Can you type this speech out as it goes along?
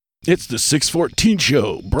It's the 614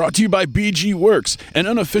 Show, brought to you by BG Works, and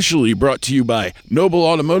unofficially brought to you by Noble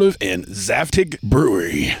Automotive and Zaftig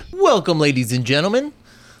Brewery. Welcome, ladies and gentlemen.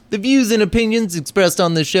 The views and opinions expressed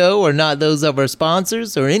on the show are not those of our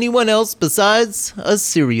sponsors or anyone else besides us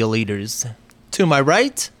cereal eaters. To my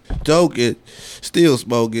right, Toke it, still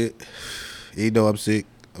smoke it. Even though I'm sick,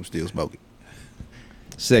 I'm still smoking.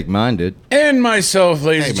 Sick-minded. And myself,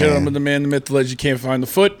 ladies and man. gentlemen, the man, the myth, the legend, can't find the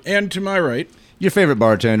foot. And to my right, Your favorite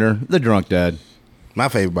bartender, the drunk dad. My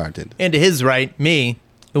favorite bartender. and to his right, me,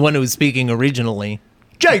 the one who was speaking originally,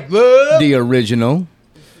 Jacob. The original.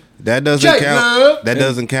 That doesn't Jake count. Love. That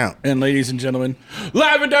doesn't count. and ladies and gentlemen,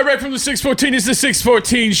 live and direct from the 614 is the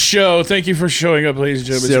 614 Show. Thank you for showing up, ladies and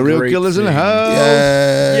gentlemen. It's a Serial great killers in the thing. house.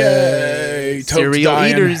 Yay! Toke's Cereal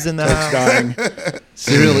dying. eaters in the Toke's house. dying.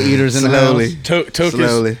 Serial eaters in the Slowly. house. Toke is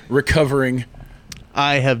Slowly. recovering.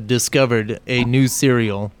 I have discovered a new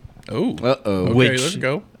cereal Oh. Uh-oh. Okay, Which- let's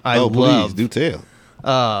go. I Oh, love. please, do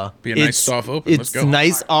tell. Be a nice soft open. Let's It's go.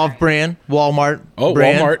 nice off-brand Walmart. Oh,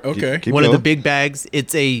 brand. Walmart. Okay. Keep One of the going. big bags.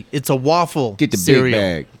 It's a waffle. Get the cereal.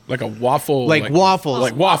 big bag. Like a waffle. Like waffles.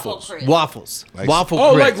 Like waffles. Waffles. Like- waffle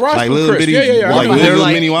Oh, crisp. like Roscoe Like little Crisp. bitty, Yeah, yeah, yeah. like I know. They're little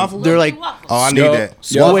like- mini waffles? They're like Oh, I need Yup. that.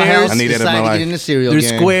 Yup. Squares. I need that in Decided my to life. get in the cereal They're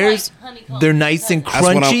game. squares. They're nice and That's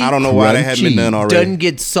what crunchy. I don't know why that hadn't been Crunchy. done already. Doesn't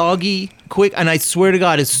get soggy quick. And I swear to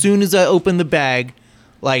God, as soon as I open the bag,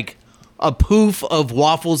 like a poof of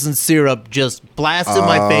waffles and syrup just blasted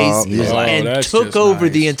my face yeah. and Oh, that's took just over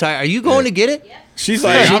nice. the entire. Are you going to get it? She's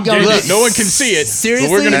like, I'm getting Look, it. No one can see it. seriously?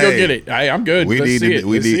 But we're gonna go Hey, get it. I'm good. we Let's need see to- it.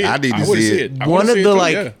 we Let's need- see it. I need to wanna see it. I wanna One of see the it too,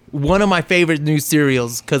 like yeah. one of my favorite new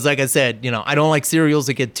cereals because, like I said, I don't like cereals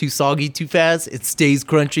that get too soggy too fast. It stays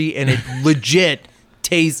crunchy and it legit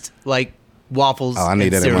tastes like waffles. Oh, I need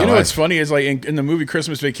and that in cereal. my You know life. what's funny is like in the movie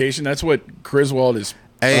Christmas Vacation, that's what Griswold is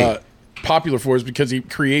Hey. popular for, is because he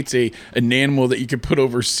creates an animal that you can put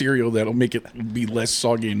over cereal that'll make it be less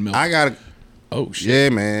soggy in milk. I got a, Oh shit! yeah,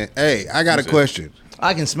 man. Hey, I got a question.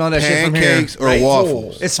 I can smell that shit from here. Pancakes or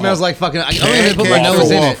waffles? It smells like fucking... I don't even put my Pancakes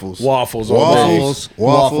nose or in it. waffles? Waffles. all day. Waffles.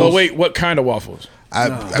 Waffles. Oh wait, what kind of waffles?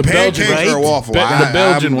 Pancakes Belgian, or right? waffle? The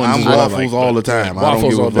Belgian I'm, ones I'm is what I waffles like, all the but, time. yeah, I don't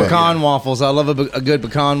waffles give a all day. fuck. Pecan waffles. I love a good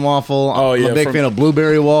pecan waffle. Oh, yeah, I'm a big from- fan of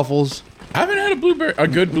blueberry waffles. I haven't had a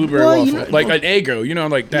good blueberry Well, waffle, you know- like an Eggo,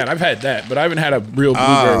 like that. I've had that, but I haven't had a real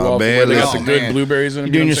blueberry waffle man, where they got the listen. good man. blueberries in You're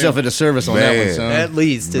them. doing you know yourself what a disservice on that Man. one, son. At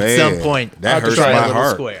least at Man, some point. that I'll have to hurts try my a little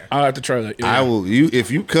heart. square. I'll have to try that. Yeah. I will. If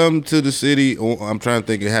you come to the city, I'm trying to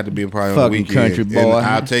think. It had to be probably on the Fucking weekend. country boy. And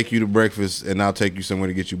I'll take you to breakfast, and I'll take you somewhere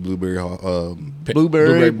to get you blueberry.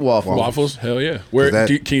 Blueberry waffles. Waffles, hell yeah. Where that-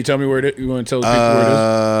 can you tell me where it is? You want to tell the people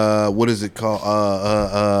where it is? What is it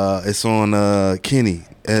called? It's on Kenny.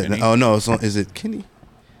 Kenny? Oh no, it's on. Is it Kenny?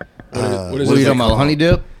 What is What are it? you talking about? Honey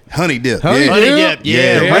dip? Honey Dip. Honey yeah. Honey dip,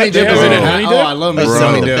 yeah. They Honey have- dip they is have it it. in Honey Oh, Dip? I love me That's some some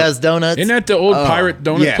honey of the dip. best donuts. Isn't that the old pirate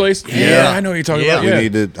donut yeah. place? Yeah, Yeah. I know what you're talking Yeah. about. We Yeah.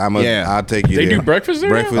 need to. Yeah. I'll take you They there. do breakfast there?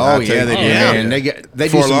 Breakfast. Oh, I'll yeah, take they do. you yeah. Man, they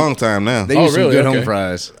for do a some, long time now. They Oh, do some really? good Okay. home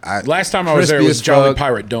fries. Last time I was there Crispy was as Jolly fuck.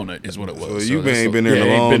 Pirate Donut is what it was. Well, So you that's ain't the- been there in a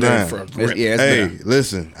yeah, ain't long been there time. for a It's, grip. yeah, it's Hey, been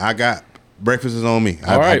listen, I got breakfast is on me.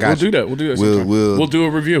 All right, got we'll do you. that. We'll do that. We'll sometime. We'll do a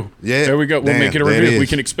review. Yeah, there we go. We'll damn, make it a there it review. We is.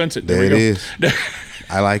 can expense it. There we it go. is.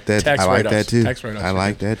 I like that. Tax I like write-offs. that too. Tax write-offs. I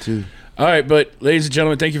like that too. All right, but ladies and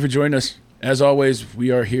gentlemen, thank you for joining us. As always,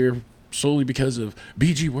 we are here solely because of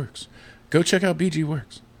BG Works. Go check out BG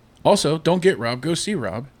Works. Also, don't get Rob. Go see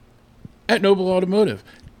Rob at Noble Automotive.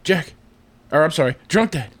 Drunk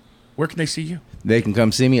Dad. Where can they see you? They can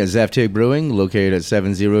come see me at Zaftig Brewing, located at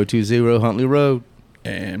 7020 Huntley Road.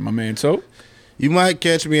 And my man, so You might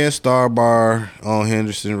catch me at Star Bar on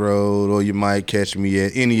Henderson Road, or you might catch me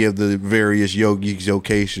at any of the various Yogi's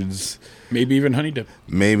locations, maybe even Honey Dip.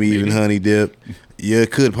 maybe even Honey Dip. You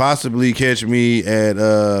could possibly catch me at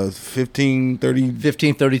 1532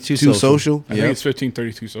 1532 social. I think it's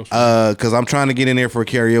 1532 social. Because I'm trying to get in there for a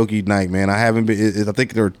karaoke night, man. I haven't been. I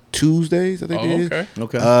think they're Tuesdays. I think it is. okay.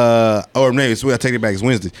 Okay. Or maybe I take it back. It's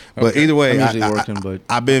Wednesday. But either way, I'm usually working, but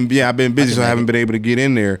I've been busy, so I haven't been able to get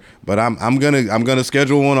in there. But I'm gonna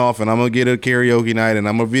schedule one off, and I'm gonna get a karaoke night, and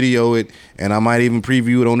I'm gonna video it, and I might even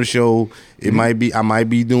preview it on the show. It might be I might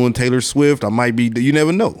be doing Taylor Swift. I might be. You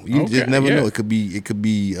never know. You Okay, just never yeah. know. It could be.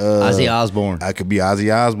 Ozzy Osbourne. I could be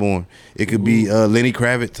Ozzy Osbourne. It could be Lenny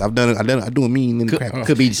Kravitz. I do a mean Lenny Kravitz.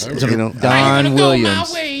 Could be You know, Don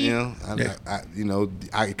Williams. You know,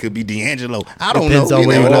 it could be D'Angelo. I don't Depends know. on You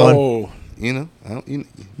where never you're know. going. Oh, You know,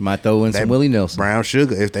 Might throw in some Willie Nelson. Brown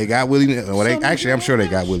Sugar. If they got Willie, well, I'm sure they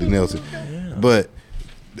got Willie Nelson. But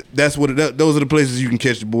that's what. Those are the places you can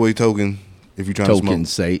catch the boy Token if you're trying to Token smoke.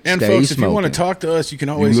 say, And stay folks, if you want to smoking. talk to us, you can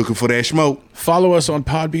You always looking for that smoke? follow us on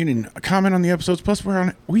Podbean and comment on the episodes. Plus,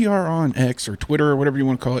 we are on X or Twitter or whatever you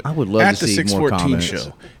want to call it. I would love at to the see more 614 comments.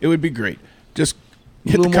 show. It would be great. Just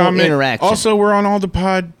hit little the more comment. interaction. Also, we're on all the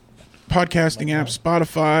podcasting apps: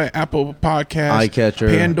 Spotify, Apple Podcasts, iCatcher.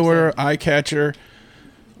 Pandora, iCatcher.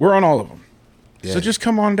 We're on all of them. Yeah. So just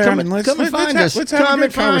come on down and let's find us. Let's have Come a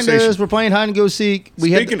and good find conversation. us. We're playing hide and go seek.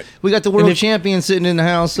 We Speaking- got the world champion sitting in the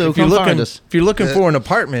house, so If you're come looking, find us. if you're looking for an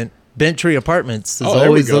apartment, Bentry Apartments is Oh, there we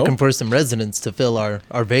always go. looking for some residents to fill our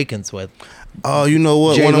vacants with. Oh, you know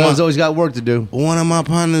what? Jay One Love's of always got work to do. my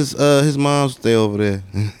partners, his mom stay over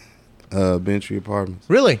there. Bentry Apartments.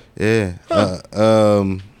 Really? Yeah.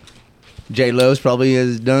 J Lowe's probably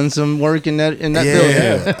has done some work in that building.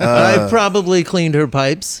 Yeah. I probably cleaned her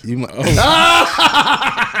pipes. You might,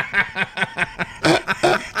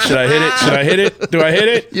 Should I hit it? Should I hit it? Do I hit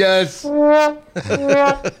it? Yes. I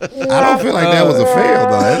don't feel like that was a fail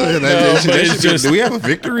though. but it's just- do we have a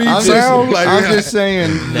victory I'm sound? just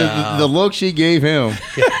saying the look she gave him.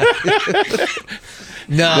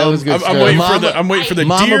 No, That was good I'm stuff. waiting for the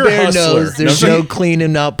Mama deer Bear hustler. knows there's no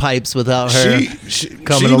cleaning out pipes without her.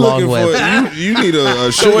 coming a long way. You need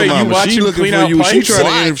a sugar wait, you mama. watch She him looking clean for out you. She pipes? trying to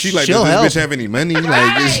Watch. enter. She like, She'll does this help. bitch have any money?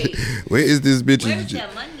 Like, where is this bitch? Where's your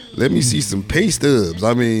money? Let me see some pay stubs.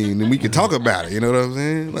 I mean, and we can talk about it. You know what I'm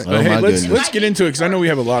saying? Like, Hey, my let's goodness. get into it because I know we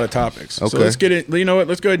have a lot of topics. So Okay. let's get it. You know what?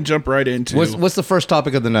 Let's go ahead and jump right into. What's the first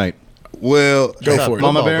topic of the night? well, Go for it.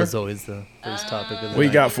 Mama Football Bear? was always the first topic of the What you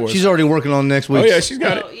night. got for us? She's already working on next Oh week. yeah, she's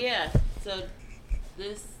got it. So, yeah. So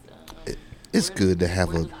this. it's good to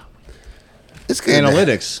have a. It's good. to have-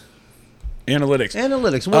 Analytics.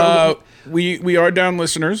 Analytics. What- We are down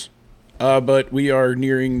listeners, but we are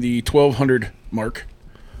nearing the 1,200 mark.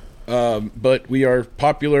 But we are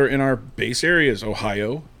popular in our base areas: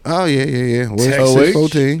 Ohio, Oh yeah. West Texas.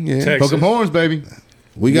 614. Yeah. Texas. Poke 'em horns, baby.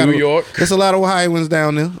 We got New York. There's a lot of Ohioans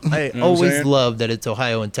down there. I what I'm always saying? love that it's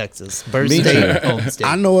Ohio and Texas. Birth Me state, too. home state.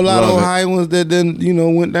 I know a lot Love of it. Ohioans that then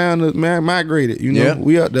went down to migrated. You know, Yeah.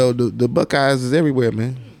 we are the Buckeyes is everywhere,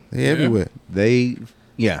 man. They everywhere.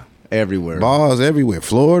 Everywhere. Bars everywhere.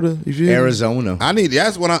 Florida, you feel me? Arizona.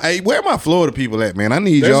 That's what hey, where my Florida people at, man? I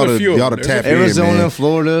need There's a few of y'all to them. tap There's in, Arizona, man.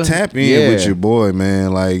 Florida. Tap in Yeah. with your boy,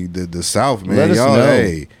 man. Like the South, man. Let us y'all, know.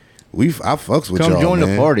 hey, I fucks with Come y'all. join the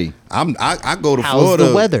man. party. I go to How's Florida.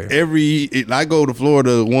 the weather? I go to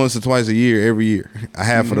Florida once or twice a year. Every year, I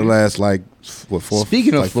have for the last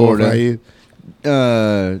Speaking of 4 or 5 Florida, years.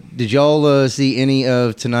 did y'all see any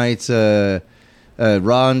of tonight's Ron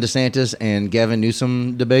DeSantis and Gavin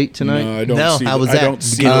Newsom debate tonight? No, I don't No, see. how was I that? don't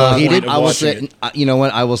see Get a the little point heated? of I will watching say, it. you know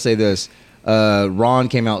what? I will say this. Ron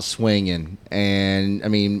came out swinging, and I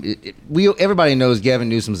mean, everybody knows Gavin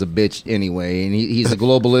Newsom's a bitch anyway, and he's a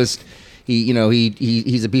globalist.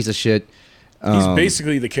 He's a piece of shit. He's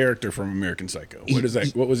basically the character from American Psycho. What is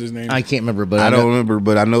that? What was his name? I can't remember, but I don't remember,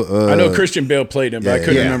 but I know. I know Christian Bale played him, but I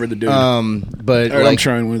couldn't yeah. remember the dude. But All right, I'm like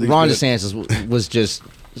trying one of these, Ron but- DeSantis was just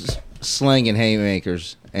slinging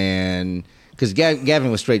haymakers, and because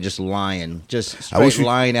Gavin was straight just lying, wish we-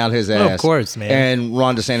 lying out his ass. Oh, of course, man. And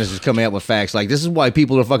Ron DeSantis is coming out with facts like, this is why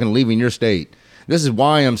people are fucking leaving your state. This is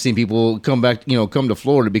why I'm seeing people come back, come to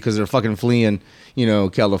Florida because they're fucking fleeing,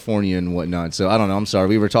 California and whatnot. So I don't know. I'm sorry.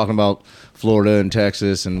 We were talking about Florida and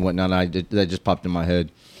Texas and whatnot. That just popped in my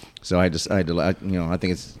head. So I think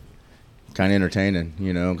it's kind of entertaining,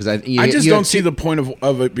 because I just don't see the point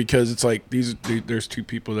of it because it's like there's two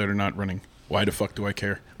people that are not running. Why the fuck do I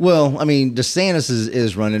care? Well, I mean, DeSantis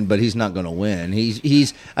is running, but he's not going to win.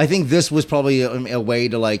 He's. I think this was probably a way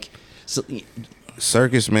to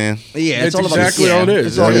Circus, man. yeah, It's all about exactly all it is.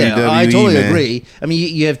 It's all, It's yeah, I WWE, totally man. agree. I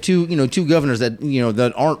mean, you have two governors that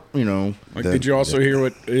that aren't Like, did you also hear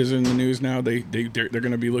what is in the news now? They're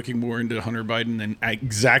going to be looking more into Hunter Biden, and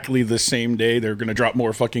exactly the same day they're going to drop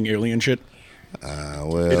more fucking alien shit.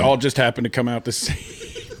 Well, It all just happened to come out the same.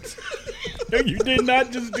 You did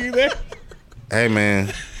not just do that. hey,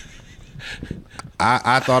 man.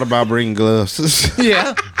 I thought about bringing gloves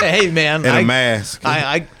Yeah. Hey, man. and a mask.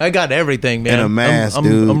 I got everything, man. And a mask, I'm,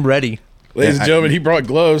 dude. I'm ready. Ladies and gentlemen, he brought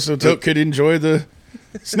gloves so Toke could enjoy the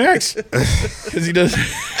snacks because he does.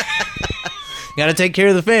 Got to take care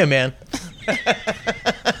of the fam, man.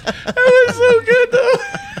 That's so good though.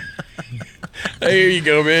 Hey, here you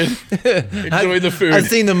go, man. Enjoy the food. I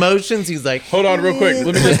seen the motions. He's like, Hold on, real quick.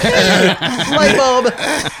 Let me just. light bulb.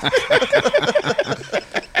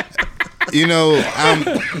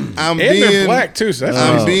 I'm And being they're black too, so that's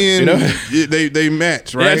I'm nice. being. You know? They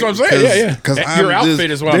match, right? that's what I'm saying. Yeah, yeah. Because Your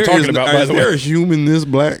outfit is what I'm talking about, by the way. Is there a human this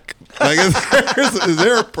black? Like, is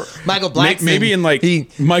there a Michael Blackson. Maybe in like He-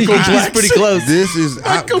 Michael he's Blackson. pretty close. This is good.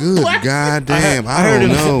 Blackson. Goddamn, I don't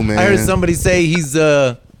know, man. I heard somebody say he's Is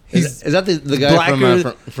that the guy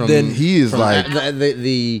blacker from than- He is from like,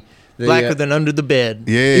 the blacker than under the bed.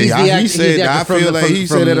 yeah. he's the He act- he's said. the I actor feel from like he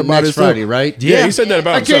from said that about Next himself. Friday, right? Yeah, he said that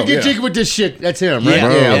about I himself. can't get yeah. jiggy with this shit. That's him, right? Yeah.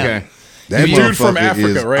 Bro. Yeah, Yeah. okay. That Dude from motherfucker Africa,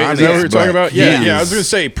 is right? Is honest that what you're black. talking about? He Yeah, yeah. I was is- gonna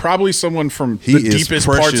say probably someone from He the is deepest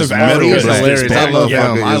parts precious of metal Africa. He's black. hilarious. That I love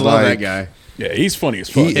motherfucker him. I is love like- that guy. Yeah, he's funny as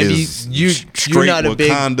fuck. He And is you're straight not a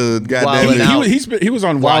big Wakanda. Wildin' Goddamn Out. it. He was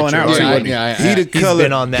on Wildin' Out Watcher. too, Yeah, wasn't he? yeah, He the He's color.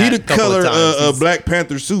 been on that He the a couple color of times. He's- Black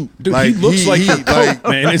Panther suit. Dude, he looks like the like,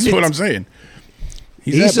 Pope, man. Is what I'm saying.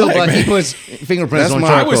 He's that so black, black. He man. puts fingerprints That's on my-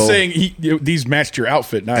 charcoal. I was saying these matched your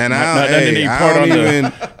outfit, not And not I- any I part on don't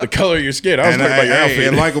even- the color of your skin. I was and talking about your outfit.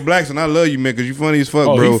 and Michael Blackson, I love you, man, because you funny as fuck,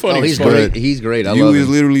 Oh, bro. he funny Oh, he's as fuck. great. He's great. I You love is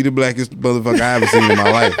him. literally the blackest motherfucker I ever seen in my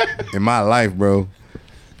life. In my life, bro.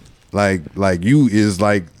 Like you is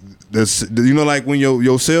like you know, like when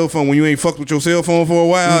your cell phone, when you ain't fucked with your cell phone for a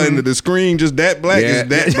while, and the screen just that black Yeah. is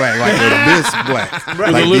that black, like the abyss black,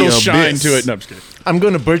 With like a little the shine abyss. to it. No, I'm just kidding. I'm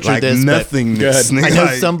going to butcher like this, nothingness. Go but I nigga. know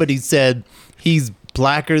Like, somebody said he's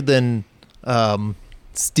blacker than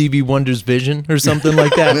Stevie Wonder's vision or something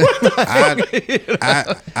like that.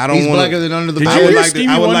 I don't He's want. blacker than under the Did I you would hear like to- Stevie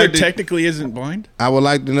I would Wonder like to- technically isn't blind? I would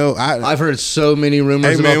like to know. I've heard so many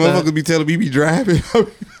rumors Hey man, about that. motherfuckers be telling me he be driving.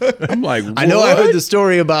 I'm like, I know I what? heard the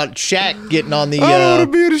story about Shaq getting on the I don't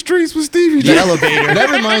want to be in the streets with Stevie. the elevator. That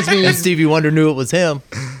reminds me. And Stevie Wonder knew it was him.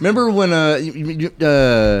 Remember when I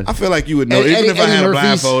feel like you would know, Eddie- even if I Eddie had a Murphy's-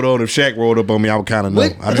 blindfold on. If Shaq rolled up on me, I would kind of know.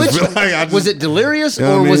 I just feel like I just, was it Delirious You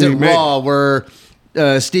know or what I was it mean? Maybe- Raw where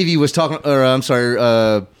Stevie was talking, or I'm sorry,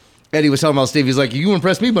 Eddie was talking about Stevie. He's like, "You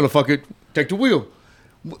impressed me, motherfucker. Take the wheel."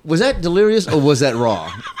 Was that Delirious or was that Raw?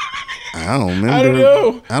 I don't remember. I don't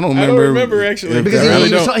know. I don't I remember. don't remember, actually. if Because that- I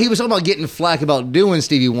really he was talking about getting flack about doing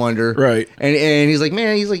Stevie Wonder, Right. And he's like,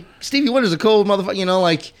 man, he's like, Stevie Wonder's a cold motherfucker, you know,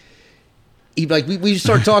 like. He'd be like, we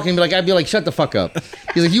start talking, but like, I'd be like, shut the fuck up.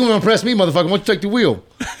 He's like, you want to impress me, motherfucker? Why don't you take the wheel?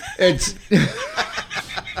 It's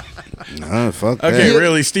Nah, fuck Okay, that.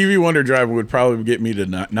 really, Stevie Wonder driving would probably get me to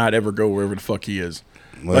not ever go wherever the fuck he is.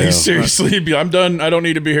 Well. Like seriously, I'm done. I don't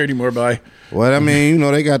need to be here anymore. Bye. Well, I mean, you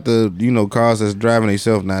know, they got the cars that's driving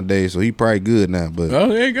themselves nowadays, so he probably good now. But Oh,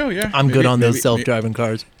 there you go. Yeah, I'm good Maybe- on those maybe- self-driving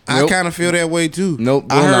cars. I Nope. kind of feel that way too. Nope,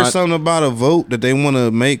 I will heard not. something about a vote that they want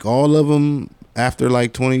to make all of them after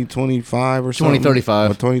like 2025 or something.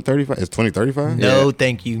 2035. Or 2035. It's 2035. No,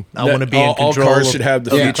 thank you. I want to be all, in control. all cars of- should have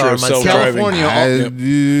the of feature car of myself. self-driving. California,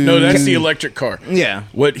 No, that's the electric car. Yeah.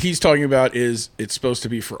 What he's talking about is it's supposed to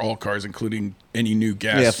be for all cars, including any new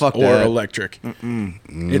gas Yeah, fuck or that. electric. But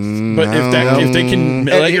if they can And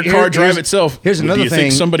let your car drive itself, Here's do another you thing.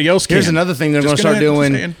 think somebody else can? Here's another thing they're going Just to start gonna have to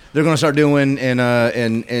doing. stand. They're going to start doing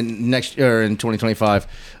in next year in 2025.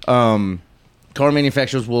 Car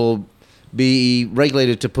manufacturers will be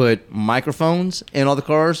regulated to put microphones in all the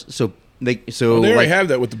cars. So they They like, already have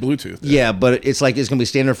that with the Bluetooth. yeah, but it's like it's going to be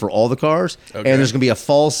standard for all the cars, Okay. and there's going to be a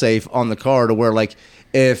fall safe on the car to where like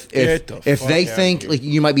if Get the if fuck they outta think here. like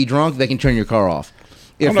you might be drunk, they can turn your car off.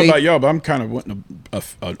 I don't know about y'all, but I'm kind of wanting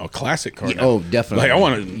a classic car. Yeah, now. oh, definitely. Like I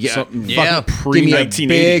want Yeah. something Yeah. fucking pre give me a 1980.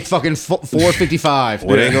 big fucking 455.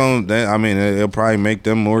 Well, they gonna. I mean, it'll probably make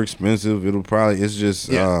them more expensive. It'll probably. It's just.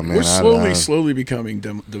 Yeah. Oh man, We're slowly becoming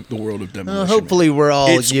the world of demolition. hopefully, we're all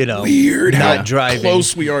it's weird not how driving.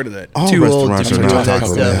 close we are to that. all too old to restaurants be are doing now that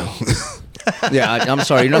Taco stuff. Bell. Yeah, I'm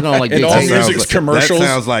sorry, you're not going to like And all dictate. music's commercials. That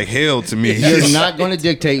sounds like hell to me. You're not going to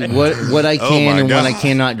dictate what I can my and what I God.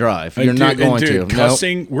 cannot drive. And You're not dude- and going dude, to. No.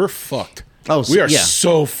 Cussing, we're fucked. Oh, we are yeah.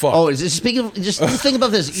 so fucked. Oh, speaking of, just think about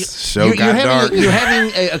this. Show got dark. You're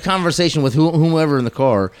having a conversation with whomever in the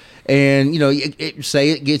car, and you know, say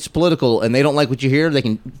it gets political, and they don't like what you hear. They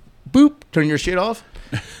can, boop, turn your shit off.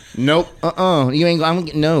 Nope. You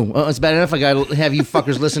ain't. No. It's bad enough I gotta have you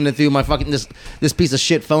fuckers listening through my fucking this piece of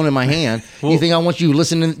shit phone in my hand. You think I want you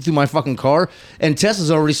listening through my fucking car? And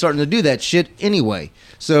Tesla's already starting to do that shit anyway.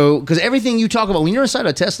 So, because everything you talk about when you're inside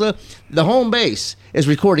a Tesla, the home base is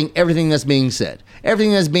recording everything that's being said,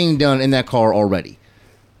 everything that's being done in that car already.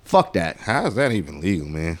 Fuck that. How is that even legal,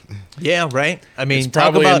 man? Yeah, right. I mean, it's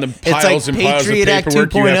talk probably about in the it's like piles and piles of Patriot Act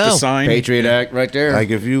paperwork you have to 2.0. sign. Patriot Act, right there. Like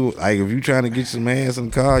if you trying to get some ass in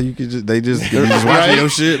the car, you could just you just watching your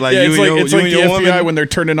shit like Yeah, you it's and like, your, it's you like and the your FBI woman when they're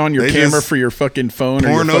turning on your they camera just for your fucking phone or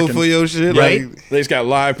your porno fucking, for your shit. right? Like, They just got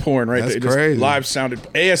live porn, right? That's They just crazy. live sounded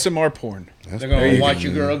ASMR porn. They're gonna watch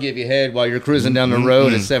your girl give you head while you're cruising down the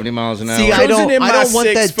road at 70 miles an hour. See, I don't in my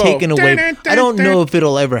want that 6'4". taken away. Dun, dun, I don't dun, know dun. if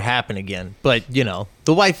it'll ever happen again. But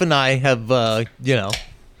the wife and I have,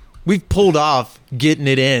 we've pulled off getting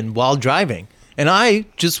it in while driving. And I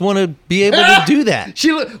just want to be able to do that.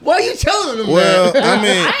 Why are you telling them Well, that? I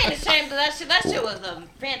mean, I ain't ashamed of that shit. That shit was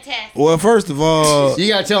fantastic. well, first of all, You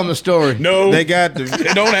gotta tell them the story. No, they got the.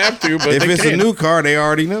 they don't have to, but If they it's can. a new car, they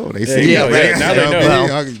already know. They see yeah, it. right. Now they know.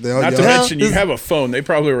 Well, Not to Y'all- mention, you have a phone. They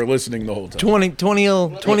probably were listening the whole time.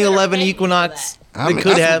 2011 Equinox. I They mean,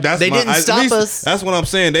 could that's- have. that's They my- didn't at stop least us. That's what I'm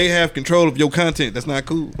saying. They have control of your content. That's not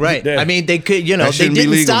cool. Right. Yeah. I mean, they could, you know, That they shouldn't be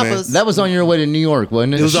didn't legal, stop man. us. That was on your way to New York,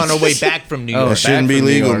 wasn't it? It was on our way back from New Oh, York. That shouldn't back be from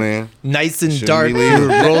New legal, York. man. Nice and Shouldn't dark. be We legal. were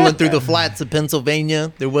rolling through the flats of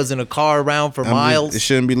Pennsylvania. There wasn't a car around for miles. It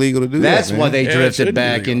shouldn't be legal to do That's that. why man. they Yeah, it drifted should be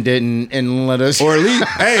back legal. and didn't and let us. Or at least,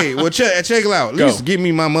 hey, well, check it out. At Go. least give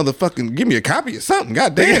me my motherfucking, give me a copy of something.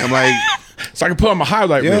 God damn, like, So I can put on my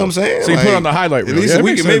highlight you reel. know what I'm saying? So you Like, put on the highlight reel. At least Yeah, that we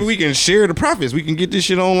makes can, maybe sense. we can share the profits. We can get this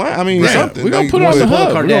shit online. I mean, Yeah, something. we're going Like, to put on the Pull a hub.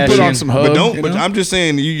 We're going to put on Kardashian. some hub. But don't. you But know? I'm just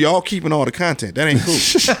saying, y'all keeping all the content. That ain't cool.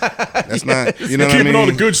 That's not. You know what I keeping mean? all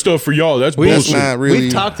the good stuff for y'all. That's That's bullshit. not really.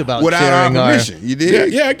 We've talked about without sharing our our- permission. You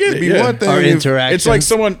did. Yeah, I get it, It'd be yeah. one thing. Our if- interaction. It's like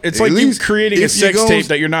someone. It's At like you least creating a if you sex gon- tape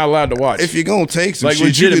that you're not allowed to watch. If you're gonna take some Like, shit,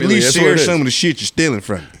 you could at legitimately, least that's what share it is. some of the shit you're stealing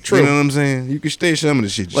from me. True. You know what I'm saying? You can share some of the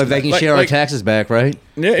shit. Well, they can Like- share like- our taxes back, right?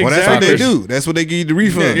 yeah, exactly. Well, that's what they do. That's what they give you the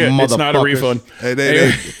refund. Yeah, it's not a Motherfuckers. refund. Hey,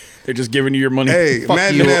 they- They're just giving you your money. Hey, Fuck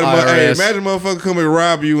imagine you, that. Hey, IRS. imagine a motherfucker come and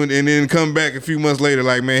rob you and then come back a few months later,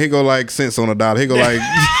 like, man, he go like cents on a dollar. He go like,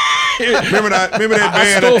 remember that I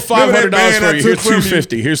band? stole remember that $500 band for I you. took Here's from you?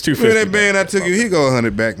 $250. Here's $250. Remember that band I took you? He go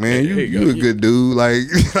 100 back, man. Here you You go. a good dude. Like,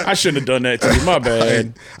 I shouldn't have done that to you. My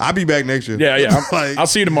bad. I'll be back next year. Yeah. Like, I'll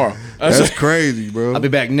see you tomorrow. that's crazy, bro. I'll be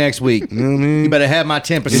back next week. You know what I mean? You better have my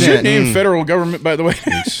 10%. Is your name federal government, by the way?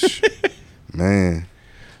 Man,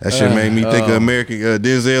 that shit made me think of American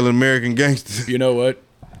Denzel and American Gangster. You know what?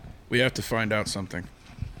 We have to find out something.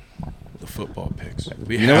 The football picks.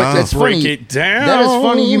 We You know have what? to That's break funny. it down. That is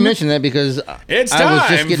funny you mentioned that because It's I was just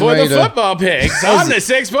time getting for the ready to. football picks on the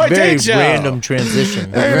 6-point Very take show. random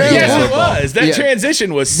transition. Yes, it was. That Yeah.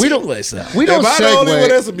 transition was seamless. though. We don't Am I the only one segue.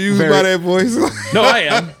 that's abused very- by that voice? No, I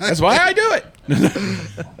am. That's why I do it.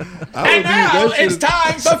 And now it's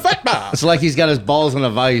time for football. It's like he's got his balls in a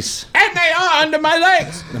vice. And they are under my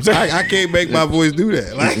legs. I can't make my voice do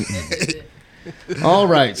that. Like, All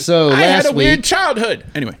right, so I had a last weird week, childhood.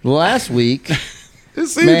 Anyway. it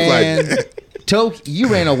seems man, like. Toke, you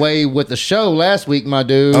ran away with the show last week, my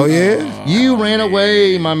dude. Oh yeah. You ran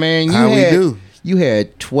away, my man. You How we had, do? You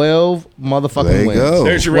had 12 motherfucking There you wins. go.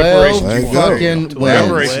 There's your 12 reparations. There you you go. want. fucking wins.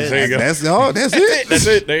 Reparations. There you go. That's all. That's it. That's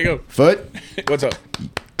it. There you go. Foot, What's up?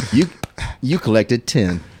 you collected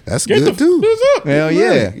 10. That's Get good the too. what's up? Hell Get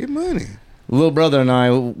yeah. money. Get money. Little brother and I,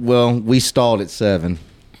 well, we stalled at 7.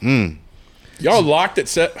 Y'all locked at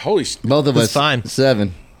set. Holy shit. Both of That's us, fine.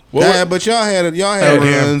 7. Yeah, but y'all had Okay.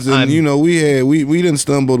 runs, and I'm- you know we didn't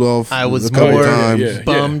stumbled off. I was a couple more times. Yeah.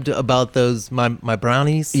 bummed about those my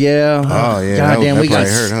brownies. Yeah. Oh yeah. Goddamn, that we got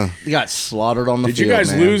probably hurt, huh? we got slaughtered on the Did field. you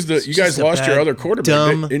guys man. lose the? You guys just a lost your bad, other quarterback.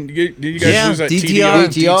 dumb- Did you guys Yeah, lose that DTR.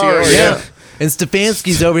 DTR, Yeah. And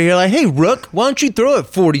Stefanski's over here like, hey, Rook, why don't you throw it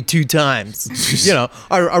 42 times? You know,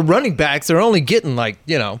 our running backs are only getting like,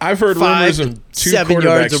 you know, I've heard 5 rumors and of 2 7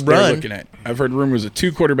 yards quarterbacks a they're run. looking at. I've heard rumors of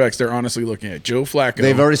 2 quarterbacks they're honestly looking at. Joe Flacco.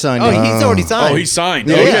 They've already signed Oh, him. he's already signed. Oh, he signed.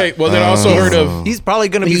 Yeah. Okay. Well, then I also heard of. He's probably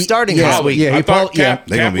going to be He- starting yeah, this week. yeah. I he thought probably- yeah. Cap,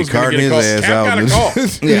 They Cap gonna be was going to carting get a call. his ass Cap out. got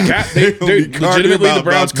a call. Yeah. Cap, They gonna be dude, carting legitimately, about the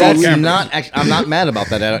Browns about called That's Cap. not. I'm not mad about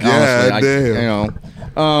that. Honestly, God damn. you know.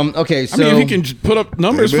 Okay, so I mean, if he can j- put up They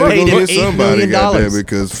numbers better for go Paid him. him get $8 somebody million. goddamn,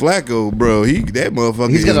 because Flacco, bro, that motherfucker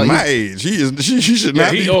He's is got a- my age. She should Yeah,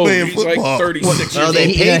 not be he's playing He's football. like 36 Well, years they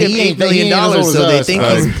old. paid him he ain't- $8 million, he ain't as old as so they us. think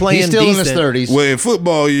Right. he's playing he's still decent. in his 30s. Well, in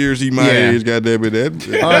football years, he my Yeah. age. Goddamn it,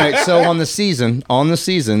 that. All right, so on the season,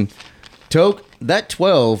 Toke, that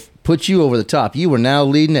 12 put you over the top. You were now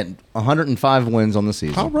leading at 105 wins on the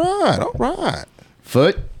season. All right.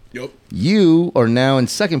 Foot, Yep. you are now in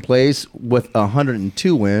second place with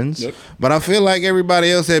 102 wins. Yep. But I feel like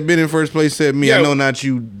everybody else had been in first place except me. Yeah. I know not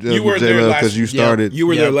you, You were there last- because you started. You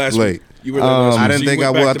were there last late. week. You were there last week. I didn't So you think I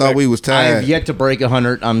went would. I back to thought back. we was I have tied. yet to break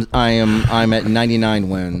 100. I'm at 99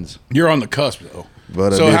 wins. You're on the cusp, though.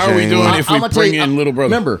 But a So bitch how are we ain't doing won. if we I'ma tell bring you, in little brother?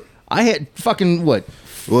 Remember, I had fucking what?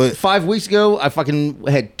 What? 5 weeks ago, I fucking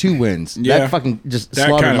had 2 wins. Yeah. That fucking just That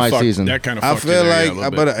slaughtered kinda my fucked- season. That kind of I feel like,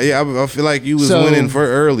 I feel like you was So- winning for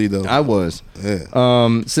early though. I was.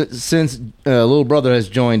 Yeah. Since little brother has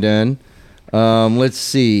joined in, let's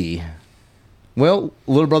see. Well,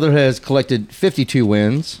 little brother has collected 52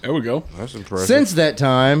 wins. There we go. That's impressive. Since that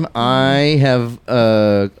time, I have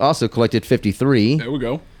also collected 53. There we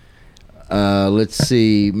go. Let's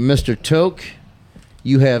see, Mr. Toke,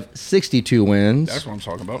 you have 62 wins. That's what I'm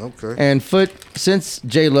talking about. okay. And Foot, since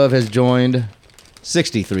J Love has joined,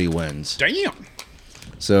 63 wins. Damn.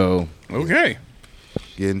 So Okay.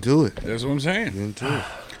 Get into it. That's what I'm saying. Get into it.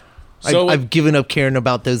 So I've given up caring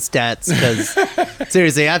about those stats because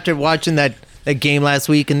seriously, after watching that game last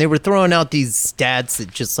week, and they were throwing out these stats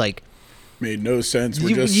that just like made no sense. We're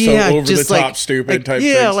you- just yeah, so over just the top, like- stupid like, type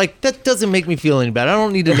yeah, things. like that doesn't make me feel any better. I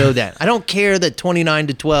don't need to know that. I don't care that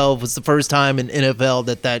 29-12 was the first time in NFL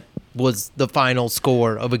that was the final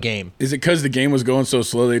score of a game. Is it because the game was going so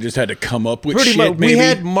slow they just had to come up with Pretty shit? much, Maybe we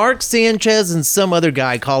had Mark Sanchez and some other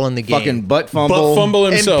guy calling the game. fucking butt fumble. butt fumble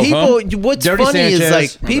and himself. people, huh? what's Dirty funny is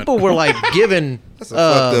Sanchez. like people were like giving. That's a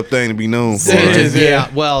fucked up thing to be known for. Sanchez, Yeah,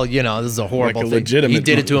 well, this is a horrible Like a thing. legitimate He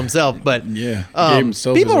did it to himself, but Yeah, he gave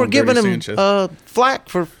himself people his were own giving Dirty him Sanchez. flack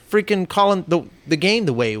for freaking calling the game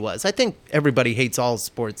the way he was. I think everybody hates all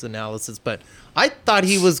sports analysis, but I thought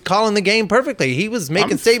he was calling the game perfectly. He was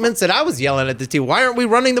making statements that I was yelling at the team. Why aren't we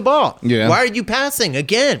running the ball? Yeah. Why are you passing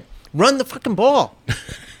again? Run the fucking ball.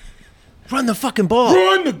 Run the fucking ball.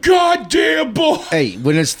 Run the goddamn ball. Hey,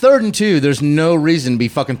 when it's 3rd and 2, there's no reason to be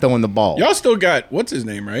fucking throwing the ball. Y'all still got what's his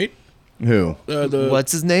name, right? Who? The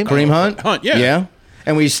What's his name? Kareem Hunt? Hunt, yeah. Yeah.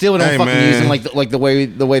 And we still don't Hey, fucking man. use him like the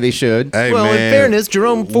way they should. Hey, Well, in man, fairness,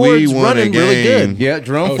 Jerome we Ford's won a running really good. game. Yeah,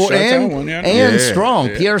 Jerome Oh, Ford Chi-Town and won, yeah. and Yeah. Strong,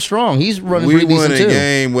 Yeah. Pierre Strong. He's running We pretty won decent a too.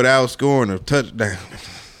 game without scoring a touchdown.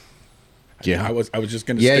 Yeah, I was just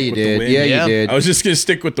gonna yeah, stick you with the did. win. Yeah, Yeah. you did. I was just gonna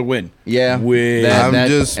stick with the win. Yeah. Win. That- I'm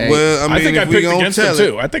just hey. well. I I mean, think I if we picked gonna against tell them it,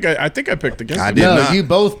 too. I think I picked against I them. did No, not. you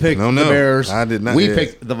both picked No, the no. Bears. I did not, We yeah.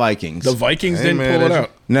 picked the Vikings. The Vikings Hey, didn't man, pull it that's-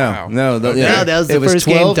 out. no, Wow. no. The, Yeah, that was the it first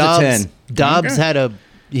game. 12 to Dobbs 10. Dobbs Okay.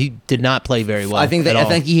 he did not play very well. I think at all.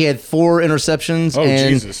 he had 4 interceptions, Oh, and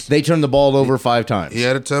Jesus. they turned the ball over 5 times. He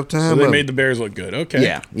had a tough time. So they but- made the Bears look good. Okay.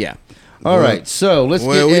 yeah, yeah. All right, so let's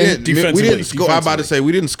Well, get we in. didn't. We Defensively, didn't score. I'm about to defensively. say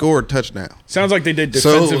we didn't score a touchdown. Sounds like they did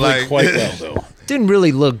So, defensively like- quite well though. didn't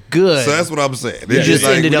really look good. So that's what I'm saying. You It's just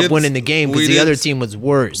like, ended we up didn't- winning the game we because the didn't- other team was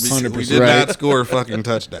worse. We 100%. did Right. not score a fucking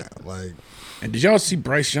touchdown. Like And did y'all see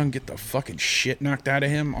Bryce Young get the fucking shit knocked out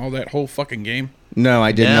of him all that whole fucking game? No,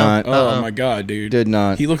 I did No. not. Oh my god, dude. Did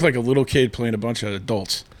not. He looked like a little kid playing a bunch of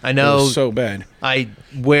adults. I know. It was so bad.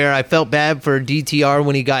 Where I felt bad for DTR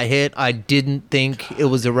when he got hit, I didn't think it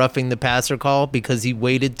was a roughing the passer call because he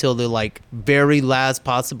waited till the very last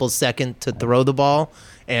possible second to throw the ball.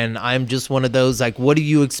 And I'm just one of those what do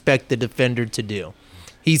you expect the defender to do?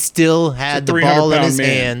 He still had the ball in his 300-pound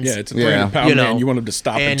man. hands. Yeah, it's a 300-pound you know, man. You want him to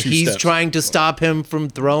stop in and 2 he's steps. trying to stop him from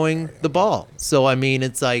throwing the ball. So I mean,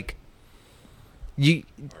 it's like you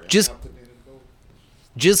just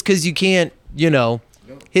because you can't,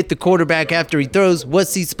 hit the quarterback after he throws.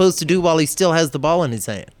 What's he supposed to do while he still has the ball in his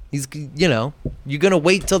hand? He's, you're gonna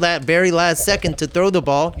wait till that very last second to throw the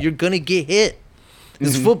ball. You're gonna get hit.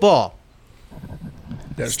 It's football.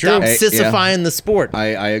 That's Stop true. Hey, sissifying the sport.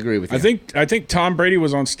 I agree with you. I think Tom Brady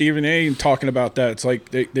was on Stephen A. and talking about that. It's like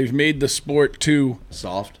they've made the sport too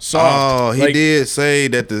soft. soft. oh, he Like, did say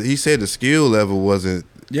that he said the skill level wasn't.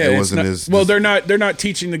 Yeah, it it's wasn't not, as well. They're not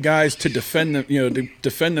teaching the guys to defend them. To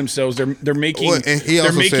defend themselves. They're making Well, and he they're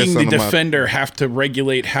also said making the something about- defender have to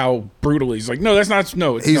regulate how brutal he's like. No, that's not.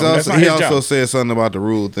 No, it's, He's no, that's also not he his also job. said something about the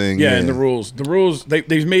rule thing. Yeah, and the rules.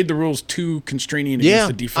 They've made the rules too constraining Yeah, against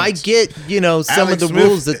the defense. I get, some Alex of the Smith-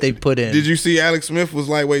 rules that they put in. Did you see Alex Smith was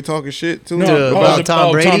lightweight talking shit too? No, about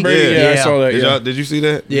Tom Brady? Yeah, I Yeah. saw that. Did, Yeah. did you see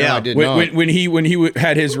that? Yeah. No, I did When, not. when he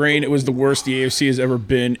had his reign, it was the worst the AFC has ever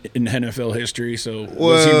been in NFL history. So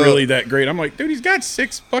was he Well- really that great? I'm like, dude, he's got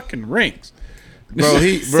 6 fucking rings. Bro,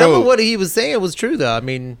 Some of what he was saying was true, though. I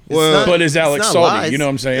mean, it's Well- not, But is Alex it's not salty? lies. You know what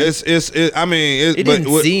I'm saying? I mean, It but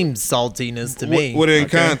didn't what- seem saltiness to me. What in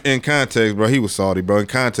Okay. in context, bro? He was salty, bro. In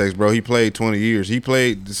context, bro, he played 20 years. He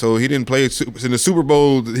played, so he didn't play in the Super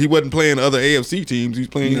Bowl. He wasn't playing other AFC teams. He's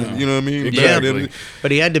playing, you know what I mean? Exactly.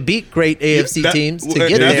 But he had to beat great AFC teams to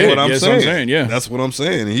get that's there. what I'm Yes, saying. I'm saying, yeah. That's what I'm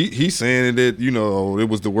saying. He's saying that it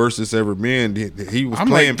was the worst it's ever been. He was I'm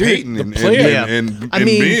playing like, dude, Peyton the and playoff- and I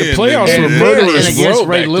mean, Ben, the playoffs and- were and- murderous and against road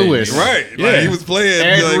Ray back then. Lewis. Right, Yeah. like, he was playing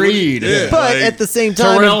Ed like, Reed. Yeah, But like, at the same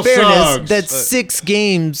time, Terrell in fairness, Suggs. that's 6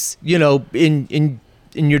 games, in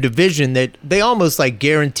your division that they almost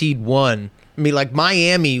guaranteed one. I mean,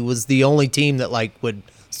 Miami was the only team that would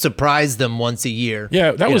surprise them once a year.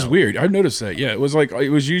 Yeah, that you was know. weird. I've noticed that. Yeah, it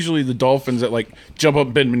was usually the Dolphins that jump up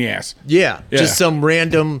and bend me ass. Yeah, Yeah. just some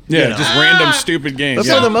random. Yeah, you know. just random stupid games. But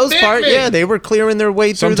Yeah. for the most part, yeah, they were clearing their way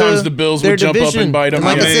through Sometimes the Bills their would jump up division. and bite 'em.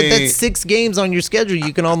 Like I, I said, mean- that's 6 games on your schedule.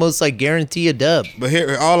 You can almost guarantee a dub. But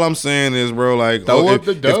here, all I'm saying is, bro, Throw up if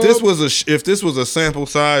the dub. if this was a sample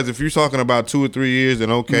size, if you're talking about 2 or 3 years, then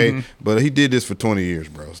okay. But he did this for 20 years,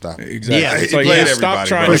 bro. Stop it. Exactly. Yeah, It's he like, played stop everybody,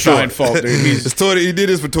 trying bro. to find fault, dude. It's 20. He did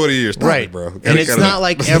this for 20 years. Stop Right, it, bro. and it's not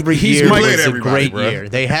like every year played was a everybody, great bro. year.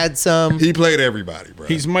 They had some. He played everybody, bro.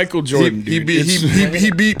 He's Michael Jordan. He dude. beat It's-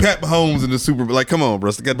 he beat Pat Mahomes in the Super Bowl. Like, come on,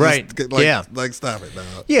 bro. Right. Yeah. Like, stop it, dog.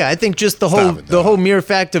 Yeah, I think just the Stop it, the dog. whole mere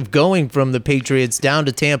fact of going from the Patriots down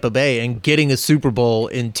to Tampa Bay and getting a Super Bowl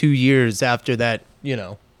in 2 years after that,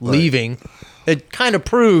 leaving, it kind of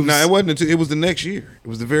proves. No, it wasn't. It was the next year. It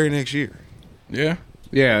was the very next year. Yeah.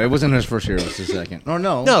 Yeah, it wasn't his first year. It was his second. Or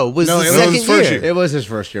no. No, it was the it was second his first year. year. It was his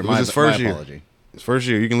first year. It was his first my year. apology. His first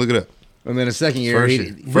year. You can look it up. And then the second year, First he,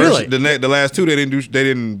 year. Really? The last two they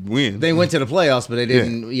didn't win. they went to the playoffs, but they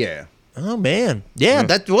didn't. Yeah. Oh man, yeah,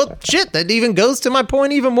 that that even goes to my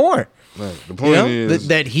point even more. Right. The point is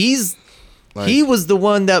that he was the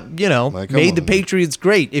one that Like, come made the on. Patriots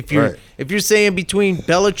great. If you're saying between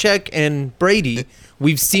Belichick and Brady,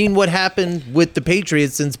 we've seen what happened with the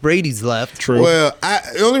Patriots since Brady's left. True. Well,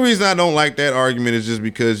 the only reason I don't like that argument is just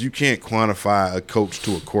because you can't quantify a coach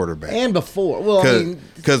to a quarterback. And before, well, I mean,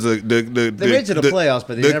 Because the they made it to the playoffs,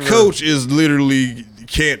 but they the never. coach is literally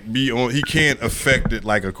can't be on. He can't affect it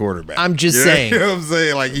like a quarterback. I'm just You know- saying. You know what I'm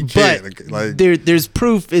saying? Like he But can't. Like there's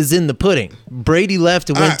proof is in the pudding. Brady left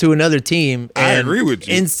and went to another team. I And agree with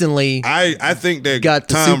you. Instantly, I think that got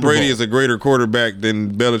the Tom Super Brady Bowl. is a greater quarterback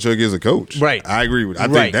than Belichick is a coach. Right. I agree with. I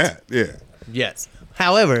Right. think that. Yeah. yes.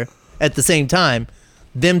 However, at the same time,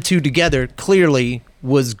 them two together clearly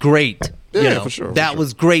was great. Yeah, for sure, for That sure.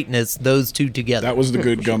 was greatness. Those two together. That was the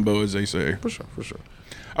good gumbo, as they say. For sure. For sure.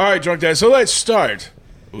 All right, Drunk Dad. So let's start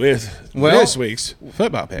with Well, this week's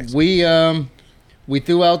football picks. We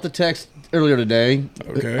threw out the text earlier today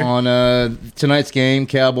Okay. on tonight's game,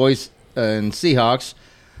 Cowboys and Seahawks.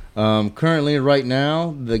 Currently, right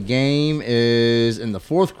now, the game is in the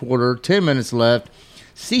fourth quarter. 10 minutes left.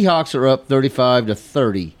 Seahawks are up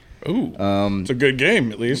 35-30. Ooh, it's a good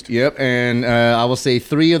game at least. Yep, and I will say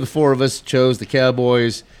 3 of the 4 of us chose the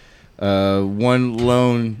Cowboys. One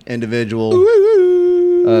lone individual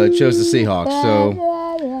chose the Seahawks.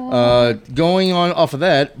 So, going on off of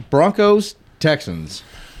that, Broncos, Texans.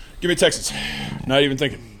 Give me Texans. Not even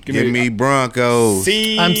thinking. Give me Broncos.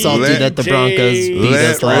 See, I'm salty Let that the Broncos beat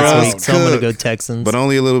us let last Russ week, so I'm going to cook. go Texans. But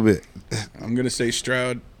only a little bit. I'm gonna say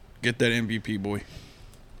Stroud. Get that MVP, boy.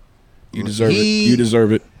 You deserve He- it. You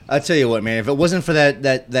deserve it. I tell you what, man. If it wasn't for that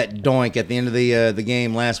doink at the end of the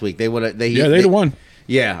game last week, they would have. Yeah, they'd have won.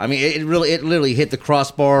 Yeah, I mean, it literally hit the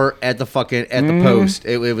crossbar at the post.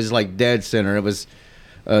 It was like dead center. It was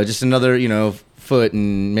just another foot,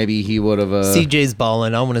 and maybe he would have. CJ's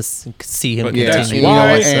balling. I want to see him But continue. that's and you know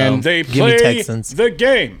why what, and they give me play Texans. the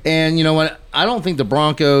game. And you know what? I don't think the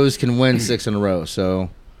Broncos can win 6 in a row. So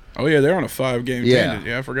Oh yeah, they're on a 5-game Yeah. tangent.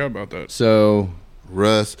 Yeah, I forgot about that.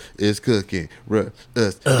 Russ is cooking. Russ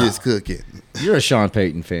is cooking. You're a Sean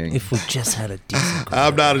Payton fan. If we just had a decent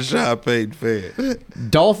I'm not a Sean Payton fan.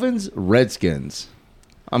 Dolphins, Redskins.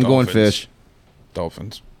 I'm going Dolphins. fish.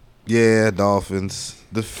 Dolphins. Yeah, Dolphins.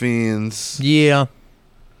 The Fins. Yeah.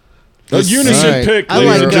 A unison Alright. pick. I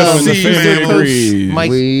ladies like and gentlemen. The season fan coach, agrees.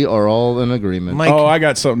 Mike- We are all in agreement. Mike, Oh, I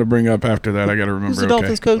got something to bring up after that. I got to remember. who's the okay.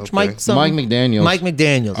 Dolphins coach? Okay. Mike something? Mike McDaniels. Mike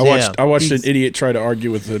McDaniels. I watched He's- an idiot try to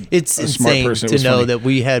argue with It's a smart insane person. It to was know funny. that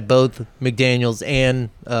we had both McDaniels and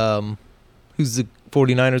who's the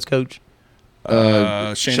 49ers coach?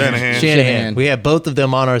 Shanahan. Shanahan. Shanahan. We had both of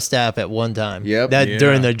them on our staff at one time. Yep. That Yeah.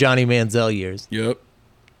 during the Johnny Manziel years. Yep.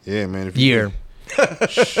 Yeah, man. Year.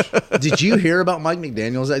 Did you hear about Mike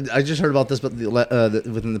McDaniels? I just heard about this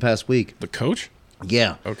within the past week. The coach.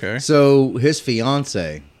 Yeah. Okay. So his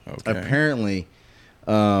fiance Okay. apparently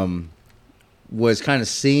was kind of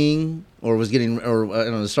seeing or was getting or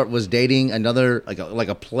was dating another like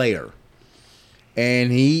a player,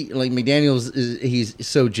 and he like McDaniels he's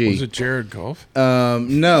so G. Was it Jared Goff?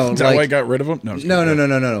 No, Is that why I got rid of him? No. I'm just no.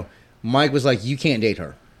 kidding. Mike was like, you can't date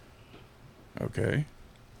her. Okay.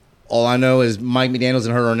 All I know is Mike McDaniels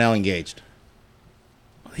and her are now engaged.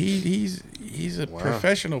 He's a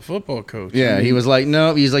professional football coach. Yeah, I mean, he was like,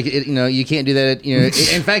 no. He's like, you can't do that.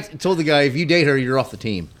 In fact, told the guy, if you date her, you're off the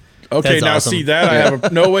team. Okay, That's now awesome. see that I have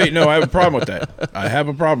I have a problem with that. I have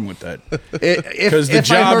a problem with that Because the if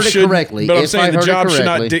I job heard it should. correctly, But I'm if saying I the heard job it should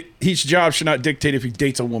not. correctly, Each job should not dictate if he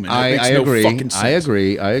dates a woman. That I makes no agree. fucking sense. I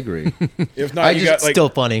agree. If not, I you just got like Still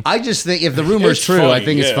funny. I just think if the rumor is It's true, I funny,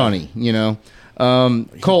 think it's yeah. funny.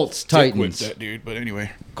 Colts, dick whipped Titans. that dude. But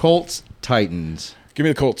anyway, Colts, Titans. give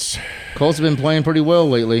me the Colts. Colts have been playing pretty well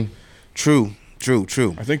lately. True.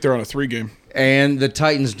 I think they're on a 3-game. And the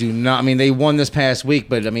Titans do not. I mean, they won this past week,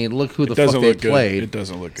 but I mean, look who the It fuck doesn't they look good. played. It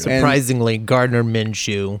doesn't look good. And- Surprisingly, Gardner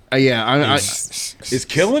Minshew. Yeah, He's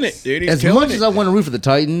killing it, dude. He's as killing much it. as I want to root for the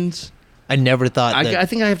Titans, I never thought that. I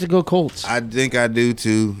think I have to go Colts. I think I do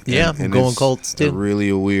too. Yeah, I'm going it's Colts, too. Really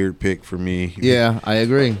a weird pick for me. Yeah, I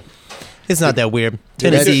agree. It's not that weird.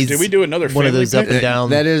 Did we do- Tennessee's did we do another one of family those up pick? and down.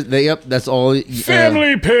 That is, yep, that's all.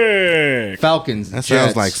 Family pick. Falcons. That Jets.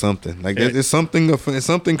 sounds like something. Like there's something. It's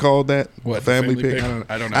something called that. What, family family pick? pick?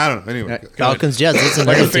 I don't know. I don't know. Anyway, Falcons, Jets. That's Like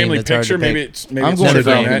another a family team that's hard to picture. pick. Maybe I'm it's going centered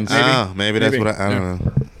on Falcons. that. maybe that's Maybe. what I don't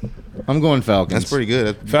know. I'm going Falcons. That's pretty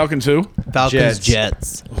good. Falcons who? Falcons, Jets.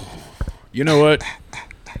 Jets. You know what?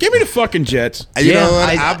 Give me the fucking Jets. You Yeah, know what?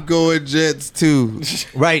 I- I'm going Jets too.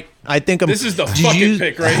 Right. I think I'm. This is the Do fucking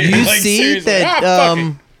pick right do here. you Like, see seriously. that Fuck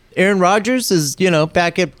it. Aaron Rodgers is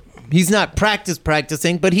back at? He's not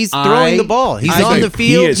practicing, but he's throwing the ball. He's I on the think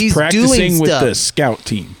field. He is He's practicing doing with stuff. the scout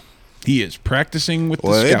team. He is practicing with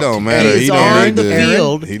Well, the it scout don't team. matter. He's He don't on look the good.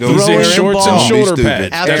 field. He don't He's throwing in look shorts and ball. shoulder Be pads.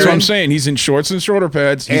 stupid. That's what I'm saying. He's in shorts and shoulder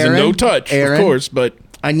pads. He's Aaron, in no touch, Aaron. of course, but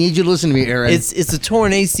I need you to listen to me, Aaron. It's a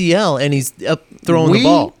torn ACL, and he's up throwing the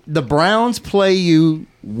ball. The Browns play you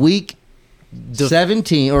week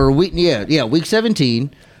 17 or week week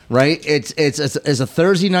 17, right? It's a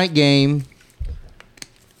Thursday night game.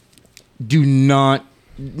 Do not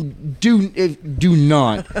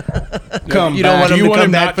come You don't back. want do him you to want come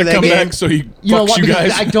him back not for to that come game? back so he You know fucks what? you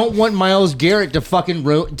Because guys? I don't want Myles Garrett to fucking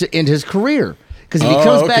to end his career. Because if he Oh,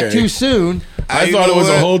 comes back okay. too soon, I You thought know it was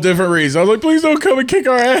a what? whole different reason. I was like, please don't come and kick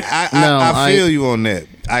our ass. I feel you on that.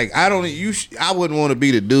 I don't. I wouldn't want to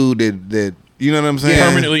be the dude that you know what I'm saying.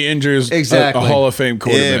 Permanently injures Exactly. a Hall of Fame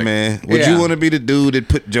quarterback. Yeah, man. Would Yeah. you want to be the dude that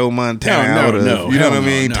put Joe Montana No, out of? no, You know hell what I no,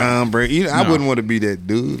 mean? no. Tom Brady. I No. wouldn't want to be that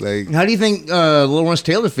dude. Like, how do you think Lawrence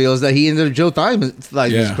Taylor feels that he ended Joe Theismann's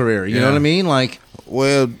his Yeah. career? You Yeah. know what I mean? Like,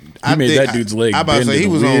 well, I made think that dude's leg I about to bend say he in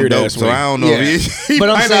a was on weird dope, ass so way. I don't know. Yeah. If he But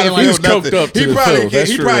I'm might saying, not like, feel he was coked nothing. up to He the probably filth. That's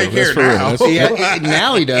he for probably real. That's cared for real. now. That's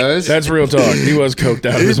now he does. That's real talk. He was coked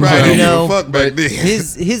out of his He probably mind. didn't give know, a fuck back then.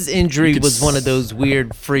 His injury could was one of those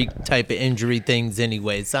weird freak type of injury things,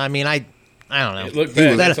 anyways. I mean, I don't know. It looked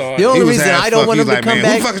bad. That's all I The know. only He was reason half I don't fucked. want He's him to like, come man,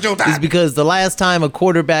 who the back fuck is Joe Theismann? is because the last time a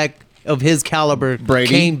quarterback of his caliber Brady?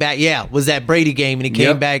 came back, was that Brady game, and he came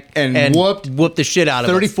Yep. back And whooped the shit out of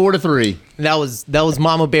us. 34-3. And that was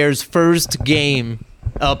Mama Bear's first game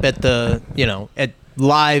up at the at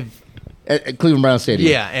live. At Cleveland Brown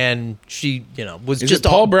Stadium. Yeah, and she was Is just it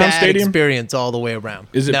Paul a Brown bad Stadium? experience all the way around.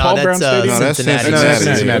 Is it no, Paul that's, Brown Stadium? No, that's Cincinnati. Cincinnati. No, that's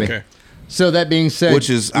Cincinnati. Okay. So that being said, Which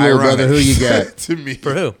is little ironic. brother, who you got? to me?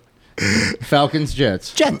 For who? Falcons,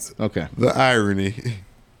 Jets. Jets. Okay. The irony.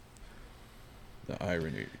 The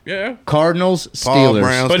irony. Yeah. Cardinals, Paul Steelers.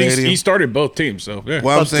 Brown. But Stadium. he started both teams, so yeah.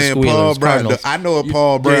 Well, I'm Fuck the saying Squealers, Paul Brown. Cardinals. I know a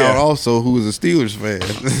Paul Brown Yeah. also who is a Steelers fan.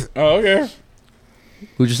 Oh, okay.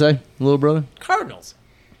 Who'd you say, little brother? Cardinals.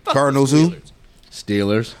 Fuck Cardinals the who? Steelers.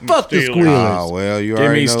 Steelers. Fuck the Steelers. Squealers. Oh well, you Give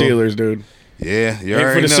already me know. Steelers, dude. Yeah, you Ain't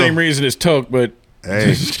already for the know. same reason as Toke, but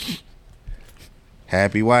Hey,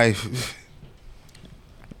 happy wife.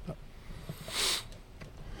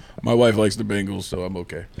 my wife likes the Bengals, so I'm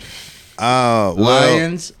okay. Well,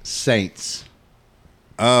 Lions, Saints.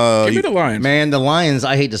 Give me the Lions. Man, the Lions,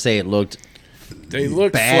 I hate to say it, looked They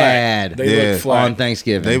look bad. flat. They Yeah. look flat. on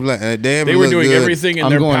Thanksgiving. They were doing everything in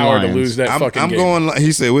I'm their going power to Lions. lose that I'm fucking game. going.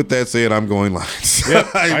 He said, "With that said, I'm going Lions."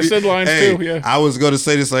 Yep, I said Lions Hey, too, yeah. I was going to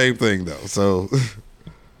say the same thing though. So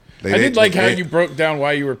I did like how you broke down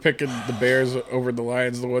why you were picking the Bears over the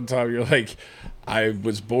Lions the one time. You're like, I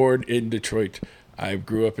was born in Detroit. I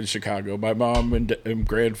grew up in Chicago. My mom and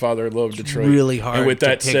grandfather loved Detroit. really hard And with to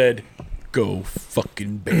that pick. said, go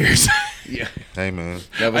fucking Bears. Hey man,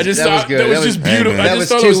 That was, I just that thought was good. that was just Hey, beautiful. man. I That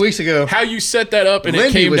just was thought it 2 weeks ago. How you set that up and it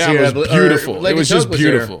Lindy came was down here, was or beautiful. It Lady was just Toke was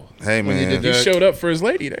here. beautiful. hey When you man. did He showed up for his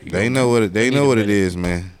lady. There you They go. know what it. They need know to what it win. is,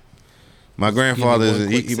 man. My grandfather one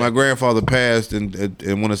quick my second. grandfather passed in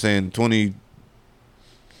want to say in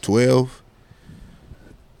 2012,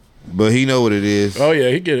 but he know what it is. Oh yeah,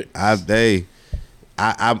 he get it.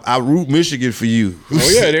 I root Michigan for you. Oh,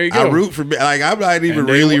 yeah, there you go. I root for like I'm not even And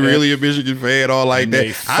they really won. a Michigan fan all like And that.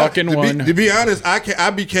 they fucking won. To be honest, I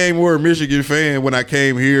became more a Michigan fan when I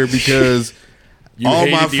came here because You all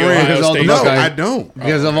hated my the friends. Ohio all the State No, Buckeyes. I don't.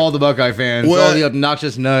 because of all the Buckeye fans, Well, all the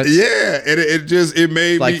obnoxious nuts. Yeah, and it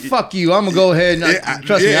made Like, me fuck you. I'm going to go ahead and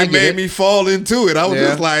trust me, I it get made it. me fall into it. I was Yeah.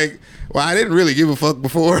 just like, well, I didn't really give a fuck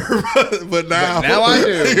before, but now now I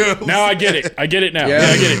do. You know? Now I get it. I get it now. Yeah. Yeah,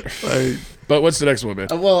 I get it. Like, But what's the next one, man?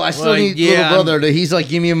 Well, I still Well, need yeah, little brother to, he's like,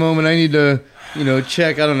 give me a moment. I need to,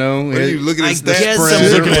 check. I don't know. what are you looking I at? guess Stats I'm He's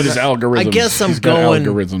spread? looking at his algorithms. I guess I'm He's got going-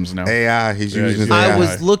 algorithms now. AI. He's Yeah, using his he's- AI. I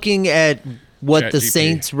was looking at what the ChatGPT.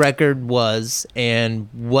 Saints' record was and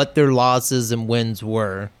what their losses and wins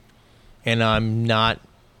were, and I'm not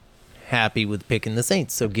happy with picking the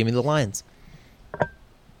Saints. So give me the Lions.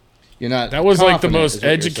 You're not. That was like the confident, most is what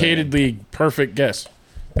you're saying. educatedly perfect guess.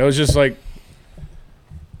 That was just like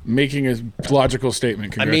making a logical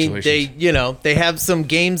statement. I mean, Congratulations. they have some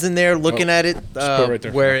games in there. Looking at it, go right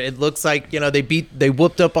there. where it looks like they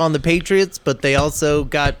whooped up on the Patriots, but they also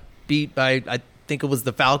got beat by I think it was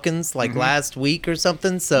the Falcons like last week or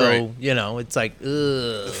something. So Right. it's like, ugh.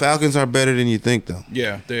 The Falcons are better than you think, though.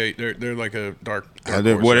 Yeah, they're like a dark.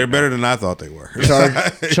 They're better than I thought they were.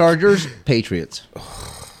 Chargers, Patriots.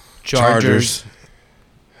 Chargers.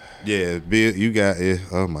 Yeah, Bill, you got it.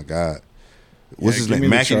 Oh my God, what's his give me name?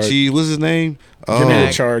 the Mac and Char- Cheese. What's his name? Give me Oh,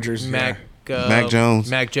 the Chargers. Mac Jones.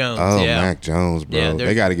 Mac Jones. Oh, yeah. Mac Jones, bro. Yeah,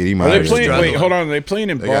 they got to get him Are out they of playing? there. Wait, hold on. Are they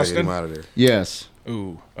playing in They got to get him Boston? out of there. Yes.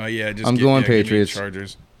 Ooh, yeah. Just I'm give- going yeah, give me Patriots.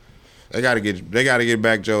 Chargers. They got to get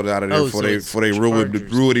Mac Jones out of there Oh, before so they it's before they ruin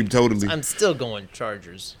Chargers. him totally. I'm still going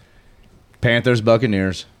Chargers. Panthers,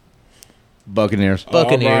 Buccaneers. Buccaneers. I'm riding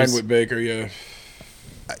Buccaneers. with Baker. Yeah.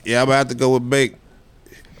 Yeah, I'm about to go with Bake.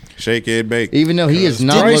 Shake it, Bake. Even though he is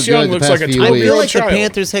not Bryce looked Young good the looks past like a few I 12-year-old weeks. feel like the child.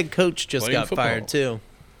 Panthers head coach just Playing got football. fired too.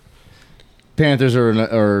 Panthers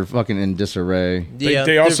are fucking in disarray. Yeah,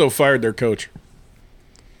 They also fired their coach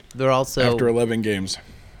they're also after 11 games.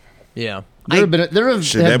 yeah. There have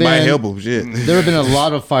Shit, that might help him. Shit. There have been a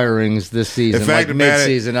lot of firings this season, like about it-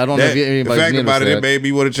 mid-season. I don't know if the anybody's fact noticed about it, that. it made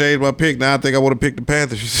me want to change my pick. Now I think I want to pick the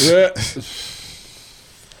Panthers. Yeah.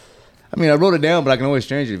 I mean, I wrote it down, but I can always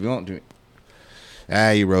change it if you want to.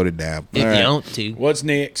 You wrote it down. If All you right. don't to. What's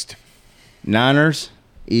next? Niners,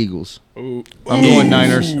 Eagles. Ooh, I'm going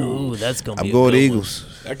Niners. Ooh, that's gonna be. I'm a going good Eagles.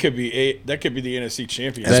 that could be the NFC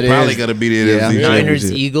champion. That's That probably is- gonna be the yeah. NFC one. Niners,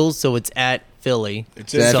 championship. Eagles. So it's at Philly.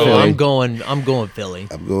 It's That's So Philly. I'm going Philly.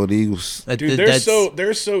 I'm going Eagles. Dude,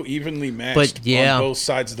 they're so evenly matched But, yeah. on both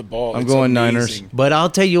sides of the ball. I'm It's going amazing. But I'll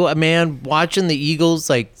tell you what, man. Watching the Eagles,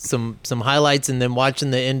 like some highlights, and then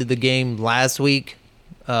watching the end of the game last week,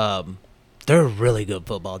 they're a really good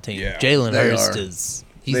football team. Yeah. Jalen They Hurst are.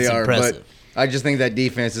 he's They are, impressive. but I just think that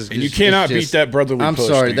defense is. And you just- cannot it's beat just- that brotherly I'm push.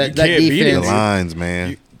 sorry, dude. that You can't beat defense- The it. lines,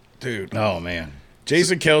 man. Dude. Oh man,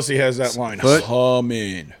 Jason Kelsey has that line But-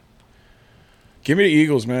 humming. Give me the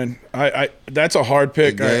Eagles, man. I that's a hard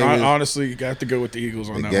pick. The game I is- honestly got to go with the Eagles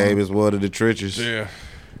on The that game one. is one of the trenches. Yeah.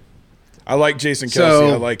 I like Jason Kelsey.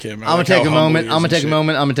 so I like him. I'm gonna take a moment. I'm gonna take a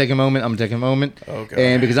moment. I'm gonna take a moment. I'm gonna take a moment.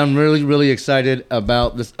 Okay. And because I'm really, really excited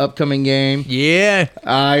about this upcoming game. Yeah,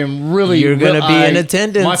 I am really. You're gonna be in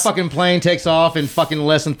attendance. My fucking plane takes off in fucking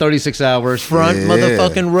less than 36 hours. front Yeah.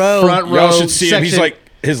 motherfucking row. Front row. Y'all should see him. He's section- like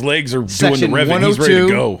his legs are doing the Section revving. He's ready to 102,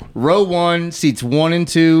 go. row 1, seats 1 and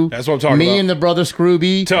 2. That's what I'm talking Me about. and the brother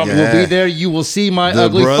Scrooby Tell me. will Yeah. be there. You will see my The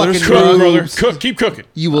ugly brother fucking Cook, mug. brother. Cook. Keep cooking.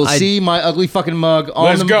 You will see my ugly fucking mug on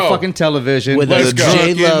Let's the go. fucking television. with Let's a go.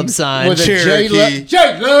 J Love Drunken sign. with a Cherokee.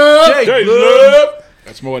 J Love. Hey, love.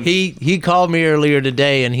 That's more. He called me earlier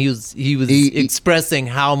today, and he was He- expressing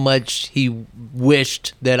how much he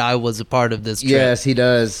wished that I was a part of this trip. Yes, he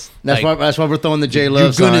does. That's Like, why we're throwing the J You're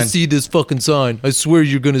Love gonna sign. see this fucking sign. I swear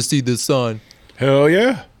you're gonna see this sign. Hell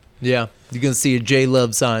yeah. Yeah, you're gonna see a J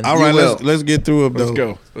Love sign. All right, will. let's get through them, though. Let's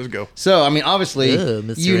go. Let's go. So I mean, obviously,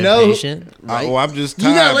 Mr. you know, Impatient, right? I'm just you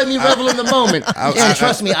gotta tired. let me revel in the moment. And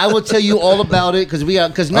trust me, I will tell you all about it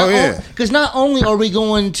because not Oh, yeah. not only are we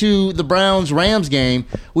going to the Browns Rams game,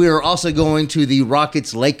 we are also going to the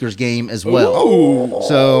Rockets Lakers game as well. Ooh.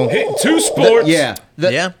 So Hey, two sports. yeah,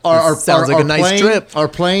 Yeah, sounds like a nice plane, trip. Our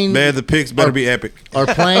plane, Man, the picks better be epic. our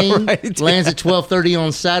plane Right. lands at 12:30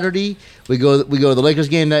 on Saturday. We go to the Lakers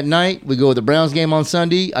game that night. We go to the Browns game on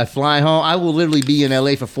Sunday. I fly home. I will literally be in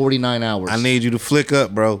LA for 49 hours. I need you to flick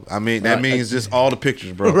up, bro. I mean, that means just all the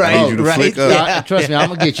pictures, bro. I Right, need you to right. flick up. Yeah. Trust me, I'm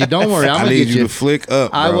gonna get you. Don't worry, I'm I gonna need get you to flick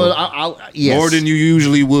up, bro. I will. I'll yes. More than you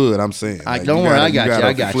usually would. I'm saying. Like, Don't you worry, gotta- I got you. gotta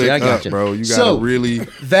I got you. flick I got up, you, bro. You gotta So, really.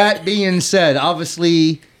 That being said,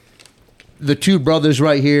 obviously, the two brothers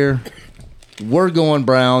right here, we're going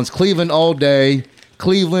Browns. Cleveland all day.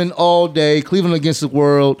 Cleveland all day. Cleveland against the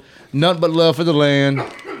world. Nothing but love for the land.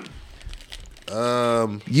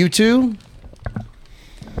 You two,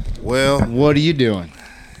 Well, what are you doing?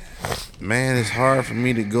 man, it's hard for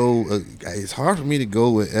me to go. It's hard for me to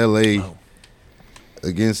go with LA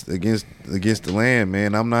against the land,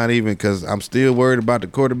 man. I'm not even because I'm still worried about the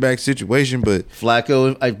quarterback situation, but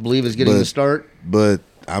Flacco, I believe, is getting But- the start.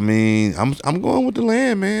 I mean, I'm going with the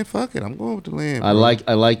land, man. Fuck it, I'm going with the land. I bro.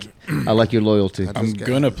 like your loyalty. I'm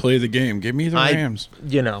gonna play the game. Give me the Rams.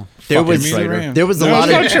 There Fucking was me the Rams. there was a No, lot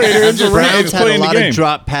it's of not traitor, it's the the Rams Browns had a playing the lot game. of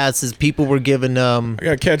drop passes. People were giving I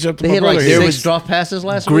gotta catch up to They my had like brother there here. was- six drop passes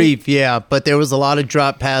last week. grief, yeah, but there was a lot of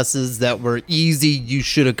drop passes that were easy. You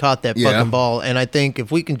should have caught that Yeah. fucking ball. And I think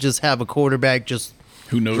if we can just have a quarterback just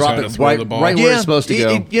Who knows drop how to it throw the ball? right where it's supposed to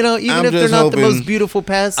go. Even I'm if they're just not the most hoping- beautiful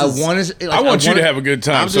passes. I want you to have a good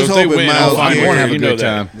time. I'm So just if they hoping win, Miles I'll Garrett- want to have a good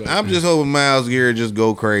time. I'm just hoping Miles Garrett just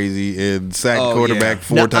go crazy and sack the quarterback yeah.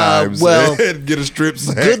 4 times. well, and get a strip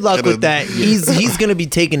sack. Good luck and with that. He's going to be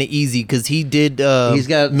taking it easy because he did He's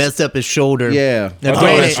got- mess up his shoulder. Yeah. Now, I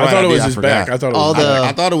granted, thought it was I his forgot. back. I thought it All was his the- back.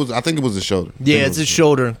 I thought it was. I think it was his shoulder. yeah, it's his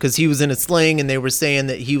shoulder because he was in a sling, and they were saying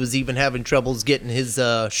that he was even having troubles getting his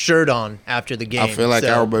shirt on after the game. I feel like So,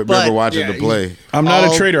 I remember but watching the play. I'm not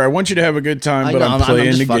all- a traitor. I want you to have a good time, I but know, I'm I'm playing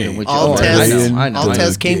just the fucking game. with you. All Oh, tests, I know. all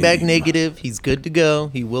tests came back game. negative. He's good to go.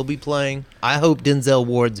 He will be playing. I hope Denzel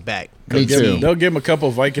Ward's back. Me too. They'll give him a couple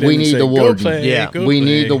of Vicodin We and need say, the go warden. play, Yeah. go We play.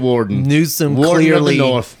 need the warden. Newsom Warden clearly. of the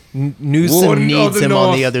North. Newsom Warden of needs the him on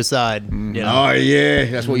North. the other side. You know? Oh yeah,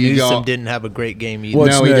 that's what you Newsom got. didn't have a great game either.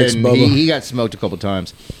 What's no, he next, didn't. Bubba? He got smoked a couple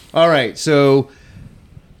times. All right, so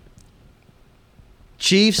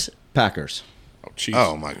Chiefs, Packers. Oh, Chiefs.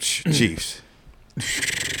 Oh my Chiefs!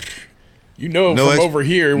 You know No from ex- over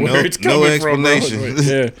here where no- it's no coming from. bro. explanation.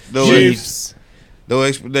 Yeah. No Chiefs. No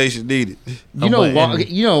explanation needed. You know but- why? and-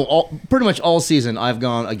 You know, pretty much all season I've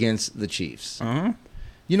gone against the Chiefs. Uh-huh.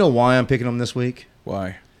 You know why I'm picking them this week?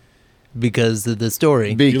 Why? Because of the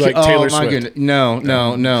story. like Taylor oh my Swift? goodness, no,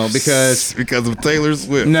 because of Taylor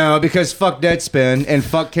Swift. because fuck Deadspin and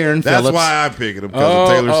fuck Karen That's Phillips. why I picked him because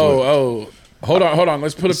of Taylor Swift. Hold on.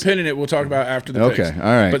 Let's put a pin in it. We'll talk about it after the Okay, picks. all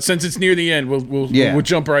right. But since it's near the end, we'll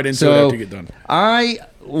jump right into it So, after you get done. I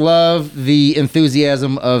love the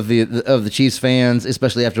enthusiasm of the Chiefs fans,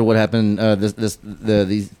 especially after what happened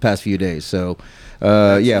these past few days. So,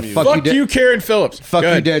 yeah, Fuck you, Karen Phillips. fuck Go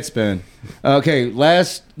you, ahead. Deadspin. Okay,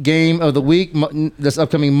 last game of the week, this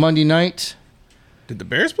upcoming Monday night. Did the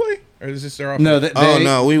Bears play? Or is this their off?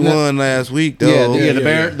 No, We won last week though. Yeah, the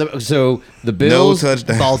yeah, Bear. So the No Bills,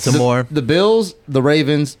 touchdown. Baltimore. the Bills, the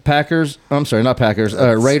Ravens, Packers. I'm sorry, not Packers.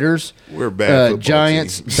 Raiders. We're bad football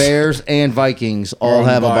Giants, team. Bears, and Vikings all on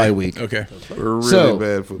the have a bye. bye week. Okay. We're really So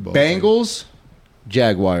bad football. team. Bengals,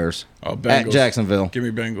 Jaguars Oh, at Bengals. Jacksonville. Give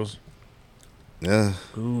me Bengals. Yeah,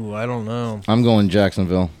 Ooh, I don't know. I'm going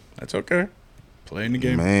Jacksonville. That's okay. Playing the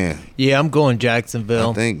game. man. Yeah, I'm going I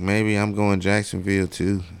Jacksonville. think maybe I'm going Jacksonville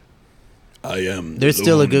too. I am. They're the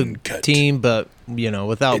still a lone good cat. team, but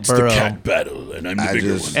without It's Burrow. the cat battle, and I'm the I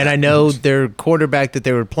bigger just- one. And I know their quarterback that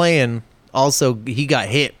they were playing also he got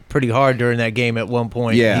hit pretty hard during that game at one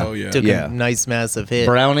point. Yeah. He Oh, yeah. took Yeah. a nice massive hit.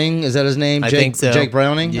 Browning, is that his name? I Jake, think so. Jake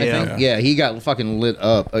Browning, I Yeah. think. Yeah, he got fucking lit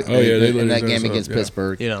up yeah, they lit in that his game ass against up, yeah.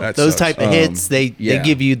 Pittsburgh. That Those sucks. type of hits, they yeah.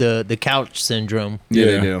 give you the couch syndrome. Yeah,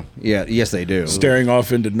 Yeah. they do. Yeah, yes, they do. Staring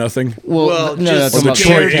off into nothing. Well, no, just that's the about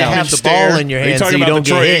Troy couch. to have the ball in your Are you hand talking so you about don't the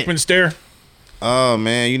Troy get hit. Aikman stare? Oh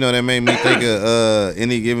man, that made me think of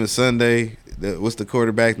Any Given Sunday. What's the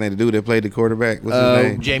quarterback name? The dude that played the quarterback. What's his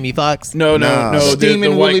name? Jamie Foxx. No, Nah. the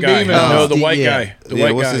Steamin' white Willie guy. Beeman. No, the Steve- white yeah. guy. The Yeah,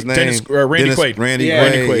 white what's guy. his name? Randy Quaid. Randy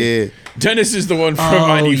Yeah. Quaid. Quaid. Yeah. Dennis is the one from Oh,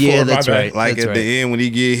 94. yeah, my that's bad. right. Like That's at the right. end when he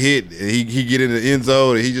get hit, he get in the end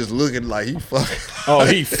zone and he just looking like he fucked. Oh,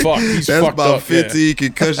 he fucked. He's That's fucked about up. 15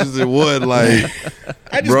 concussions in one. Like, Yeah.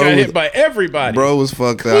 I just bro got was- hit by everybody. bro was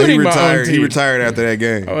fucked up. He Including my own retired. He team. retired after that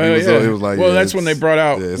game. Oh, He hell was, yeah. it was like, well, yeah, that's when they brought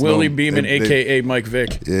out yeah, it's Willie no- Beeman, they- a.k.a. Mike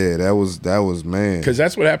Vick. Yeah, that was man. Because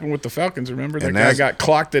that's what happened with the Falcons, remember? That And guy that's- got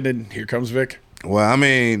clocked, and then here comes Vick. Well, I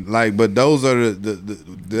mean, like, but those are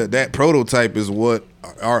that prototype is what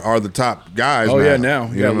are the top guys. Oh, yeah, now.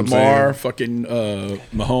 You Yeah, know what I'm Lamar, saying? fucking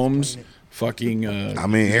Mahomes, fucking... I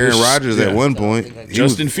mean, Aaron Rodgers yeah. at one point.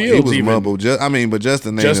 Justin he Fields was even. mumble. But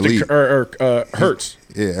Justin ain't Justin elite. Hurts.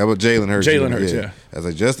 Yeah, that was Jalen Hurts. Jalen Hurts, yeah. I was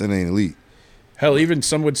like, Justin ain't elite. Hell, even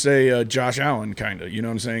some would say Josh Allen, kind of. You know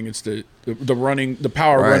what I'm saying? It's the running, the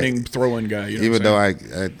power Right. running, throwing guy. You know Even what though I'm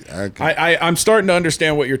saying? I'm starting to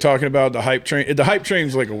understand what you're talking about. The hype train. The hype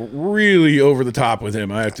train's like really over the top with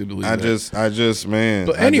him. I have to believe. I that. just, man.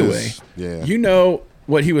 But I anyway, just- yeah. you know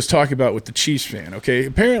what he was talking about with the Chiefs fan, okay?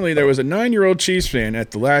 Apparently, there was a 9-year-old Chiefs fan at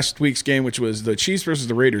the last week's game, which was the Chiefs versus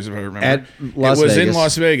the Raiders, if I remember. At Las it was in Vegas.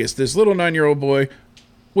 Las Vegas. This little 9-year-old boy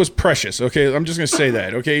was precious, okay? I'm just going to say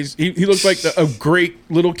that, okay? He looked like a great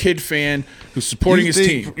little kid fan who's supporting his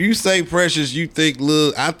team. You say Precious, you think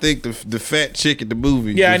little. I think the fat chick at the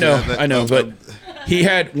movie. Yeah, I know, but he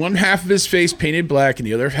had one half of his face painted black and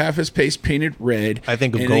the other half of his face painted red. I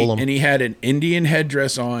think of and Golem. and he had an Indian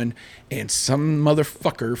headdress on, and some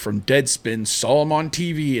motherfucker from Deadspin saw him on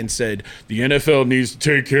TV and said, the NFL needs to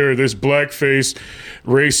take care of this blackface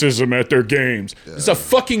racism at their games. It's a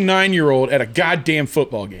fucking 9-year-old at a goddamn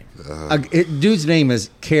football game. Dude's name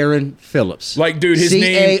is Karen Phillips. Like, dude, his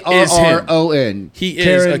name is him. Carron. He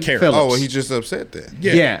is a Karen. Oh, well, he's just upset then.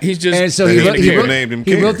 Yeah, he's just. And so They he named wrote, him he, wrote, named him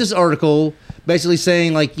he wrote Karen. this article basically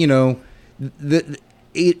saying, like, you know,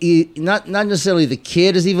 not necessarily the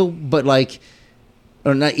kid is evil, but like,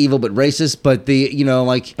 or not evil, but racist. But the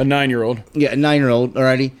like A 9-year-old. a 9-year-old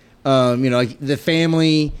already. Like the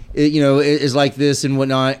family, is like this and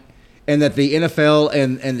whatnot, and that the NFL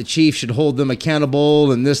and the chief should hold them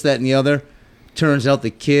accountable and this, that, and the other. Turns out the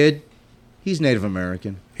kid, he's Native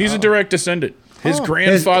American. He's a direct descendant. His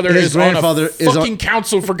grandfather His is grandfather on a fucking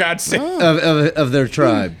council, for God's sake. Of their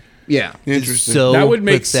tribe. Yeah. Interesting. So That would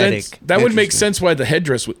make pathetic. sense. That would make sense why the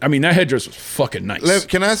headdress was... I mean, that headdress was fucking nice.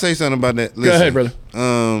 Can I say something about that? Go ahead, brother.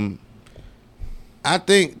 I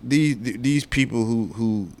think these people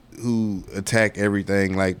who attack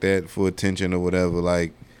everything like that for attention or whatever,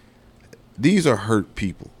 like, these are hurt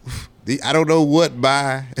people. I don't know what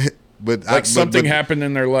by, but Like something happened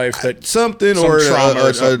in their life that... something some or trauma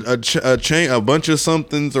or something. a chain, a bunch of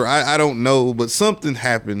somethings, or I don't know, but something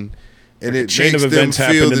happened, and it chain makes of them events feel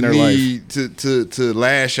happened in the their need to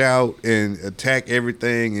lash out and attack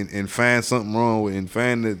everything and find something wrong with it and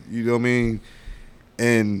find that, you know what I mean,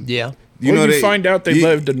 and Yeah. you well, know, you find out they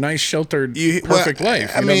lived a nice, sheltered, perfect life. You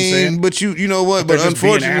know what I'm saying? But you know what? They're But just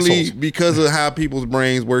being unfortunately, assholes. because of how people's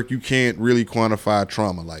brains work, you can't really quantify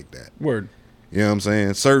trauma like that. Word. You know what I'm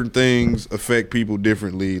saying? Certain things affect people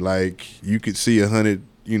differently. Like, you could see 100,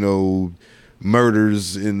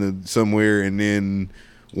 murders somewhere, and then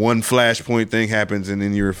one flashpoint thing happens, and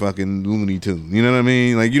then you're a fucking Looney Tune. You know what I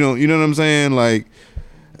mean? Like, you know what I'm saying? Like,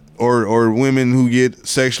 or women who get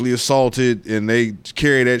sexually assaulted and they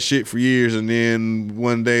carry that shit for years, and then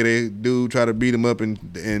one day they do try to beat them up.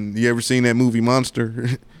 And you ever seen that movie Monster?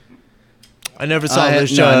 I never saw I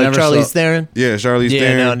this. had- no, I never Charlize saw- Theron. Yeah, Charlize Yeah,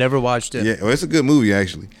 Theron. no, never watched it. Yeah, well, it's a good movie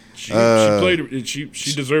actually. She played. She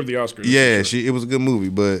deserved the Oscar. Yeah, for sure. it was a good movie,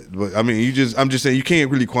 but I mean, I'm just saying you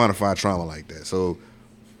can't really quantify trauma like that. So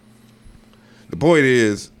the point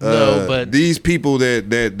is, No, but- these people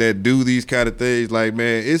that do these kind of things, like,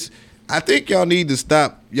 man, I think y'all need to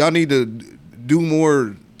stop. Y'all need to do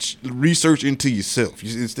more research into yourself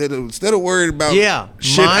instead of worried about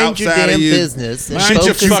shit mind your outside damn of you. business and Mind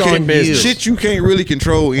your focus fucking on business. you. Shit you can't really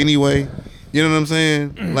control anyway. You know what I'm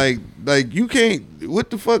saying? Like you can't. What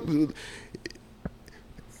the fuck?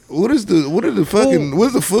 What's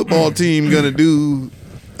the football team gonna do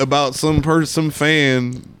about some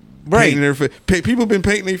fan Right. painting their face? People been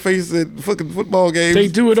painting their face at fucking football games. They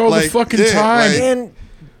do it all the fucking time. And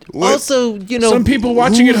what- also, Some people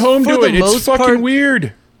watching at home for do the it. It's most fucking part,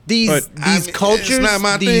 weird. These But- I mean, cultures, It's not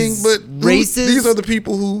my these thing, but races, these are the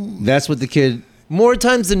people who That's what the kid. more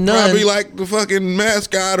times than none, probably like the fucking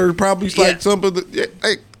mascot, or probably like some of the. Yeah,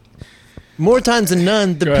 like, more times than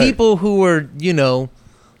none, the Go ahead. people who are,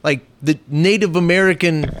 like the Native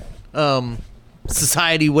American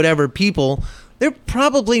society, whatever people, they're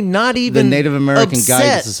probably not The even Native American upset,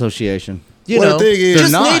 Guidance Association. Well, the thing is-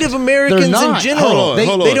 just They're not. Native Americans They're not. in general. Hold on,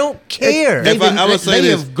 hold they on. don't care. They've been- I would say they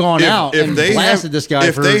this, have gone out and they blasted this guy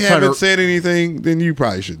If for they trying haven't to- said anything, then you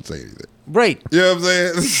probably shouldn't say anything. Right. You know what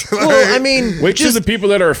I'm saying? Well, I mean, Wait till just the people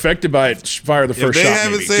that are affected by it fire the first they shot.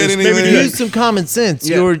 haven't maybe. said Just anything- maybe do use that. some common sense.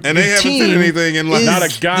 Yeah. Your And they your haven't said team anything in, like, is Not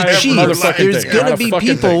a guy the ever Chiefs. motherfucking There's thing. going Not to a be fucking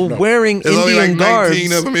people thing, no. wearing There's only Indian like 19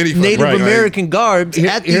 garbs, of them any fucking Native right. American garbs Here-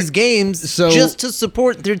 at here- these games so- just to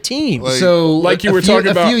support their team. Like- So, Like you a were few-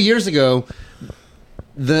 talking about- a few years ago,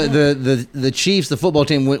 the Chiefs, the football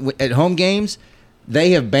team, went at home games.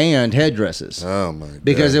 They have banned headdresses Oh my god!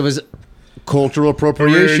 because it was cultural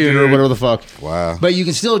appropriation or whatever the fuck. Wow. But you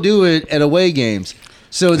can still do it at away games.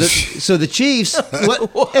 So the Chiefs,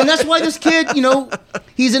 and that's why this kid,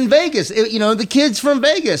 he's in Vegas. The kid's from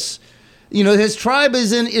Vegas. His tribe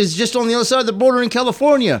is just on the other side of the border in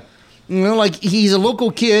California. Like, he's a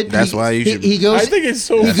local kid. That's why you should- He goes. I think it's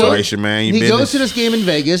so. That's why you should mind your He business. goes to this game in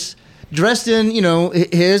Vegas, dressed in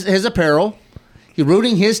his apparel. He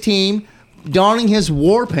rooting his team, donning his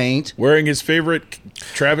war paint. Wearing his favorite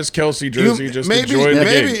Travis Kelce jersey, just enjoying the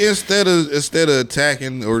maybe game. instead of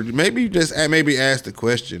attacking, or maybe just ask the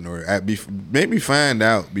question, or maybe find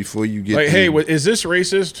out before you get Like, to- hey, is this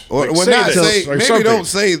racist? or Like, well, say not this, say or maybe something. don't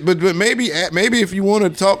say, but maybe if you want to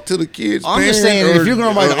talk to the kids, I'm just parent, saying, or- if you're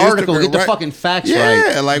going to write or an article, Instagram, get the right? fucking facts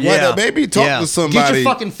yeah, right. like Yeah. maybe talk Yeah. to somebody. Get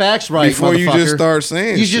your fucking facts right before you just motherfucker. start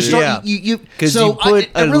saying You just shit. start. Yeah. You Because so you put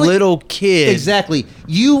I a really- little kid exactly.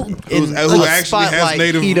 You in who a actually has spotlight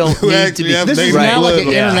native. he don't who need to actually be. has This is native now like blood an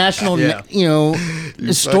on- Yeah. international,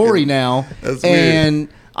 Yeah. story fucking- now. that's weird. And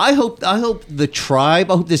I hope the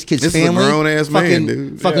tribe. I hope this kid's This is a family grown-ass man,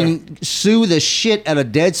 dude. fucking sue the shit out of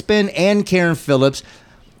Deadspin and Karen Phillips.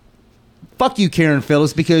 Fuck you, Karen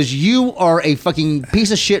Phillips, because you are a fucking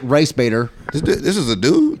piece of shit race baiter. This is a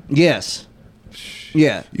dude. Yes.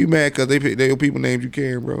 Yeah. You mad because they people named you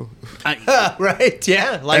Karen, bro? Right?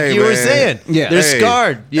 Yeah, like Hey, you were man. saying. Yeah. They're Hey.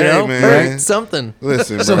 scarred. You Hey, know, man. hurt something.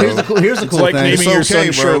 Listen, So bro. here's the cool It's like thing. naming your son okay,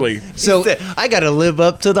 bro. Shirley. So I got to live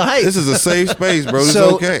up to the hype. This is a safe space, bro. This So,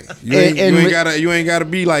 is okay. You ain't, and- you ain't gotta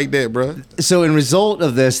be like that, bro. So in result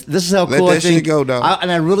of this is how Let cool that I think. shit go, dog.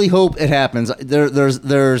 And I really hope it happens. There's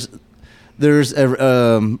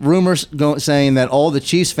rumors saying that all the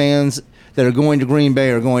Chiefs fans that are going to Green Bay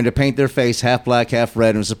are going to paint their face half black, half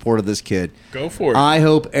red in support of this kid. Go for it. I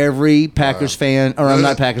hope every Packers fan, or I'm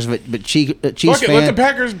not Packers, but Chiefs Fuck it, fan. let the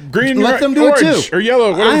Packers green, Let them do orange, it too, or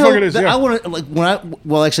yellow, whatever I the fuck hope it is. that Yeah. I want to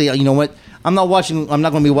well, actually, you know what? I'm not watching. I'm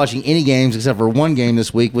not going to be watching any games except for one game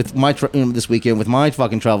this week with my this weekend with my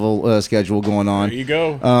fucking travel schedule going on. There you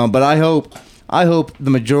go. But I hope the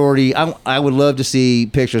majority. I would love to see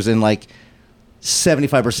pictures in like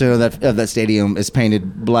 75% of that stadium is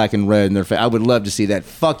painted black and red in their face. I would love to see that.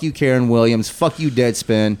 Fuck you, Karen Williams. Fuck you,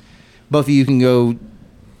 Deadspin. Both of you can go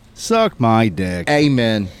Suck my dick.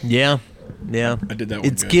 amen. yeah. I did that one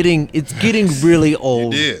It's good. getting really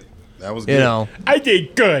old. You did. That was good. You know, I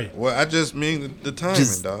did good. Well, I just mean the timing,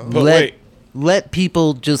 Just- dog. But let wait. let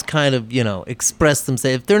people just kind of express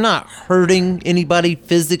themselves. If they're not hurting anybody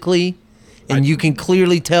physically, and you can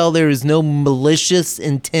clearly tell there is no malicious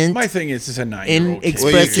intent. My thing is, it's a 9-year-old In kid. ex-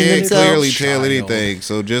 Well, you expressing can't themselves. clearly tell Child. anything,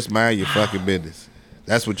 so just mind your fucking business.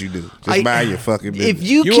 That's what you do. Just I- mind your fucking business. If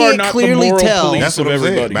you You are can't not the clearly moral tell police That's of what I'm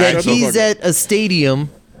saying. everybody. That Shut that the he's fuck up. at a stadium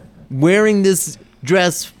wearing this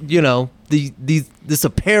dress, this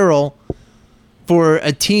apparel for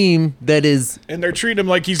a team that is And they're treating him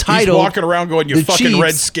like he's Titled walking around going, "You the fucking Chiefs,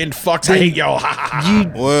 red-skinned fucks, I hate y'all." Ha, ha, ha, ha.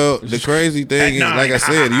 you. Well, the crazy thing is, At like I 9.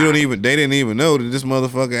 said, they didn't even know that this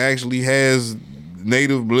motherfucker actually has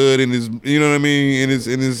native blood in his, you know what I mean, in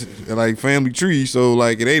his like family tree. So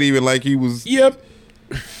like, it ain't even like Yep.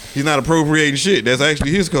 he's not appropriating shit. That's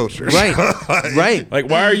actually his culture. Right, right. Like,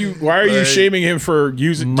 why are you Like, shaming him for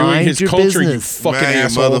doing mind his your culture? business. You fucking Mind your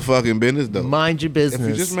asshole. motherfucking business, though. Mind your If business.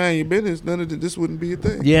 you just mind your business, none of this wouldn't be a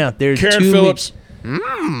thing. Yeah, there's Karen too Phillips.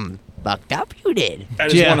 fucked up. You did. That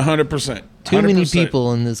is Yeah. 100%. Too many 100%.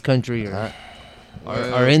 people in this country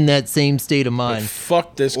are in that same state of mind.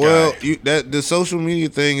 Fuck this guy. Well, the social media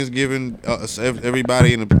thing is giving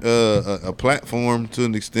everybody in a platform to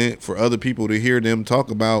an extent for other people to hear them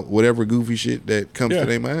talk about whatever goofy shit that comes Yeah. to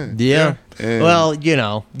their mind. Yeah. And- Well,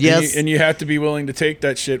 yes. And you have to be willing to take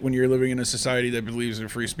that shit when you're living in a society that believes in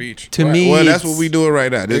free speech. To me, well, that's it's- what we doing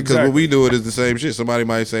right now. Because Exactly. what we doing is the same shit. Somebody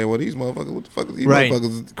might say, "Well, these motherfuckers, what the fuck is these Right.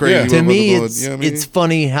 motherfuckers crazy?" Yeah. To motherfuckers me, doing?" it's You know what I mean? it's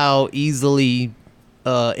funny how easily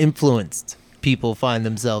influenced people find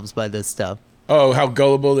themselves by this stuff. Oh, how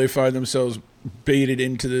gullible they find themselves baited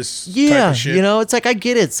into this type Yeah, of shit. it's like I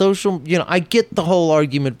get it. I get the whole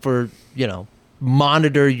argument for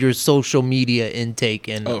monitor your social media intake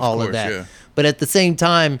and Oh, of all course, of that. yeah. But at the same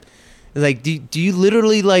time, like, do you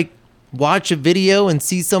literally like watch a video and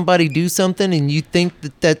see somebody do something and you think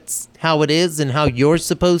that that's how it is and how you're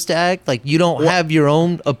supposed to act? Like you don't have your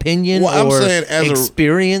own opinion Well, I'm or saying as a-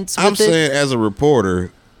 experience with I'm it? saying, as a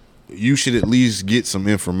reporter, you should at least get some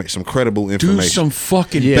information, some credible information. Do some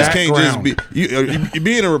fucking Yeah. This background. can't just be you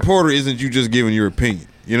being a reporter. Isn't you just giving your opinion?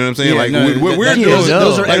 You know what I'm saying? Yeah, like no, what we're that- doing, those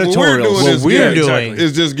are like, what we're editorials. doing What is we're yeah, doing-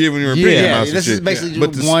 is just giving your opinion Yeah, about some this is shit. basically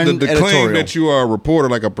but one the claim editorial. that you are a reporter,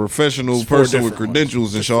 like a professional It's four person with different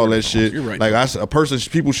credentials ones. and all that shit. You're right. Like a person,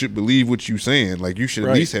 people should believe what you saying. Like you should at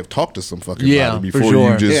Right. least have talked to some fucking Yeah, body for before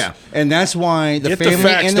sure. you just. Yeah, and that's why the Get family the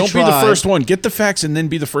facts. and the Don't tribe. be the first one. Get the facts and then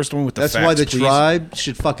be the first one with the That's facts. why the please. tribe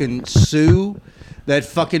should fucking sue that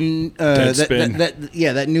fucking Deadspin.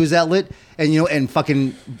 that news outlet and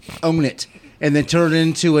fucking own it. And then turn it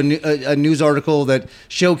into a news article that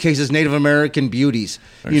showcases Native American beauties.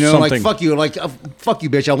 Or Like something. fuck you, fuck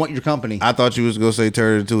you, bitch. I want your company. I thought you was gonna say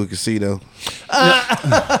turn it into a casino.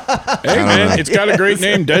 Hey man, it's got a great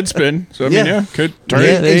name, Deadspin. So I mean, Yeah. could turn Yeah,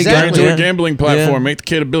 it there you turn go. it into Yeah. a gambling platform, Yeah. make the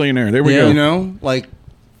kid a billionaire. There we Yeah. go.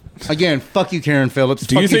 Again, fuck you, Karen Phillips.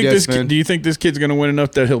 Do fuck you think this? Deadspin. Do you think this kid's gonna win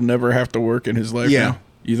enough that he'll never have to work in his life? Yeah. Now?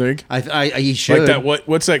 You think? He should. Like that?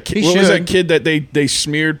 What's that? He What was that should. kid that they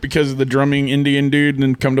smeared because of the drumming Indian dude, and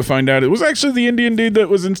then come to find out it was actually the Indian dude that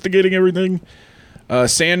was instigating everything?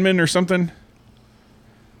 Sandman or something.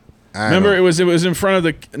 Remember, it was in front of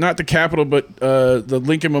the not the Capitol, but the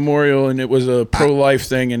Lincoln Memorial, and it was a pro-life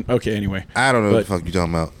thing. And okay, anyway, I don't know what But- the fuck you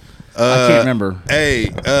talking about. I can't remember.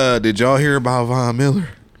 Hey, did y'all hear about Von Miller?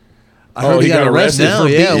 I heard he got arrested now, for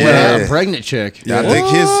yeah, beating well- a pregnant chick. I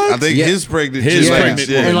think Yeah. his pregnant. His chick, pregnant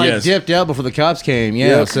yeah. woman. And Yes. dipped out before the cops came.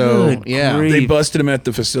 Yeah, so Good yeah. grief. they busted him at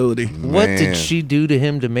the facility. What Man. did she do to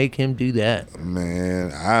him to make him do that?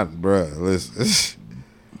 Man, listen.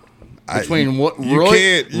 between what you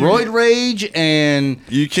roid rage and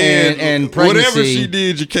you can't and pregnancy. Whatever she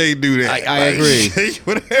did, you can't do that. I agree.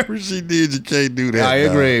 Whatever she did, you can't do that. I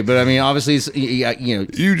agree, but I mean, obviously, you know,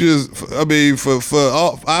 You just, I mean, for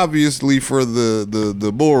obviously for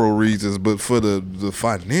the moral reasons, but for the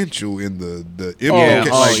financial and the Yeah. implications,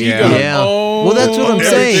 Oh, yeah. Yeah. Well, that's what I'm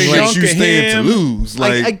saying. everything Like, that you stand to lose.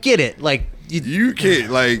 Like I get it. Like, you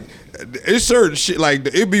can't like. It's certain shit like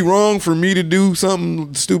it'd be wrong for me to do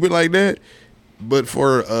something stupid like that, but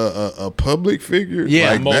for a public figure,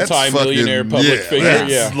 Yeah. like, that's Multi-millionaire fucking- public figure,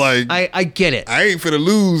 that's yeah. like I get it. I ain't finna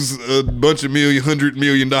lose a bunch of $100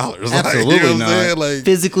 million. Absolutely like, you know not. What I'm saying? Like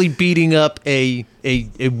Physically beating up a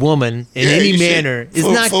woman in Yeah, any you should- manner is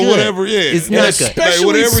for- not for good. whatever, yeah. It's And not good. Especially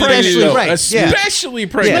whatever you pregnant, do. though. Right, yeah. Especially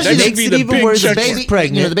pregnant. Yeah, That it should makes be it the even big worse if check. baby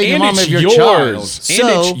pregnant. you know, the baby And mama it's of your yours. child. And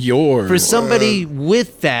So it's yours. for somebody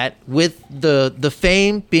with that, with the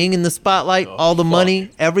fame, being in the spotlight, all the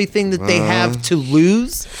money, everything that they have to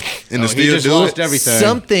lose, and to He still just do lost it, everything.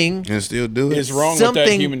 something and still do it. is wrong with that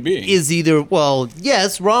something human being. is either, well,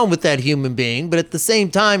 yes, wrong with that human being, but at the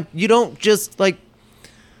same time, you don't just like,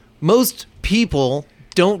 most people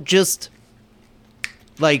don't just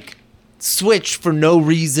like switch for no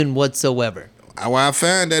reason whatsoever. Well, I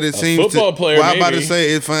find that it seems football to. player, Well, I'm about to maybe.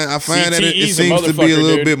 say it. I find that it CTE's a seems to be a motherfucker,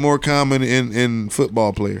 little dude. bit more common in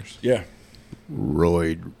football players. yeah.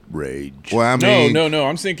 Roid rage. Well, I mean, No.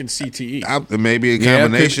 I'm thinking CTE. maybe a Yeah,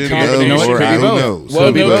 combination, combination. of, or Could be who both. knows. Well,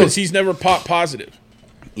 Could be no, both. because he's never pop positive.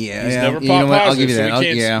 Yeah, He's yeah. never You pop know what? I'll positive, give you so that. we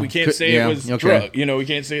can't, Yeah. we can't say yeah, it was okay. drug. You know, we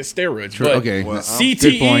can't say it's steroids. True, But okay. Well, Good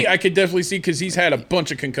CTE, point. I could definitely see because he's had a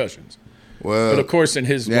bunch of concussions. Well, But of course, in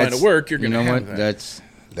his line That's- of work, you're you going to know have what? that. That's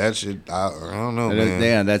that should. I don't know, that is- man.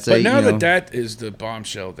 yeah. That's But a, now you know, that is the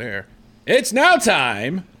bombshell there, it's now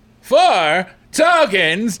time for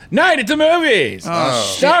Token's Night at the Movies.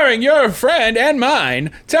 Starring your friend and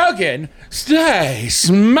mine, Token, stay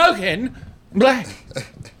smoking black.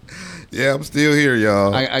 Yeah, I'm still here,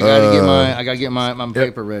 y'all. I gotta get my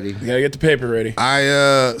paper ready. You gotta get the paper ready.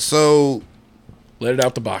 So Let it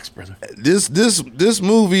out the box, brother. this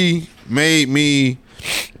movie made me.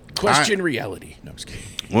 Question reality. No, I'm just kidding.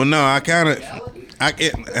 Well, no, I can't.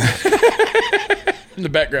 In the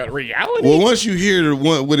background, reality? Well, once you hear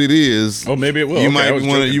what it is, Oh, maybe it will. You Okay, I might was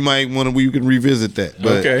want to. joking. You might want to. We can revisit that.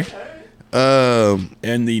 But, Okay.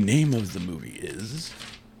 And the name of the movie is...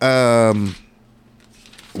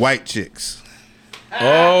 White Chicks.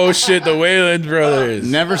 Oh, shit, the Wayland Brothers.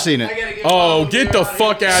 Never seen it. Oh, get the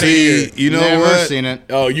fuck out of See, here. you know Never what? seen it.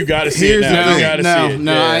 Oh, you gotta see Here's it the now. thing. You gotta No, see it.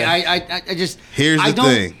 no. Yeah. I just. Here's I the don't-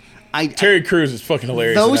 thing. Terry Crews is fucking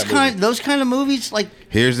hilarious in that movie. Those kind of movies, like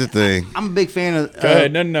Here's the thing. I'm a big fan of. Go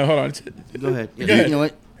ahead. No, hold on. Go ahead. ahead. You know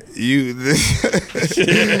what? You. The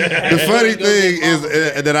funny thing is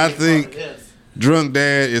that I think Drunk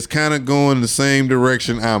Dad is kind of going the same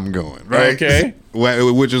direction I'm going. Right. Okay.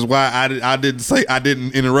 Which is why I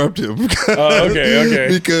didn't interrupt him. Oh, okay.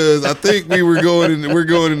 Because I think we're going in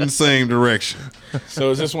the same direction.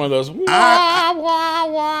 So is this one of those?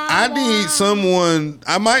 I need someone.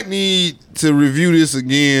 I might need to review this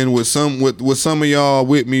again with some of y'all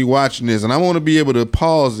with me watching this, and I want to be able to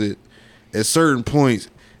pause it at certain points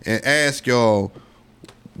and ask y'all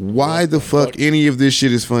why the fuck any of this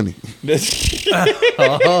shit is funny.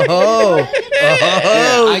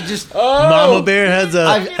 I just. Mama Bear has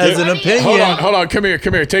an opinion. Hold on. Come here.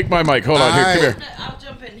 Take my mic. Hold on. Here, come here. I'll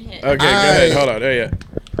jump in here. Okay, go ahead. Hold on. Yeah.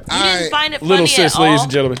 You didn't find it funny Little at sis, all? ladies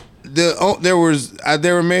and gentlemen. There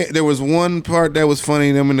was one part that was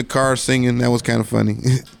funny. Them in the car singing, that was kind of funny.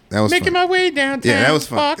 That was Making funny. my way downtown. Yeah, that was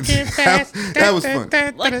fun. Fucking fast. That was fun.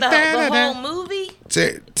 Like the whole movie?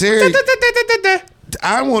 Terry,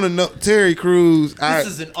 I want to know Terry Crews. This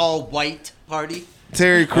is an all-white party.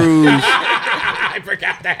 Terry Crews, I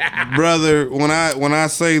forgot that. brother. When I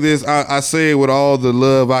say this, I say it with all the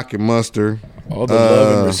love I can muster. All the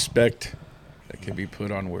love and respect that can be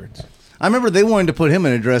put on words. I remember they wanted to put him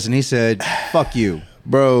in a dress, and he said, "Fuck you."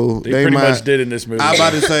 Bro, They pretty much did in this movie. I'm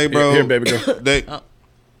about to say, bro. Here, baby girl.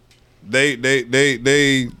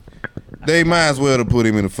 They might as well have put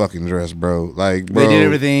him in a fucking dress, bro. Like, bro, They did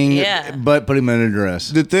everything, Yeah. but put him in a dress.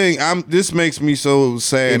 The thing, this makes me so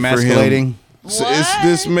sad for him. Emasculating. So What?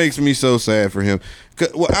 this makes me so sad for him.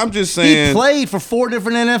 Well, I'm just He saying. played for 4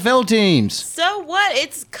 different NFL teams. So what?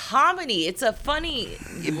 It's comedy. It's a funny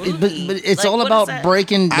movie. But it's Like, all what about is that?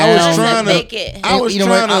 breaking down. I was What does that trying to. make it? I was You know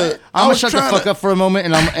trying what? to. I'm I gonna was shut the trying fuck to- up for a moment,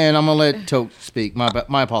 and I'm gonna let Toke speak. My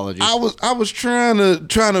apologies. I was trying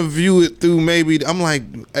to view it through maybe. I'm like,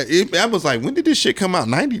 I was like, when did this shit come out?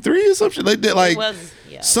 93 or something like that. Like It was,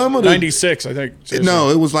 yeah. some of the 96, I think. No,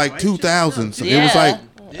 it was like 2000. It was Yeah. like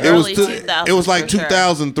Early 2000s it was like for sure.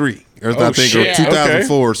 2003. or Oh, I think, shit. or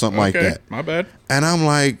 2004 Okay. or something like Okay, that. my bad. And I'm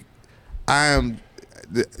like, I am.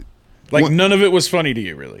 Like What- none of it was funny to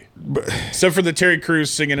you, really, except for the Terry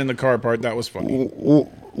Crews singing in the car part. That was funny. We're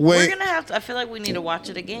Wayne, gonna have to. I feel like we need to watch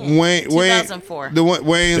it again. Wayne, 2004.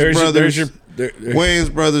 Wayne's There's brothers. there- Wayne's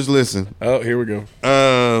brothers. Listen. Oh, here we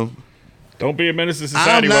go. Don't be a menace to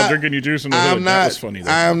society while drinking your juice in the hood. That was funny. Though.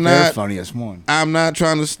 I'm They're not. funniest one. I'm not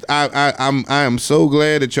trying to. I am so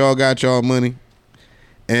glad that y'all got y'all money,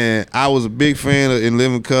 and I was a big fan of In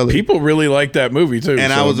Living Color. People really like that movie too.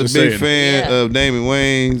 And so I was I'm a just big saying. fan of Damon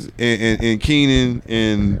Wayans and Keenan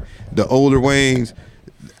and the older Wayans.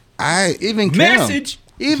 Even Kim. Message.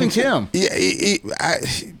 Even Kim.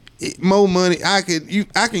 More money. I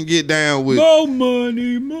can get down with. More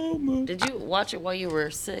money, more money. Did you watch it while you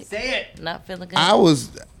were sick? Say it. Not feeling good. I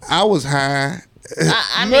was high.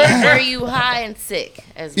 I mean, were you high and sick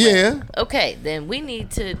as well? Yeah. Okay, then we need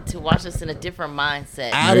to watch this in a different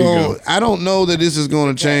mindset. I don't know that this is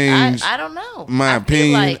going to change. I don't know. My I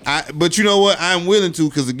feel opinion, like- but you know what? I'm willing to,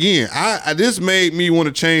 because again, this made me want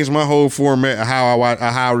to change my whole format of how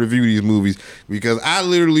I review these movies, because I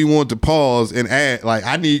literally want to pause and add. Like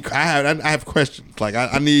I have questions. Like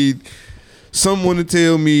I need someone to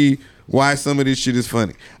tell me why some of this shit is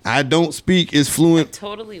funny. I don't speak as fluent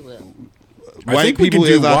totally will. I white think we people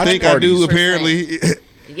can do as I watch think I do. parties. Apparently,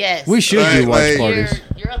 Yes. We should do watch Like- parties.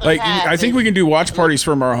 Your other Like half I think is- we can do watch parties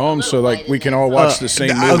from our homes, so like we can all watch the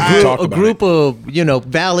same movie and talk A about group it. of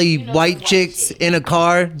valley white chicks in a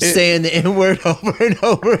car saying the N word over and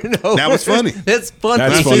over and over. That was funny. That's funny.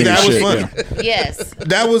 That's See, funny. that as was shit, funny. yeah. Yes.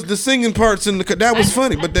 That was the singing parts in the. That was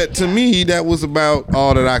funny, but that to me, that was about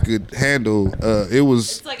all that I could handle. It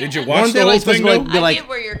was. It's like Did a- you watch Weren't the they whole like supposed thing to though? be I like get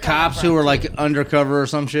where you're coming cops from, who were too. like undercover or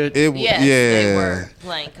some shit? It Yes, yeah. they were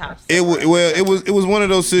playing cops. It was one of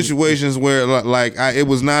those situations where like it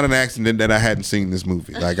was not an accident that I hadn't seen this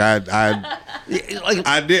movie. Like I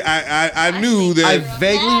knew that I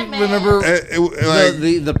vaguely remember like,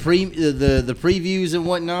 the previews and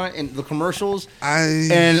whatnot and the commercials.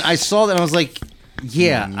 I saw that and I was like,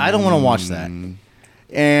 yeah, I don't want to watch that.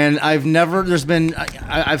 And I've never. There's been.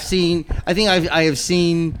 I've seen. I think I have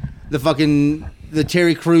seen the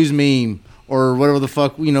Terry Crews meme or whatever the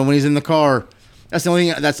fuck when he's in the car. That's the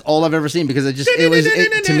only thing. That's all I've ever seen, because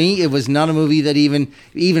to me it was not a movie that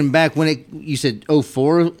even back when you said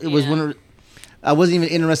 04, it was when I wasn't even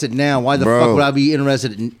interested. Now why the Bro. fuck would I be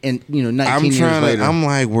interested in 19 I'm years trying later? to. I'm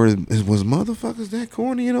like, was motherfuckers that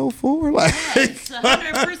corny in 04? Like, It's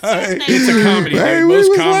 100%. It's a comedy. Hey, Right? we Most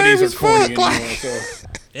was comedies lame are as corny fuck, anyway. So.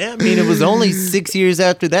 Yeah, I mean, it was only 6 years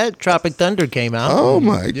after that Tropic Thunder came out. oh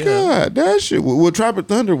my god, that shit. Well, Tropic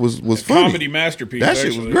Thunder was funny. Comedy masterpiece. That shit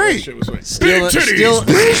was actually. great. That shit was funny. Still,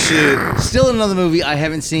 Big titties. still another movie I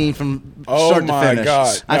haven't seen from Oh start to my finish.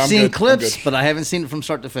 God. Yeah, I've I'm seen good. I'm clips, good. but I haven't seen it from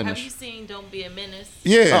start to Have you finish. seen Don't Be a Menace?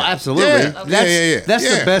 Yeah. Oh, absolutely. Yeah. That's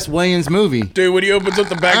Yeah. the best Wayans movie. Dude, when he opens up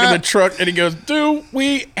the back of the truck and he goes, "Do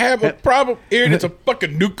we have a problem here?" And it's a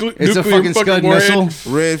fucking nuclear It's a fucking Scud warhead.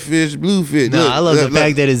 missile. Red fish, blue fish. No, Look, I love the look,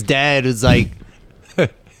 fact that his dad was like,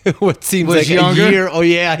 what seems Was like younger? a year. Oh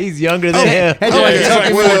yeah, he's younger than him. Had Yeah, like he's a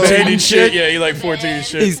like fucking 14 and shit. Yeah, he like 14 and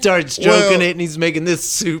shit. He starts stroking Well- it and he's making this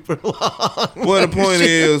super long. Well, the point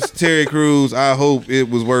is, Terry Crews. I hope it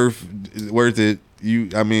was worth it.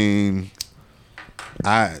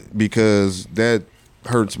 Because that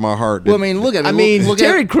hurts my heart. Well, I mean, look at it. I mean, look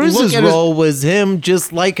Terry at, Crews' look at role was him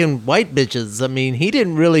just liking white bitches. I mean, he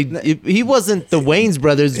didn't really. He wasn't the Wayans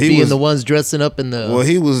brothers He being was- the ones dressing up in the. Well,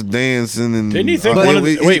 he was dancing and. Didn't he think But one of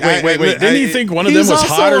it- the, wait? Didn't he think one of he them was also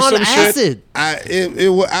hot or on some shit?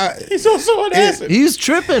 acid. He's also on acid. He was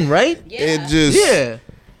tripping, right? It just. Yeah.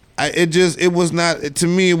 It was not, to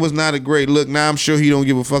me, it was not a great look. Now I'm sure he don't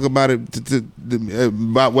give a fuck about it,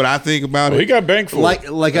 about what I think about Well, he it. got banked for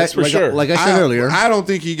it. like That's for sure. I said earlier. I don't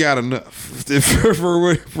think he got enough for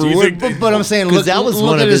Do you what. think- but I'm saying, Because look, that was look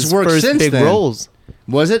one at of his work first since big then. roles.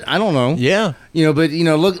 Was it? I don't know. Yeah. But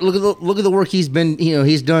look at the work he's been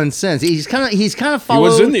he's done since. He's kind of He followed.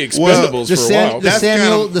 was in the Expendables the, for a while. That's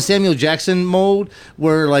the Samuel Jackson mold,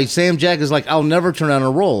 where like Sam Jack is like, I'll never turn down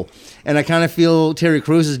a role, and I kind of feel Terry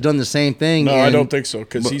Crews has done the same thing. No, I and- don't think so,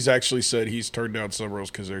 because he's actually said he's turned down some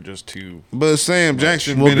roles because they're just too. But Sam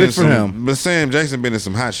Jackson Well, been good in for some. him. But Sam Jackson been in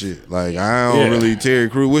some hot shit. Like I don't Yeah. really Terry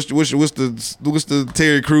Crews. What's the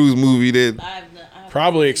Terry Crews movie that?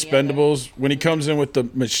 Probably Expendables when he comes in with the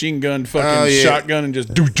machine gun fucking Oh, yeah. shotgun and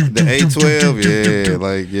just do. The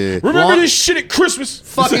A12, yeah. Remember Well, this shit at Christmas?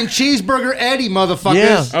 Fucking Cheeseburger Eddie, motherfuckers.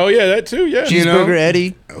 Yeah. Oh yeah, that too. Yeah. You know? Cheeseburger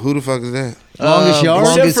Eddie. Who the fuck is that? Longest Yard?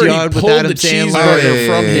 Except Longest for he Yard with pulled Adam the Sandler. cheeseburger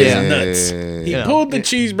from his Yeah. nuts. He Yeah. pulled the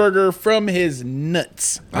cheeseburger from his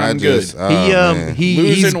nuts. I'm good. He's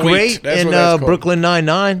Losing weight, great that's in what that's called. Brooklyn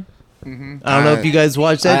Nine-Nine. I don't know if you guys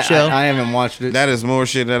watched that show. I haven't watched it. That is more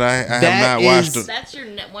shit that I have That not watched. is- That's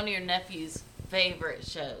One of your nephew's favorite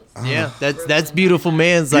shows. Yeah, that's Beautiful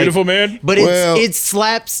Man's like Beautiful Man? but Well- it's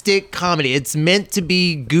slapstick comedy. It's meant to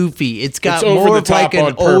be goofy. It's got It's over more the of like top an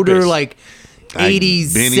on older purpose. like Like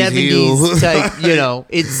 80s, Benny 70s Hill. type. You know,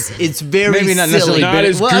 it's very Maybe not silly. necessarily Not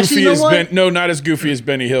as Well, goofy actually, you know as what? not as goofy as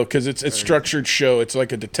Benny Hill because it's a structured show. It's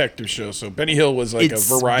like a detective show. So Benny Hill was like It's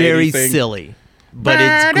a variety very thing. silly, but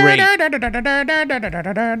it's great.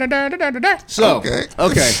 So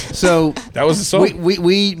Okay. so That was the song. we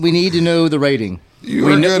need to know the rating. You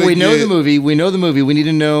We are know, gonna we know get- the movie. We know the movie. We need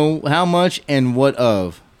to know how much and what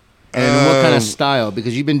of, and what kind of style.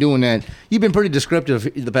 Because you've been doing that. You've been pretty descriptive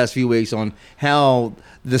the past few weeks on how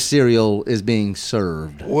the cereal is being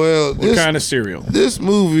served. Well, What kind of cereal? this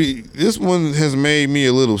movie, this one has made me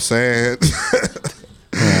a little sad.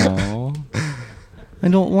 Aw. I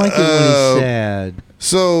don't like it when he's sad.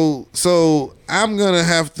 So I'm gonna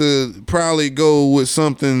have to probably go with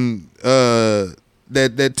something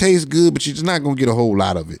that tastes good, but you're just not gonna get a whole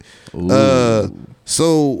lot of it.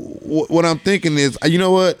 So what I'm thinking is, you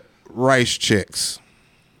know what? Rice checks.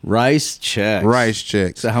 Rice checks. Rice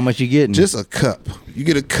checks. So how much you getting? Just a cup. You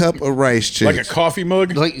get a cup of rice checks. Like a coffee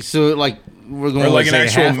mug? like we're going Or like to an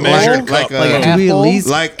say actual half measured bowl? cup. Like a- Like a Do half we at bowl? least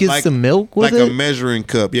Like- get like- some milk with like it? a measuring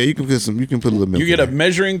cup. Yeah, you can put some. You can put a little milk. You get in a there.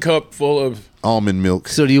 measuring cup full of almond milk.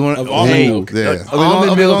 So do you want Of almond milk. Yeah.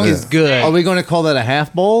 Almond milk is good. Are we going to call that a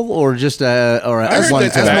half bowl or just a or I a heard one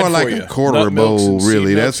that's That's bad more for like you. a quarter Nut milks bowl, and seed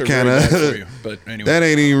really. milks That's are very kinda- bad for you. But anyway. That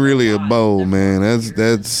ain't even really a bowl, man.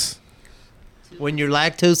 That's. When you're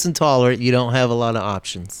lactose intolerant, you don't have a lot of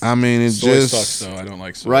options. I mean, it's soy just sucks though. I don't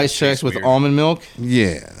like soy. rice It checks tastes with weird. almond milk?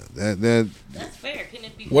 yeah. That That's fair. Can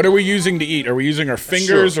it be? What are we using to eat? Are we using our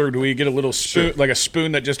fingers or do we get a little spoon, like a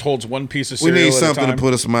spoon that just holds one piece of we cereal need at something a to time?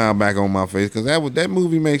 put a smile back on my face because that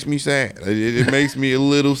movie makes me sad. It makes me a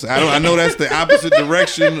little. I know that's the opposite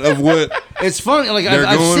direction of what. It's funny. Like They're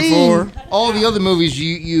I've going seen for- all the other movies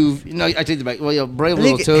you know. I take it back. Well, Brave I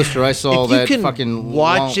Little think Toaster. I saw if you that can fucking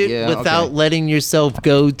watch long- it yeah, without okay. letting yourself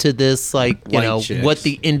go to this, like White chicks. what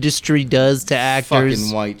the industry does to actors,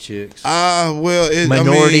 fucking white chicks.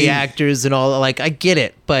 minority actors, and all. Like I get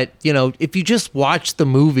it, but if you just watch the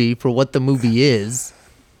movie for what the movie is,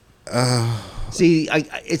 See,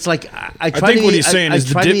 it's like I try I think to what be- he's saying I is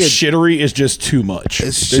the try to dip be a- shittery is just too much.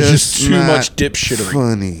 It's There's just too not much dip shittery.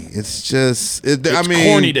 Funny. It's just. I It's mean,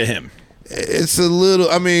 corny to him. It's a little.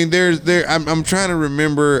 I mean, I'm trying to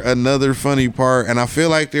remember another funny part, and I feel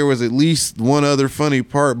like there was at least one other funny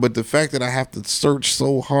part. But the fact that I have to search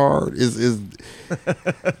so hard is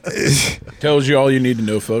Tells you all you need to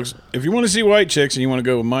know, folks. If you want to see white chicks and you want to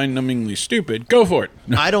go mind-numbingly stupid, go for it.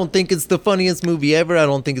 I don't think it's the funniest movie ever. I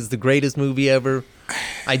don't think it's the greatest movie ever.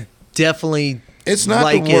 I definitely. It's not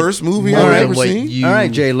like the it worst movie more I've than ever what seen. you- All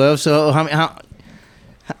right, J Love. So how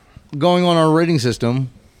going on our rating system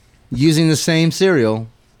using the same cereal?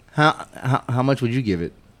 How much would you give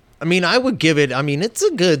it? I mean, I would give it. I mean, it's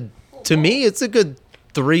a good. To me, it's a good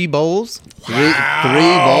 3 bowls. Three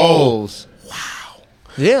bowls.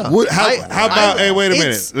 Yeah. How about? Hey, wait a minute.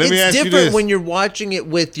 It's- Let me it's ask you different this. when you're watching it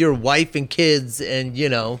with your wife and kids, and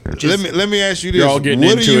just Let me ask you this. You're all getting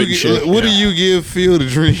what into do you it and shit. What do you give Field of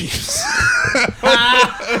Dreams?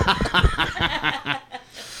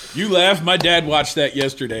 You laugh. My dad watched that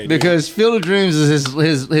yesterday. dude. Because Field of Dreams is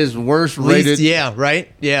his worst least, rated. yeah,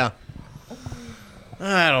 right, yeah.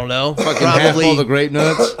 I don't know. Fucking half bowl of Probably grape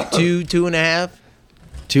nuts. 2.5.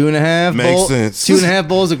 2.5 Makes bowl, sense. 2.5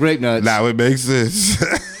 bowls of grape nuts. Now it makes sense.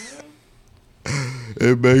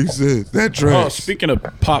 It makes sense. That Oh, trash. speaking of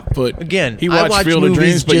Pop Foot, Again, he I watched watch Field of movies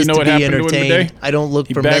Dreams, but you just know to what be happened to him entertained. today? I don't look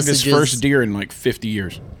He for bagged messages. his first deer in like 50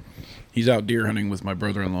 years. He's out deer hunting with my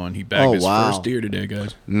brother-in-law, and he bagged Oh, his wow. first deer today,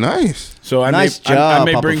 guys. Nice. So I Nice may, I job,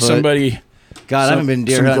 may Papa bring Foot. somebody God, I haven't been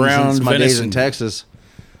deer some hunting ground since my days venison. in Texas.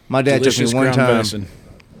 My dad took delicious me one ground time, venison.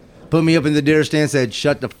 put me up in the deer stand, said,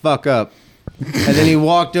 "Shut the fuck up," and then he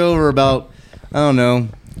walked over about, I don't know,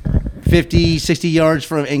 50, 60 yards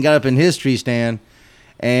from, and got up in his tree stand.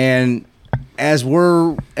 And a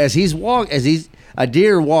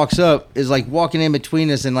deer walks up, is like walking in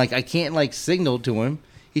between us, and like I can't like signal to him.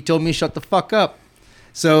 He told me shut the fuck up.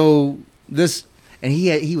 So and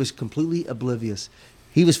he was completely oblivious.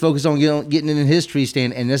 He was focused on getting in his tree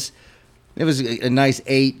stand, and it was a nice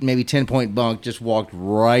 8, maybe 10-point bunk. Just walked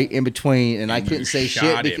right in between, and I couldn't say shit.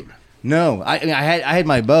 shot him. No, I had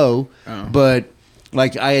my bow, Oh. but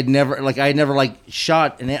Like I had never like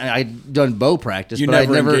shot and I'd done bow practice. You but never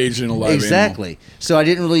I'd never engaged in a live exactly. So I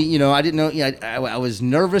didn't really, I didn't know. I was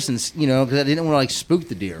nervous and because I didn't want to like spook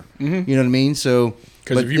the deer. Mm-hmm. You know what I mean? So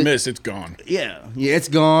Because if you miss, it's gone. yeah, it's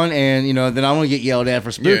gone, and then I'm gonna get yelled at for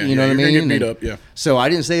spooking. You know what I mean? You're gonna get beat up. Yeah. So I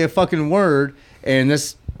didn't say a fucking word, and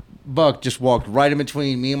this buck just walked right in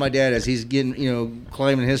between me and my dad as he's getting,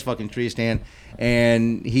 climbing his fucking tree stand,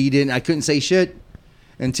 and he didn't. I couldn't say shit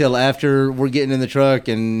until after we're getting in the truck,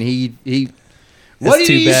 and he. Why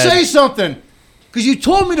didn't you say something? Because you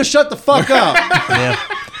told me to shut the fuck up. Yeah.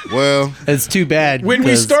 Well, It's too bad. When we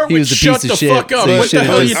 'cause start he with was a shut piece the of shit, fuck up, so he what the should've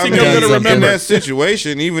hell you just think done I'm gonna something. in remember? that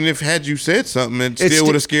situation, even if had you said something, it still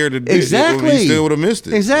would have scared the dick. Exactly. He still would have missed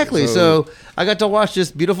it. Exactly. So I got to watch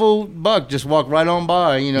this beautiful buck just walk right on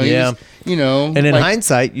by. Yeah. And And in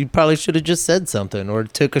hindsight, you probably should have just said something or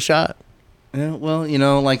took a shot. yeah, well,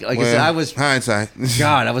 like I said, I was hindsight.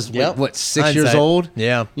 God, I was Yep. what 6 Hindsight. years old.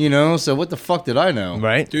 Yeah. So what the fuck did I know?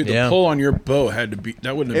 Right? Dude, the yeah. pull on your bow had to be.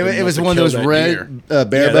 That wouldn't have been. It was enough to one of kill those that red deer.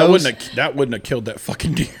 bear Yeah, bows. that wouldn't have killed that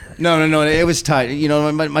fucking deer. No, it was tight.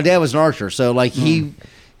 My dad was an archer, so like he,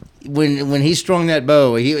 when he strung that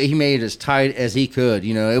bow, he made it as tight as he could.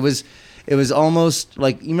 It was almost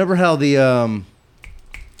like you remember how the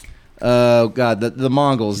the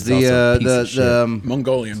Mongols, He's also a piece of shit.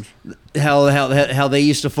 Mongolians. how they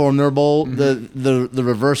used to form their bowl, the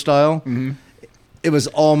reverse style. Mm-hmm. It was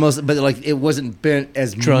almost, but like it wasn't bent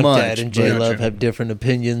as Drunk much. Dad and J Gotcha. Love have different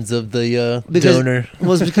opinions of the Because- donor.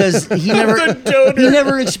 was because he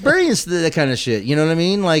never experienced that kind of shit. You know what I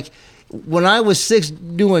mean? Like when I was 6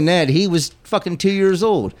 doing that, he was fucking 2 years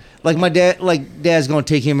old. Like my dad's gonna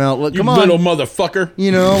take him out. Look, You come on, little motherfucker.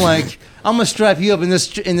 like I'm gonna strap you up in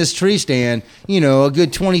this tree stand. A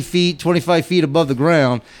good 20 feet, 25 feet above the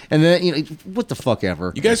ground, and then what the fuck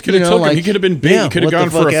ever. You guys could have took him. He could have been big. yeah, he could have what the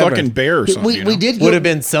gone for a fuck ever. fucking bear or something. We did Would have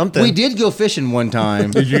been something. We did go fishing one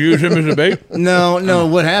time. Did you use him as a bait? No.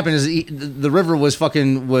 What happened is the river was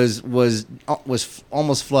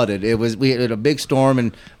almost flooded. We had a big storm,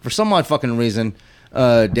 and for some odd fucking reason,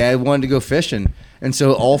 Dad wanted to go fishing, and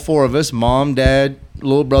so all 4 of us, Mom, Dad,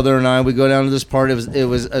 little brother, and I, we go down to this part. It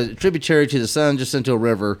was a tributary to the San Jacinto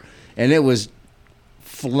River, and it was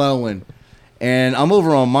flowing. And I'm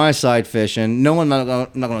over on my side fishing. No, I'm not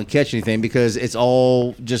going to catch anything because it's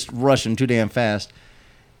all just rushing too damn fast.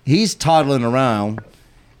 He's toddling around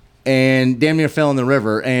and damn near fell in the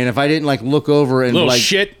river. And if I didn't like look over and Little like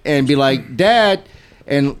shit. and be like, Dad,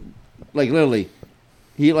 and like literally,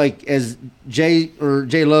 he like as J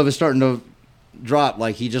Love is starting to drop,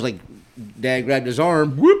 like he just like Dad grabbed his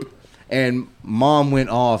arm, whoop, and Mom went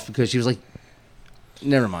off because she was like,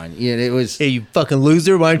 never mind. Yeah, it was. Hey, you fucking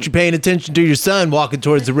loser! Why aren't you paying attention to your son walking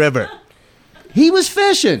towards the river? He was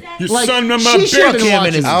fishing. You like, son of a she should have bitch.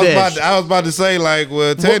 been Him and watching. his- I was about to say, like,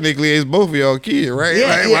 well, technically, it's both of y'all kids, right? Yeah,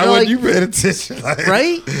 like, yeah, why like- wouldn't you pay attention? Like,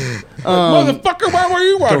 Right? Motherfucker, why were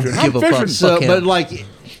you watching? I'm give a fuck. fishing. So, Fuck him. but like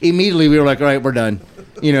immediately we were like, all right, we're done.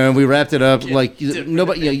 And we wrapped it up. Like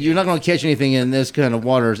nobody, you're not going to catch anything in this kind of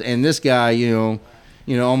waters. And this guy,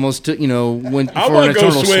 almost took, went I for want an to go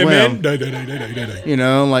eternal swim swim. in.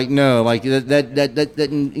 Da-da-da-da-da-da. Like no, like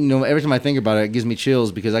that. Every time I think about it, it gives me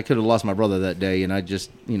chills because I could have lost my brother that day, and I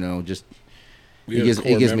just, We it have gives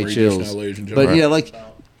core me memory chills. just now, ladies and But gentlemen. yeah, like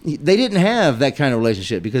they didn't have that kind of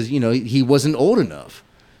relationship because he wasn't old enough.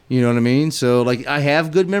 You know what I mean? So like I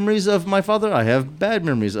have good memories of my father. I have bad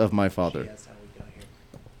memories of my father. That's how we got here.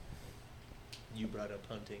 You brought up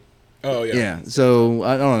hunting. Oh yeah. Yeah. So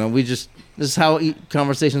I don't know. This is how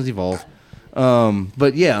conversations evolve.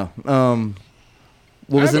 But yeah. What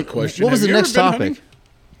was have a the question. What was Have the you ever next been topic? hunting?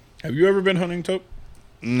 Have you ever been hunting, Toke?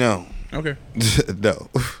 No. Okay. No.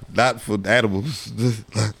 Not for animals.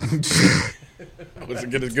 I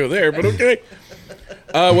wasn't gonna go there, but okay.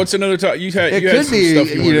 What's another topic? You had It some could be.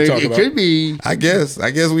 stuff you wanted to talk It about. could be. I guess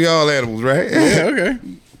we all animals, right? Yeah. Okay.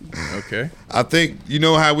 Okay. I think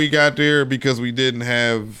how we got there because we didn't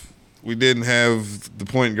have the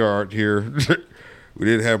point guard here. we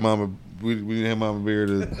didn't have we didn't have Mama Bear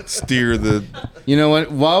to steer the. You know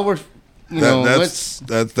what? While we're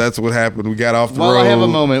That's what happened. We got off the while road. I have a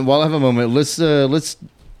moment, let's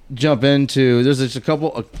jump into. There's just a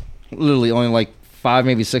couple, literally only like 5,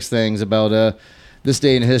 maybe 6 things about this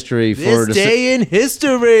day in history This day in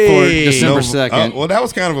history. for December 2nd. Well, that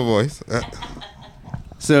was kind of a voice.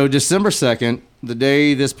 So December 2nd, the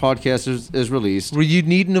day this podcast is released. Were you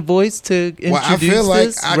needing a voice to introduce I feel like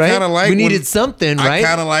this? I right? kinda like we when- needed something, I right?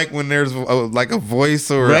 kind of like when there's like a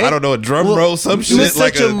voice or Right? I don't know, a drum roll, some It shit was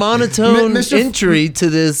like such a monotone Mr. entry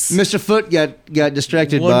to this. Mr. Foot got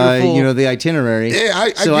distracted Wonderful. by the itinerary. Yeah,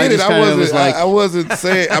 I So get it. just I kinda wasn't. was like, I wasn't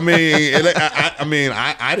saying. I mean,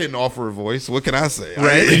 I didn't offer a voice. What can I say?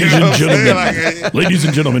 Right. Ladies and gentlemen, ladies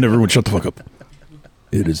and gentlemen, everyone, shut the fuck up.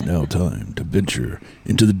 It is now time to venture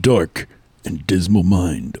into the dark and dismal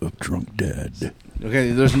mind of Drunk Dad.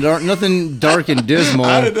 okay, there's nothing dark and dismal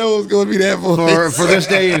I didn't know it was going to be that voice. for this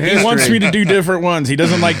day in history. He wants me to do different ones. He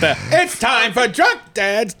doesn't like that. It's time for Drunk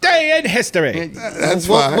Dad's Day in History. That's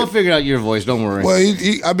we'll, fine. we'll figure out your voice. Don't worry. Well,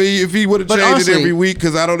 I mean, if he would have But changed it honestly- every week,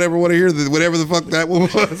 because I don't ever want to hear whatever the fuck that one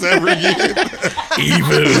was every year.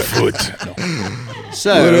 Evil Foot. No.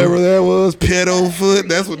 So Whatever that was, pedo foot.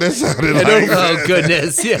 That's what that sounded like. Oh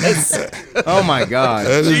goodness, yes. oh my god.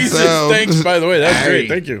 That didn't Jesus, sound- thanks, by the way. That's Hey. great.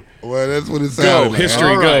 Thank you. Well, that's what it Go, sounded like. history,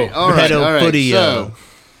 All right, go. all right, Pedo all right. footy-o.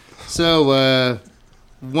 So,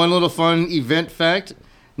 one little fun event fact: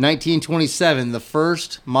 1927, the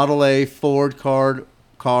first Model A Ford car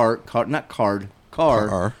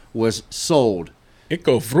was sold. It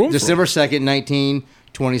go vroom. December 2nd,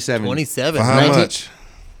 1927. 27. For how 19 much?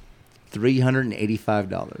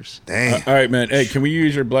 $385. Damn. All right, man. Hey, can we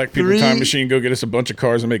use your black people time machine? Go get us a bunch of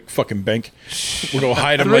cars and make fucking bank. We'll go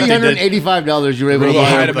hide them like they did. $385 you were able We'll to go buy.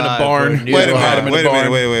 hide them in the barn. Wait Wait a We'll hide 'em minute. in the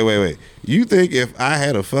Wait a minute. barn. Wait. You think if I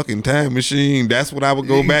had a fucking time machine, that's what I would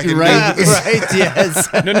go back and Right. do? Right, yes.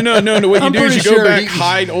 No. What you I'm do is you pretty go sure back, he-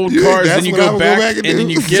 hide old Yeah, cars, that's then you what I go would go back, back and and then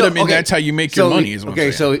do. you get them, and that's how you make your money. Is what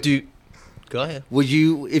I'm saying. so Go ahead. would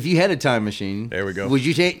you, if you had a time machine, There we go. would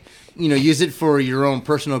you take, use it for your own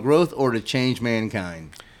personal growth or to change mankind?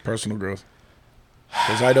 Personal growth.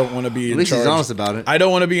 Because I don't want to be At in least charge. he's honest about it. I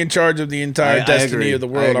don't want to be in charge of the entire I destiny agree. of the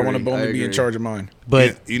world. I, I want agree. to only I be in agree. charge of mine.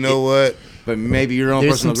 But You know what? But maybe your own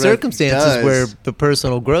there's personal some growth circumstances does. where the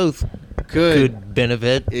personal growth could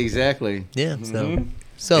benefit. Exactly. Yeah.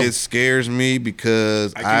 So It scares me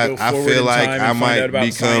because I can go I forward feel in like time and I find might out about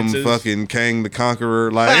become sciences. fucking Kang the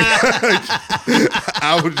Conqueror. Like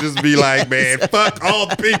I would just be like, man, fuck all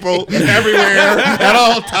the people everywhere at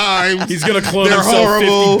all times. He's going to clone They're himself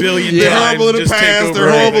horrible. 50 billion They're times. horrible in the just take past. over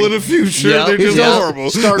They're horrible in everything. the future. Yep. They're just Yeah. horrible.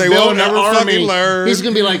 Start They building won't an never army. fucking learn. He's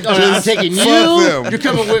gonna be like, all right, I'm Just taking fuck you. them. You're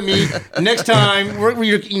coming with me next time.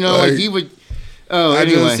 Like he would. Oh, I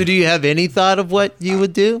anyway. just- So do you have any thought of what you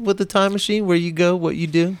would do with the time machine? Where you go, what you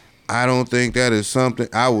do? I don't think that is something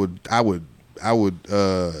I would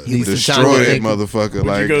He's the destroy time to that think- motherfucker.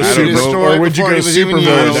 Like go I super- don't know. destroy or would you before go he was even super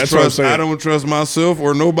young. villain? That's what I'm saying. I don't trust myself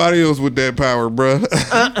or nobody else with that power, bruh.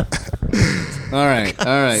 All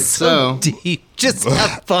right. So deep. Just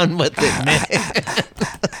have fun with it, man.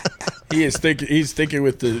 He is thinking. He's thinking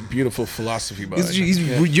with the beautiful philosophy behind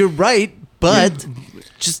it. You're right, but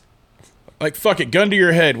just Like, fuck it. Gun to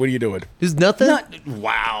your head. What are you doing? there's nothing.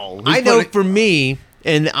 wow. I know for me,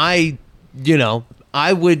 and I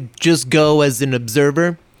would just go as an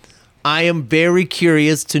observer. I am very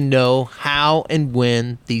curious to know how and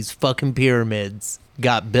when these fucking pyramids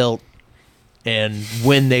got built and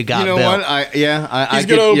when they got You know built. what? I He's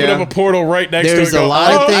gonna open up a portal right next to it. There's and a go,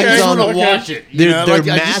 lot of "Oh, things okay, on the okay." watch it. You They're, know, they're like,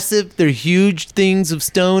 I just- massive. They're huge things of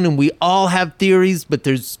stone, and we all have theories, but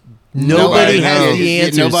there's Nobody nobody has knows. the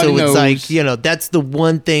answer. Nobody so knows. it's like that's the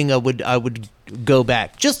one thing I would go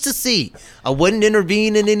back just to see. I wouldn't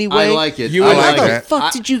intervene in any way. I like it. You I would like like How it. the it. fuck I-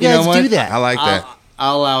 did you know guys what? do that? I like that.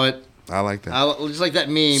 I'll allow it. I like that. I'll, just like that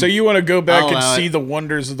meme. So you want to go back I'll and allow see it. the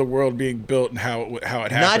wonders of the world being built and how it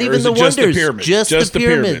happened? Not or even is the it just wonders, the pyramids? just the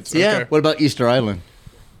pyramids, yeah. Okay. What about Easter Island?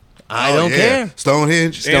 I Oh, don't yeah. care.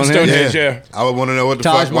 Stonehenge. And Stonehenge, yeah. I would want to know what the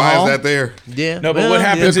Taj fuck. Why Mahal? is that there? Yeah. No, but well, what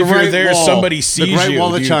happens the if you're Great there? Wall. Somebody The sees Great you. Wall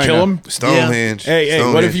Do of you China. kill him? Stonehenge. Hey, what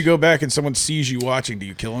Stonehenge. if you go back and someone sees you watching? Do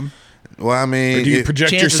you kill him? Well, I mean, Or do you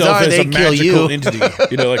project chances yourself are as they a kill magical you.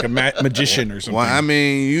 entity? Like a magician or something. well, I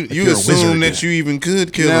mean, you you're a assume wizard, that you even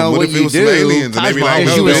could kill Now, them. What what if it you was some do, aliens and Taj they be Mahal like, is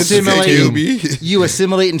no, you bitch, you can't kill assimilate- me? You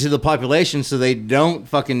assimilate into the population so they don't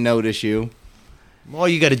fucking notice you. All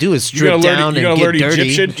you got to do is You gotta strip learn- down you gotta and learn get dirty.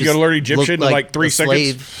 Egyptian? You Just gotta learn look Egyptian in, like, 3 a seconds?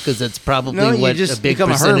 slave, because that's probably No, you what just a big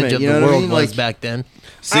become a percentage hermit, of you the know what I world mean? was Like- back then.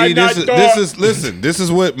 See, this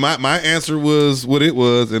is what my answer was. What it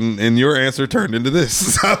was, and your answer turned into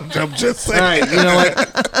this. I'm just saying. All right, you know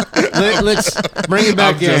what? Let's bring it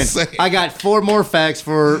back I'm in. just saying. I got 4 more facts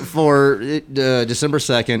for December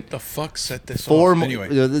 2nd. the fuck set this 4 off? more Anyway.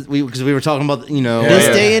 because we were talking about This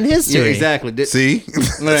day in history. Yeah, exactly. See,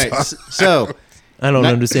 All right, so I don't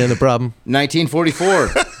Not- understand the problem. 1944,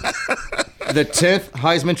 the 10th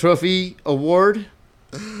Heisman Trophy award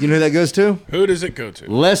You know who that goes to? Who does it go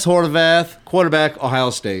to? Les Horvath, quarterback, Ohio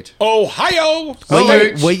State. Ohio.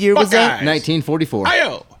 What year was that? 1944.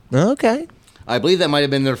 Ohio. Okay. I believe that might have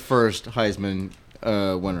been their first Heisman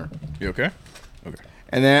winner. You okay? Okay.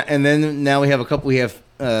 And then now we have a couple. We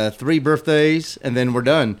have 3 birthdays, and then we're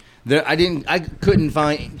done. I couldn't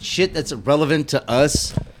find shit that's relevant to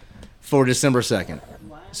us for December 2nd.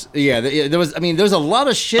 Yeah, there was. I mean, there's a lot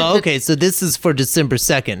of shit. Oh, okay, so this is for December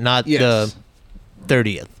 2nd, not the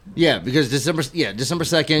 30th. Yeah, because December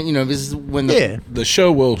 2nd. You know, this is when The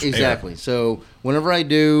show will exactly. So whenever I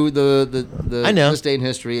do the I know. this day in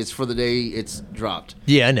history, it's for the day it's dropped.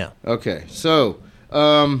 Yeah, I know. Okay, so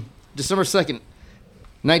December 2nd,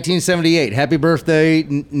 1978. Happy birthday,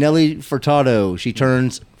 Nelly Furtado. She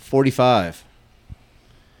turns 45.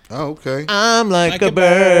 Oh, okay. I'm like a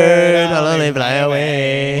bird, I'll only fly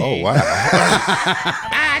away. Oh, wow.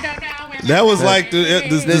 That was like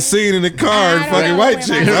the scene in the car in fucking White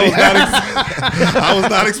Chicks. I was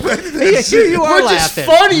not expecting that shit. You are Which is laughing.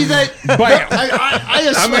 funny that Bam.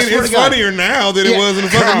 I mean, it's funnier now than it was in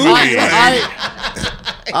the fucking movie.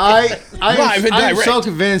 Live and I'm direct. so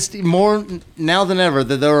convinced more now than ever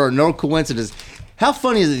that there are no coincidences. How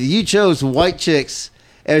funny is it that you chose White Chicks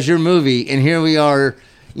as your movie, and here we are,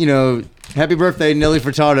 you know, happy birthday, Nelly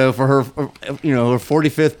Furtado, for her, you know, her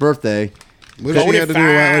 45th birthday. What does she have to do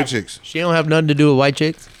with White Chicks? She don't have nothing to do with White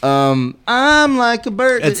Chicks. I'm like a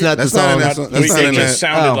bird. It's not That's the not song. in that song. That's not It in just that.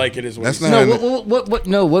 sounded Oh. like it is. What That's he not said. in No, that. what?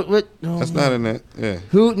 No, what? No. That's not in that. Yeah.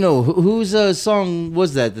 Whose song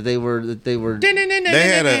was that they were? They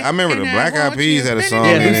had I remember the Black Eyed Peas had a song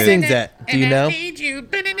Yeah, in who it. sings that? Do you know?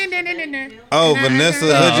 Oh,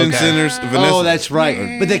 Vanessa Hudgens okay. Singers. Vanessa. Oh, that's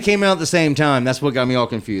right. But they came out at the same time. That's what got me all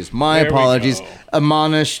confused. My There we apologies. go.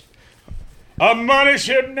 Admonish. Admonish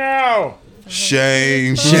him now.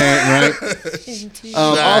 Shame. Right.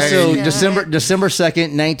 Also, December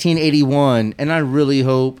 2nd, 1981, and I really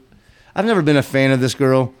hope. I've never been a fan of this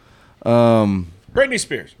girl. Britney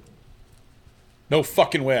Spears. No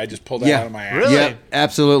fucking way. I just pulled that out of my ass. Really? Yeah,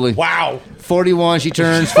 absolutely. Wow. 41. She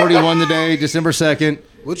turns 41 today, December 2nd.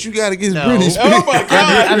 What you got against No. Britney Spears? Oh my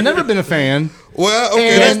God. I've never been a fan. Well,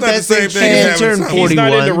 okay, And that's not the that's same it. thing as She having turned some- He's not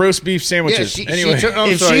 41. into roast beef sandwiches. anyway. I'm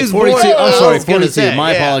If sorry, she's 42. born- I'm I sorry, was gonna 42. say,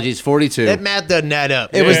 My yeah. apologies, 42. That math doesn't add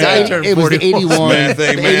up. It was Yeah. the 81. Math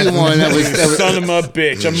ain't math. 81. That was Son of a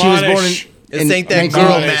bitch. She was born Admonish. This ain't that 19-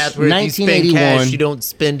 girl math where if you spend 1981. cash, you don't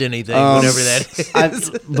spend anything, whatever that is.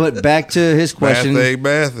 But back to his question. Math ain't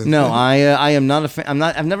math. No, I am not a fan.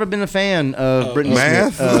 I've never been a fan of Britney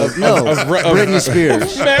Math? Spears. No, Britney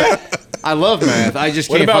Spears. I love math. I just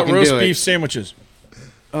What can't about fucking roast do beef it. sandwiches?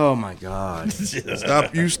 Oh my god.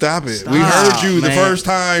 Stop it. We heard you the man. first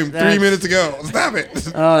time 3 minutes ago. Stop it.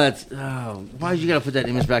 Why you gotta put that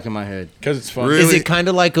image back in my head? Because it's fun. Really? Is it kind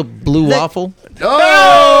of like a blue waffle?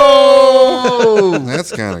 Oh.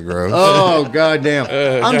 That's kind of gross. Oh goddamn!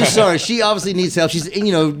 I'm just sorry. She obviously needs help. She's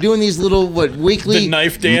doing these little weekly The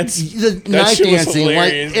knife dance? the That knife shit was dancing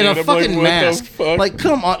hilarious, in a dude. I'm fucking like, what the mask. fuck? Like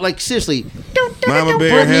come on, like seriously. Mama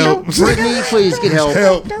Bear, help. Brittany, please get help.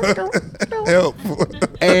 Help.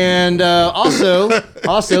 And also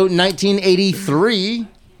 1983,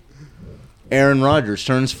 Aaron Rodgers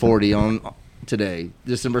turns 40 on today,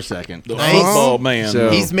 December 2nd. The football man. So-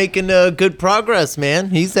 He's making good progress, man.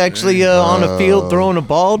 He's actually on the field throwing a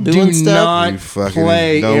ball, doing Do stuff. not You fucking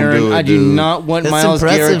play, don't Aaron. do it, I do dude. not want That's Myles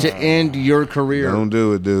impressive. Garrett to end your career. Don't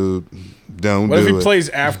do it, dude. Don't What if do he it. plays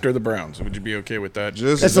after the Browns? Would you be okay with that?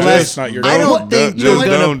 Just, That's the just- last- not your I don't think just they're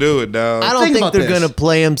gonna- don't do it, dog. I don't Think think about they're this. going to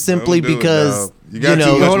play him simply Don't do it, because dog. You got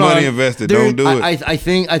too much hold money on. invested. They're- Don't do it. I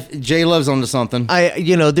think Jay Love's onto something.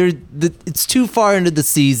 it's too far into the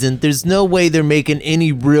season. There's no way they're making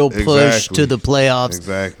any real push Exactly. to the playoffs.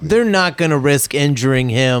 Exactly. They're not going to risk injuring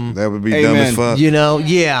him. That would be Amen. dumb as fuck.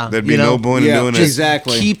 Yeah. There'd be no point in doing that.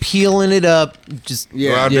 exactly. Keep healing it up. Just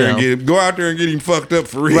Go out you there and know. go out there and get him fucked up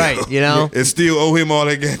for real. Right, you know? and still owe him all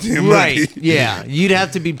that goddamn Right. money. Yeah. You'd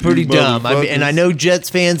have to be pretty You dumb. And I motherfuckers. know Jets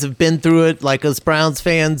fans have been through it like us Browns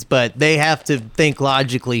fans, but they have to think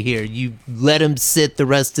logically here. You let him sit the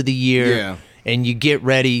rest of the year Yeah. and you get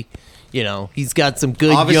ready. He's got some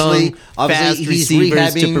good Obviously- young, obviously fast he's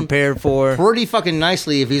receivers to rehabbing prepare for. Pretty fucking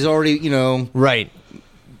nicely if he's already, Right.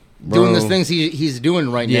 doing Bro. the things he's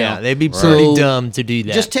doing right Yeah, now. they'd be pretty So, dumb to do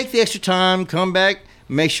that. Just take the extra time, come back,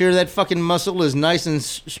 make sure that fucking muscle is nice and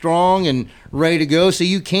strong and ready to go so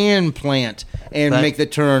you can plant and Right. make the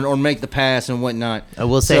turn or make the pass and whatnot. I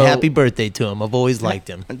will say So- happy birthday to him. I've always liked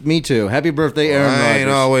him. Me too. Happy birthday, Aaron I ain't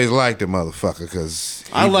Rodgers. always liked the motherfucker because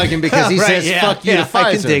I like him because he Right, says yeah, fuck you yeah, to Pfizer.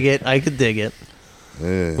 I can dig it. I could dig it.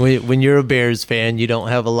 When you're a Bears fan, you don't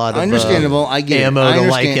have a lot of Understandable. I get ammo it. I to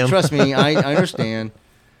understand. like him. Trust me, I understand.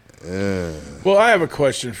 Well, I have a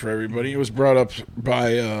question for everybody. It was brought up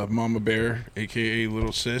by Mama Bear, a.k.a.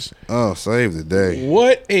 Little Sis. Oh, save the day.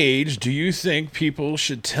 What age do you think people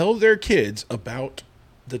should tell their kids about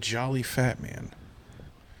the Jolly Fat Man?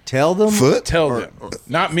 Tell them. Foot? Tell them.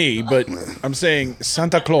 Not me, but I'm saying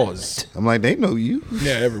Santa Claus. I'm like, they know you.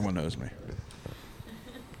 Yeah, everyone knows me.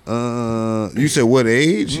 You said what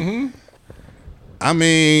age? Mm-hmm. I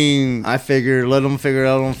mean, I figure let them figure it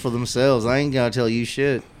out for themselves. I ain't gotta tell you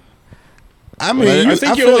shit. I mean, I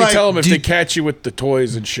think you feel only like- tell them if they catch you with the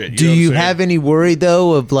toys and shit. Do know what you I'm saying? have any worry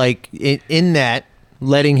though of like in that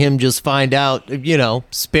letting him just find out,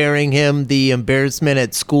 sparing him the embarrassment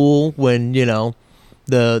at school when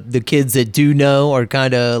the kids that do know are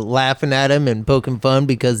kind of laughing at him and poking fun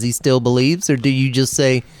because he still believes, or do you just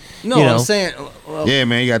say, No, I'm saying, well, Yeah,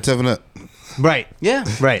 man, you got to toughen up. right, yeah,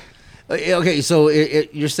 right, Okay, so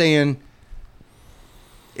you're saying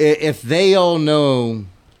if they all know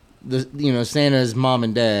Santa's mom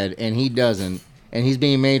and dad and he doesn't, and he's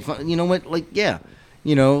being made fun, you know what? Like, yeah,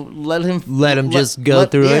 let him just go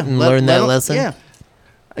through it and learn that lesson? Yeah.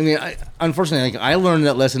 I mean, unfortunately, I learned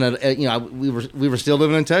that lesson at we were still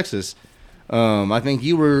living in Texas. I think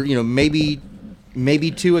you were maybe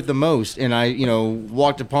 2 at the most, and I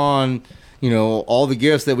walked upon all the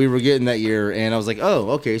gifts that we were getting that year, and I was like,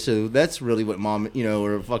 oh, okay, so that's really what mom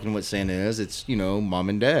or fucking what Santa is. It's mom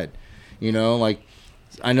and dad. Like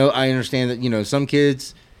I understand that some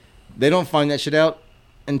kids they don't find that shit out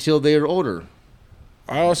until they're older.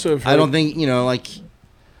 I also have I don't think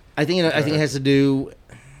I think it has to do.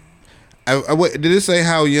 Did it say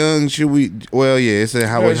how young should we? Well, yeah, it said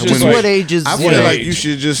how. No, it's when just we- what age is I what feel like age? you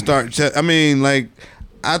should just start. I mean, like,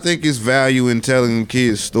 I think it's value in telling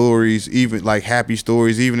kids stories, even like happy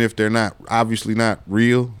stories, even if they're not obviously not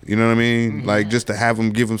real. You know what I mean? Mm-hmm. Like just to have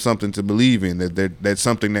them, give them something to believe in that's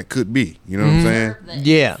something that could be. You know what I'm saying?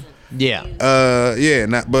 yeah.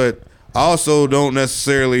 But I also don't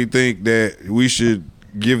necessarily think that we should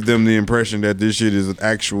give them the impression that this shit is an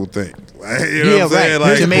actual thing. You know what I'm saying?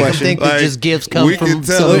 Right. To make them think that just gifts come we from can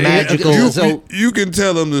tell some them- magical. You can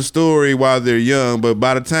tell them the story while they're young, but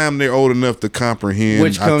by the time they're old enough to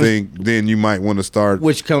comprehend, I think then you might want to start.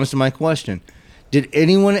 Which comes to my question: did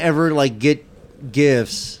anyone ever get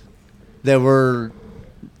gifts that were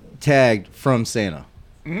tagged from Santa?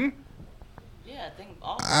 Yeah, I think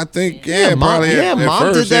all. I think mom, probably at mom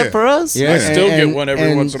first, did that for us. I still get one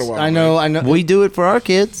every once in a while, I know. We do it for our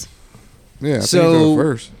kids. Yeah, I think So- at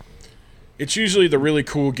first. It's usually the really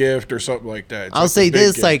cool gift or something like that. It's I'll like say the big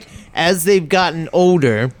this: gift. like as they've gotten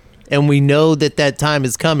older, and we know that time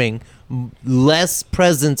is coming, less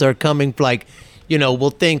presents are coming. Like, we'll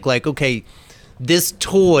think like, okay, this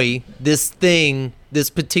toy, this thing, this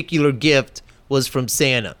particular gift was from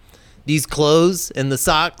Santa. These clothes and the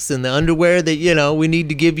socks and the underwear that we need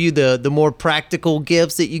to give you, the more practical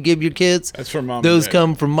gifts that you give your kids. That's from mom and Those dad.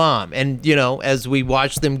 come from mom, and as we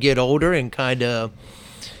watch them get older and kind of.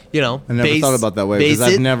 I never thought about that way, because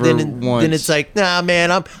I've never then once- it's like, nah,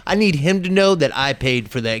 man, I need him to know that I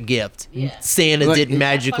paid for that gift. Yeah. Santa Like- didn't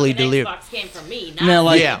magically Fucking deliver. Xbox came from me. Not Now,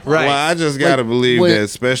 like- Yeah, right. Well, I just gotta believe wait. that,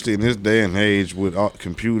 especially in this day and age with all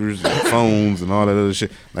computers and phones and all that other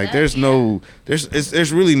shit. Like, there's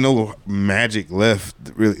really no magic left.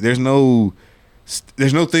 Really, there's no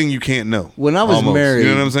thing you can't know. When I was married- you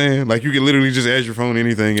know what I'm saying? Like, you can literally just ask your phone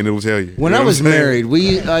anything and it will tell you. When You know I what was I'm saying?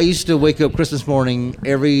 married, I used to wake up Christmas morning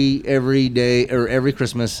every day or every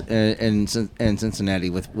Christmas in Cincinnati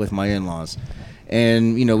with my in-laws,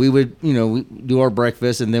 and we would we do our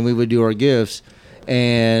breakfast and then we would do our gifts,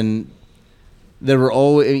 and there were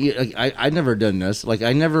always I never done this, like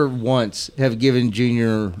I never once have given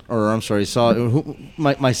Junior, or I'm sorry,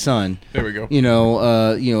 my son. There we go.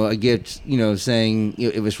 A gift, saying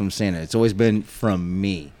it was from Santa. It's always been from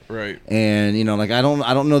me. Right. And I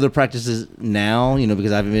don't know their practices now,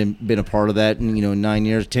 because I haven't been a part of that in 9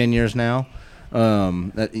 years, 10 years now.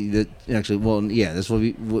 That actually, well, yeah, this will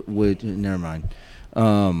be would never mind.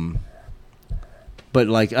 But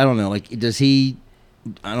I don't know, does he?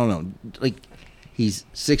 I don't know, he's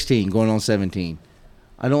 16, going on 17.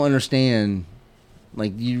 I don't understand.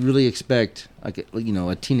 You really expect a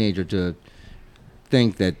teenager to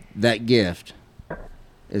think that gift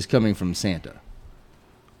is coming from Santa?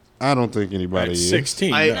 I don't think anybody At is.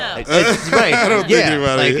 16. I, no. right. I don't think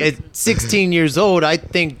anybody like is. at 16 years old, I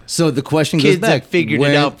think So the question kids goes back. have figured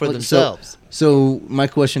it out for themselves. So my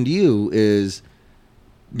question to you is,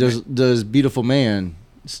 does beautiful man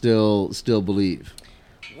still believe?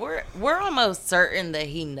 We're almost certain that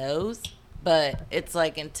he knows, but it's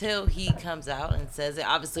until he comes out and says it.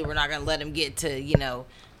 Obviously, we're not gonna let him get to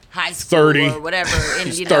high school 30. or whatever. And,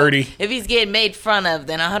 He's you know, 30. if he's getting made fun of,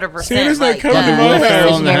 then 100%. Santa's not like, coming to my Hair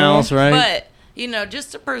house. on the house, right? But, you know,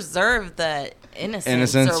 just to preserve that innocence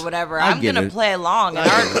Innocence. or whatever, I I'm get going it. to play along. And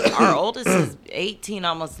our oldest is 18,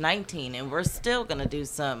 almost 19, and we're still going to do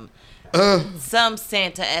some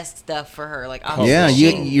Santa-esque stuff for her. Like, obviously,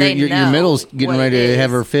 Yeah, they your know middle's getting what ready it to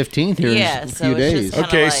have is. her 15th here Yeah, in a so few it's just days. kinda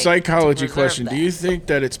Okay, like psychology to preserve question. that. Do you think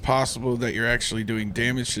that it's possible that you're actually doing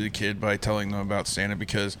damage to the kid by telling them about Santa?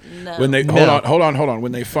 Because No. when they No. hold on,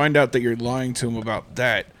 when they find out that you're lying to them about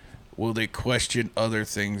that, will they question other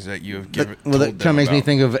things that you have given? Well, that kind of makes me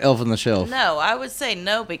think of Elf on the Shelf. No, I would say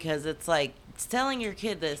no, because it's like it's telling your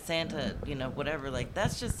kid that Santa, you know, whatever, like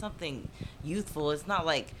that's just something youthful. It's not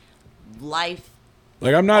like life.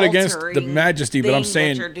 Like, I'm not against the altering majesty, but I'm thing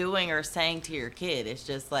saying that you're doing or saying to your kid. It's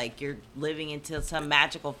just like you're living into some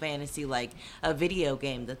magical fantasy, like a video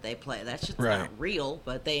game that they play. That shit's Right. not real,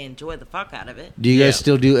 but they enjoy the fuck out of it. Do you guys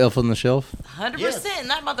still do Elf on the Shelf? 100%. And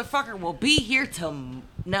that motherfucker will be here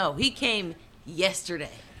No, he came yesterday.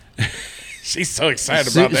 she's so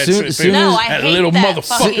excited Soon- about that soon- shit. soon too. No, I That hate little that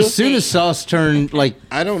motherfucker. fucking As soon as thing. Sauce turned like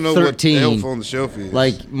I don't know 13, what the Elf on the Shelf is.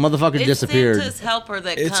 like motherfucker It's disappeared. Santa's helper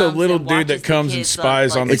that It's comes a little and dude watches that comes the and kids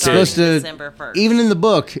spies on the It's kids. supposed to, December 1st. even in the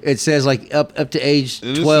book, it says like up to age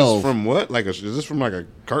And this 12. is from what? Like, is this from like a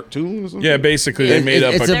cartoon or something? Yeah, basically they It- made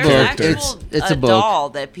up it's a a There's book. character. actual It's a a book. doll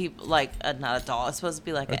that people like. Not a doll. It's supposed to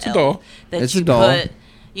be like It's an a elf doll. that It's a you doll. put,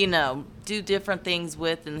 you know, do different things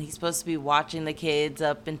with, and he's supposed to be watching the kids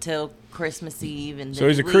up until Christmas Eve, and So then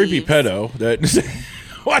he's a he creepy leaves. pedo that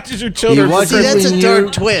watches your children. He for watches See, that's Christmas. a when dark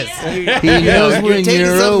you're- twist. He You know, knows you're when taking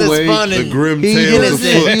you're something that's awake. fun The and grim He tales knows of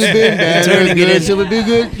that foot. you've been bad or Turning it good, into- so it'll be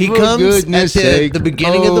good. He for comes at goodness the sake.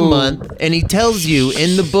 beginning of the Oh. month and he tells you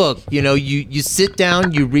in the book, you know, you sit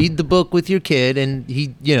down, you read the book with your kid, and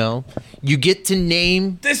he, you know, you get to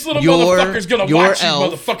name This little your, motherfucker's gonna your watch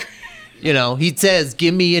elf. you, motherfucker. You know, he says,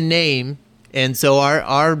 "Give me a name," and so our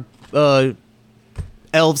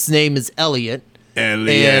elf's name is Elliot.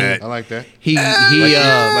 Elliot. I like that. He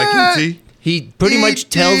Like E.T.? he pretty much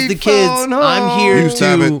tells the E.T. kids, phone "I'm here You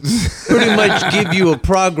stop to it. pretty much give you a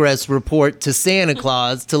progress report to Santa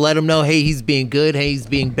Claus to let him know, hey, he's being good, hey, he's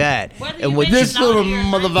being bad." Whether And you when mention This little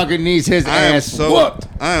motherfucker needs his I am ass so whooped.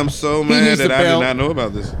 I am so He mad needs that the I did belt. not know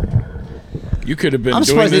about this. You could have been I'm doing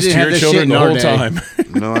surprised they this to didn't have your this children shit the in our whole day. time.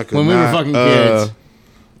 No, I could When we were not. fucking kids.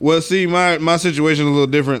 Well, see, my situation is a little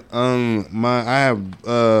different.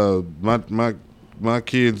 My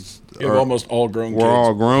kids You have almost all grown were kids.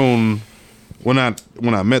 all grown when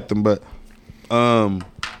I met them, but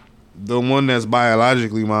the one that's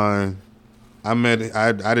biologically mine, I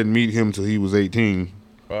didn't meet him till he was 18.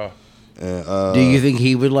 Wow. And, Do you think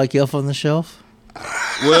he would like Elf on the Shelf?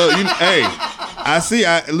 well, hey, I see.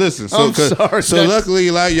 Listen. So, I'm sorry, so that's-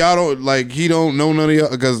 luckily, like y'all don't like he don't know none of y'all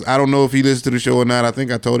because I don't know if he listens to the show or not. I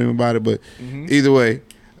think I told him about it, but either way,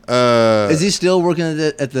 Is he still working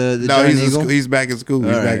at the no, Giant he's Eagle? he's back in school. He's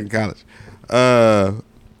All back right. in college.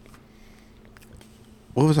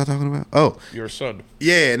 What was I talking about? Oh, Your son.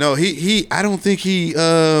 yeah, no, he. I don't think he.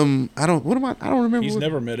 I don't. What am I? I don't remember. He's what-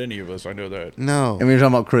 never met any of us. I know that. No. And we were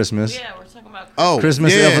talking about Christmas. Yeah, we're talking about. Oh,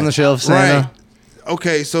 Christmas, yeah. Elf on the Shelf, Santa. Right.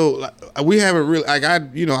 Okay, so like, we haven't really. Like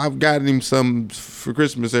I've gotten him some for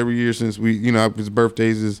Christmas every year since his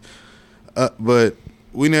birthdays is, but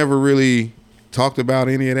we never really talked about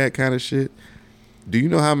any of that kind of shit. Do you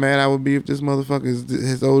know how mad I would be if this motherfucker is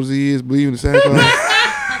as old as he is believing in Santa Claus?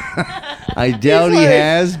 I doubt he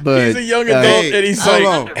has, but He's a young adult, hey, and he's hold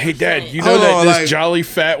like, on. "Hey, Dad, you know Hold that on, this like, jolly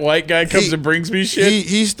fat white guy comes he- and brings me shit."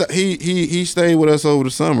 He stayed with us over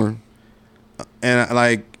the summer, and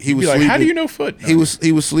like he was Be like, sleeping. "How do you know foot?" He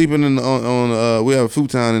was sleeping on we have a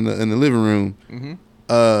futon in the living room,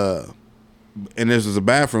 and there's a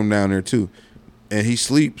bathroom down there too, and he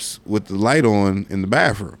sleeps with the light on in the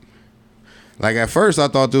bathroom. Like at first, I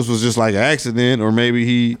thought this was just like an accident, or maybe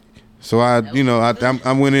he. So I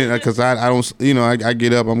went in because I don't, I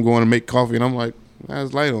get up, I'm going to make coffee, and I'm like, "How's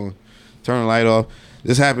the light on?" Turn the light off.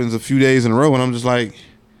 This happens a few days in a row, and I'm just like,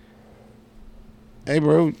 "Hey,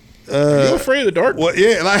 bro, you afraid of the dark? what?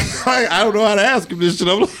 Yeah, like I don't know how to ask him this shit.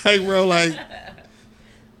 I'm like, bro, like,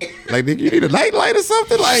 nigga, you need a nightlight or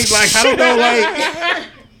something? Like I don't know, like."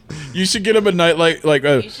 You should get him a nightlight, like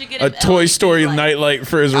You should get a him Toy LED Story light. nightlight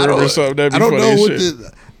for his I room don't, or something. That'd be I don't funny know as what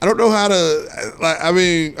shit. I don't know how to like. I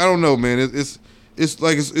mean, I don't know, man.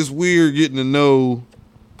 It's weird getting to know.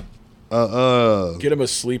 Get him a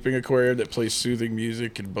sleeping aquarium that plays soothing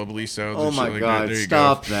music and bubbly sounds. oh and my shit like god, that. There you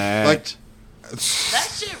stop go. that! Like, That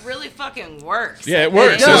shit really fucking works. Yeah, it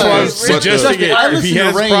works. It That's why I'm does. suggesting it. I If he listen to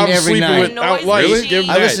has Rain problems every sleeping night. without Noise light, Really? give him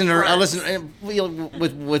I that.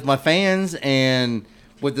 listen with my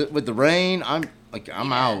with the rain, I'm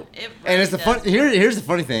out. it And it's the really fun. does. Here's the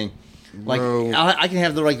funny thing, like Bro. I can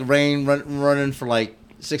have the rain running for like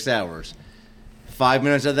 6 hours. 5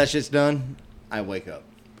 minutes of that shit's done, I wake up.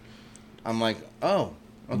 I'm like, oh,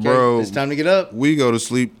 okay, Bro, it's time to get up. We go to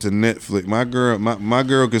sleep to Netflix. My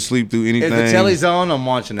girl can sleep through anything. If the telly's on, I'm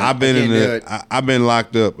watching it. I've been I can't do it. I've been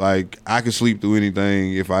locked up. Like I can sleep through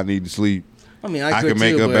anything if I need to sleep. I mean, I could can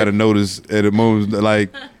make too, up but at a notice at a moment.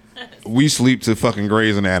 Like we sleep to fucking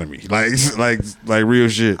Grey's Anatomy. Like real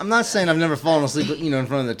shit. I'm not saying I've never fallen asleep, in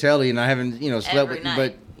front of the telly, and I haven't, slept Every with,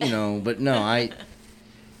 night. but no, I.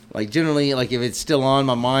 Like generally, like if it's still on,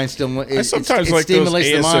 my mind still it sometimes like those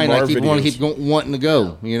stimulates the mind. I ASMR keep want to videos. keep wanting to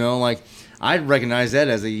go. Like I recognize that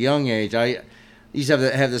as a young age. I used to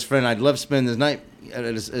have this friend. I'd love to spend this night at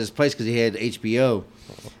his place because he had HBO,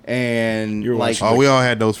 and You're like watching Oh, we all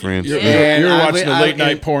had those friends. You're, Yeah. you're And watching the late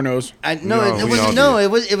night pornos. No, it we all wasn't. No,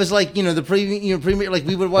 it was like the premier. Like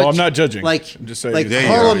we would watch. Well, I'm not judging. Like I'm just saying like it's- There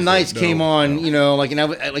you Harlem go. Nights No, came on. Like and I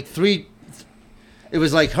would like three. It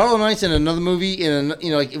was like Harlem Nights and another movie, and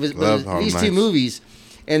like it was Love Harlem these two Nights. movies,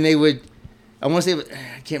 and they would. I want to say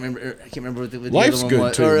I can't remember what the Life's other one good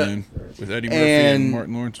was. too, Or, man. With Eddie Murphy and and-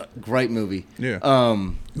 Martin Lawrence. Great movie. Yeah.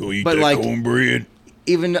 Go eat but that like cornbread.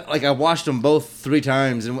 even like I watched them both 3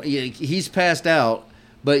 times, and he's passed out.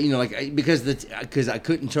 But because I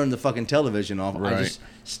couldn't turn the fucking television off, Right. I just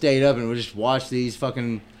stayed up and would just watch these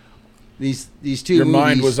fucking these two. Your movies.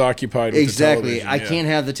 mind was occupied with Exactly. the television. I yeah. can't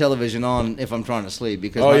have the television on if I'm trying to sleep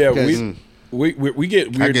because. Oh yeah, because we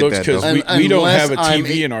get weird get looks that, because though. we don't unless have a I'm-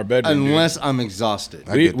 TV in our bedroom. dude. unless I'm exhausted.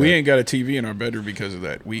 I we get that. ain't got a TV in our bedroom because of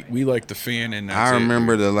that. We like the fan and that's I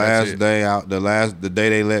remember it. the That's last it. day out. The day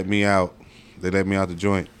they let me out. They let me out the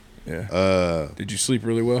joint. Yeah. Did you sleep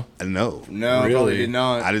really well? No. No, I Really? probably did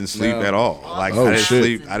not. I didn't sleep No. at all. Like Oh, I didn't shit.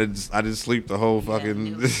 sleep. I didn't sleep the whole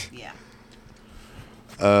fucking. Yeah.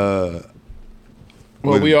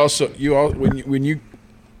 Well, When- we also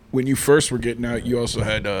when you first were getting out, you also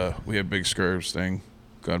had we had Big Scurv's thing.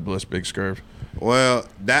 God bless Big Scurv. Well,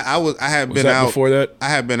 I had Was been that out before that? I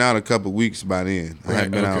had been out a couple weeks by then. I Right,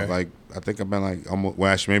 had been okay. out like I think I've been like almost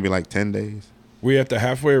actually maybe like 10 days. Were you at the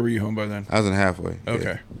halfway or were you home by then? I was in halfway.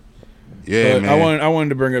 Okay. Yeah, But man. I wanted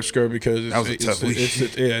to bring up Scurv because That was a tough week.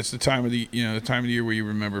 it's the time of the year where you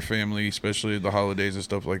remember family, especially the holidays and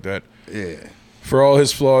stuff like that. Yeah. For all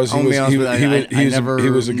his flaws, I'll be honest with you, he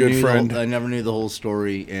was a good friend. I never knew the whole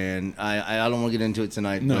story, and I don't want to get into it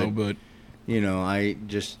tonight. No, but but I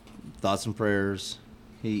just thoughts and prayers.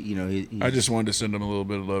 He I just wanted to send him a little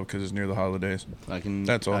bit of love because it's near the holidays.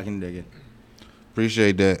 That's all. I can dig it.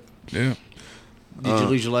 Appreciate that. Yeah. Did you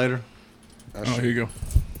lose your lighter? Oh, here you go.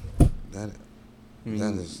 That I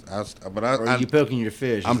mean, is but or are I you poking your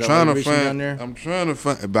fish? I'm Is that trying why to you're reaching down find there. I'm trying to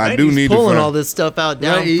find but I Right, do he's need to pulling find all this stuff out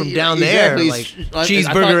down Right, from down exactly. there, like I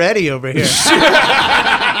Cheeseburger thought- Eddie over here.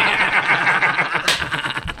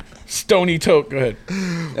 Stony Toke. Go ahead.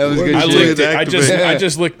 That was good I shit. licked it. Activate. I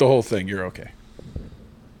just licked the whole thing. You're okay.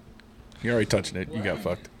 You're already touching it. You got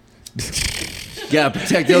fucked. Gotta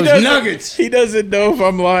protect He those doesn't- nuggets. He doesn't know if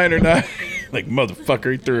I'm lying or not. Like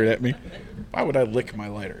motherfucker, he threw it at me. Why would I lick my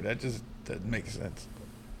lighter? That just doesn't make sense.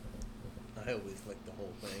 I always lick the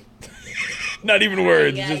whole thing. Not even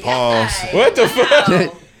words. Yeah, Just pause. yeah. What the fuck? Wow.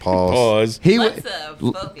 pause. Pause. He What's a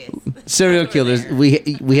focus? serial killers. We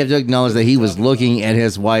have to acknowledge that he was looking at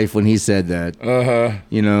his wife when he said that.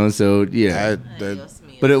 So yeah.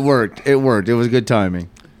 But it worked. It worked. It was good timing.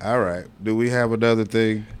 All right. Do we have another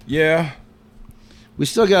thing? Yeah. We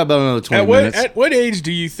still got about another 20 At what minutes. at what age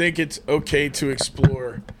do you think it's okay to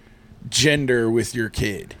explore gender with your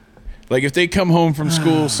kid? Like if they come home from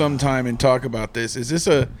school sometime and talk about this, is this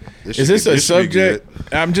a This is this should be- a this should be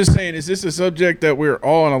subject? I'm just saying, is this a subject that we're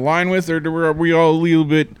all on a line with, or are we all a little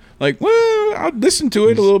bit like, well, I'll listen to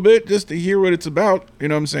it a little bit just to hear what it's about. You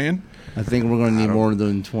know what I'm saying? I think we're going to need more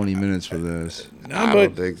than 20 minutes for this. No, I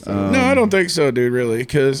don't think so. No, I don't think so, dude. Really,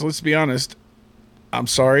 because let's be honest. I'm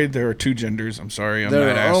sorry, there are two genders. I'm sorry, I'm There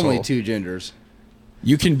that are asshole. only 2 genders.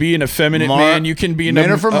 You can be an effeminate Mar- man. You can be an men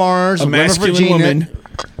are from Mars, a women are from masculine Gina. woman.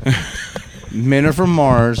 Men are from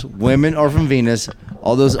Mars. Women are from Venus.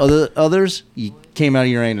 All those others you came out of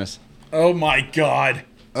Uranus. Oh my God.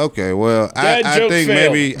 Okay, well, That I joke think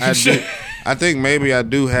failed. maybe I think maybe I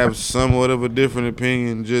do have somewhat of a different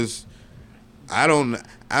opinion. Just I don't.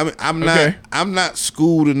 I'm not. Okay. I'm not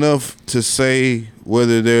schooled enough to say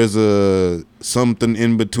whether there's a something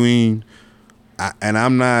in between. And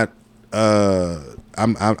I'm not.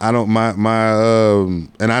 I don't.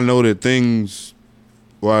 And I know that things.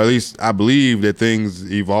 Well, at least I believe that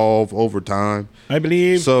things evolve over time. I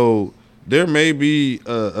believe. So there may be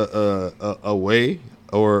a way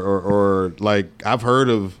or like I've heard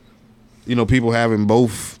of, people having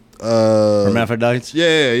both Hermaphrodites.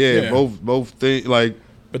 Yeah. Both things like.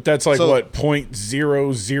 But that's like So- what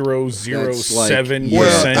 0.0007%.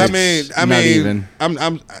 Well, I Not mean, even.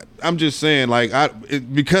 I'm just saying, like,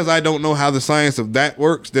 because I don't know how the science of that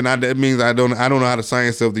works, then that means I don't know how the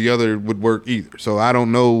science of the other would work either. So I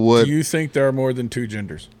don't know what. Do you think there are more than two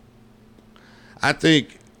genders? I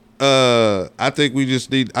think we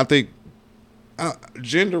just need. I think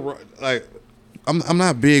gender, like, I'm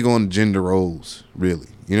not big on gender roles, really.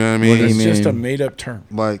 You know what I mean? It's just a made up term.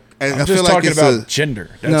 Like, I'm I just feel like talking it's about gender.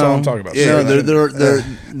 That's all I'm talking about. Yeah. No,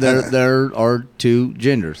 there are two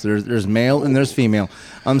genders. There's male and there's female.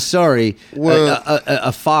 I'm sorry, Well-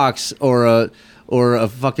 a fox or a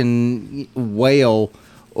fucking whale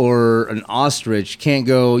or an ostrich can't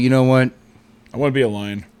go. You know what? I want to be a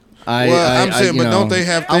lion. I'm saying, but don't they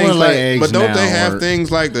have I wanna things lay like? eggs But don't they now, have or-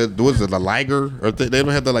 things like the liger, or they don't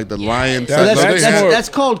have the lion? That- So don't they have- that's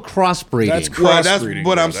called crossbreeding. That's Well, that's crossbreeding,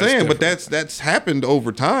 what though. I'm That's saying, but different. that's happened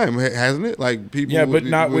over time, hasn't it? Like people, Yeah, but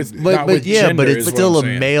not with But not with yeah, gender but it's is what still I'm a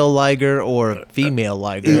saying. male liger or a female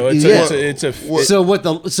liger. No, it's, Yeah. it's a So what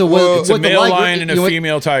the it's a male liger- lion and a you know what-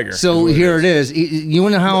 female tiger. So here it is. You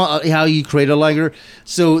want to know how you create a liger?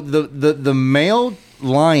 So the male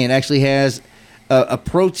lion actually has a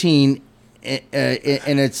protein in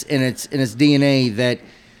its DNA that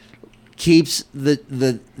keeps the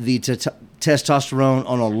testosterone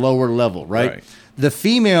on a lower level, right? Right. The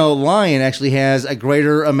female lion actually has a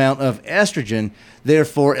greater amount of estrogen,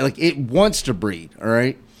 therefore, like it wants to breed. All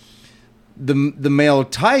right. The male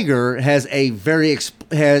tiger has a very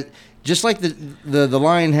has just like the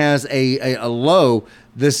lion has a low.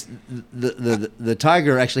 The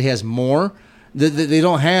tiger actually has more. They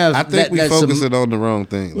don't have. I think we focus it on the wrong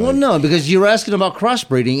thing. Well, like- no, because you're asking about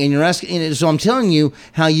crossbreeding, and you're asking. So I'm telling you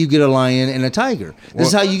how you get a lion and a tiger. This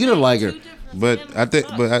is how you get a liger. But I think,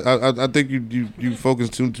 I think you focus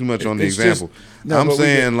too much on the It's example. just- no, I'm but we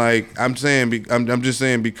saying, like, I'm just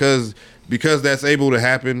saying because that's able to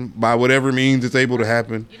happen by whatever means it's able to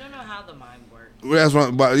happen. You don't know how the mind works. That's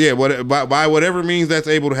right. By whatever means that's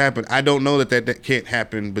able to happen. I don't know that can't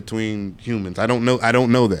happen between humans. I don't know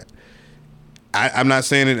that. I'm not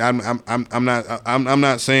saying it. I'm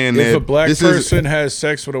not saying that if a black this person has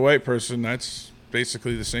sex with a white person, that's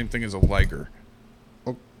basically the same thing as a liger.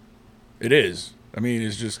 It is. I mean,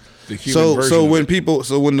 it's just the human version. So of when it. people,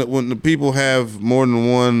 when the people have more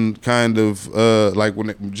than one kind of like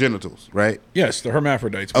genitals, right? Yes, the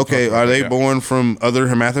hermaphrodites. we Okay, talked about are they that. born from other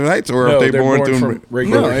hermaphrodites, or No, are they they're born born through? from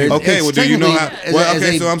regular. No, it- Okay, it's well, do you know how? technically Well, as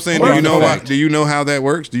okay, a- so I'm saying, Well, do you know fact. do you know how that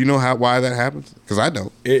works? Do you know why that happens? Because I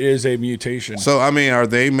don't. It is a mutation. So I mean, are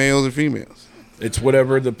they males or females? It's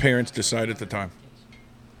whatever the parents decide at the time.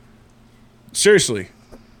 Seriously.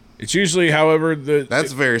 It's usually, however,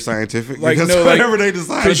 That's very scientific. like because no, like, whatever they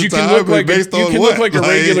decide at because the you can time look is like based you on can what? look like a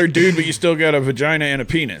Like- regular dude, but you still got a vagina and a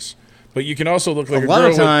penis. But you can also look like a, lot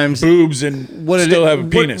girl of times, with boobs and still have a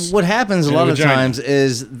penis. What happens a and a lot of vagina. times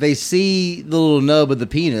is they see the little nub of the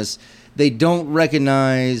penis. They don't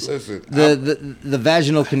recognize Listen, the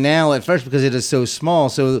vaginal canal at first because it is so small.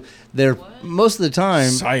 So they're most of the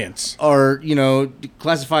time Science. are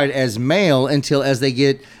classified as male until as they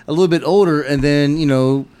get a little bit older, and then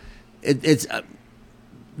it's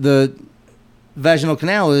the vaginal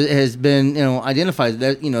canal has been identified.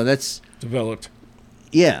 That's Developed.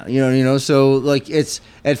 yeah. So like it's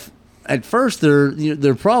at first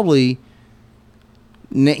they're probably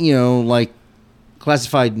like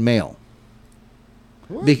classified male.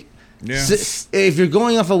 Yeah. If you're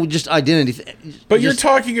going off of just identity, But you're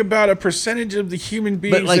talking about a percentage of the human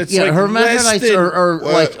beings but like that's yeah, like hermaphrodites less than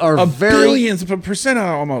are a very billionth of a percent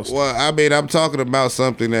almost. Well, I mean, I'm talking about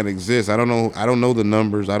something that exists. I don't know the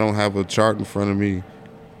numbers. I don't have a chart in front of me.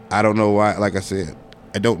 I don't know why. Like I said,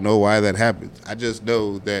 I don't know why that happens. I just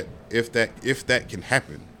know that if that can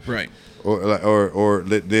happen, Right. or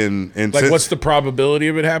then and Like, since- what's the probability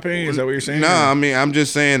of it happening? Is that what you're saying? No, I mean, I'm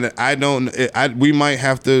just saying that we might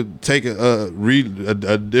have to take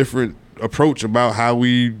a different approach about how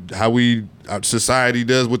our society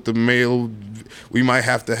does with the male. We might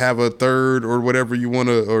have to have a third or whatever you want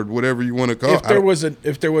to call.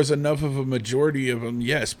 If there was enough of a majority of them,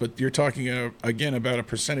 yes. But you're talking again about a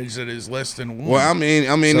percentage that is less than one. Well, I mean,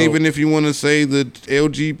 So- even if you want to say the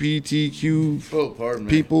LGBTQ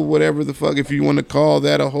people, whatever the fuck, if you want to call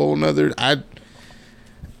that a whole nother,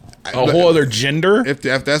 a whole other gender. If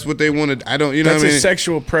that's what they wanted, I don't. You know, That's what I mean? a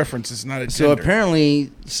sexual preference. It's not a gender. So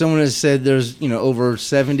apparently, someone has said there's over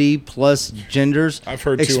 70 plus genders. I've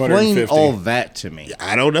heard Explain 250. all that to me.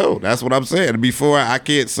 I don't know. That's what I'm saying. Before I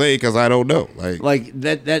can't say because I don't know. Like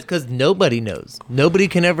that. Because nobody knows. Nobody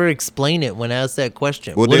can ever explain it when asked that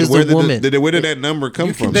question. Well, What is a woman? Where did that number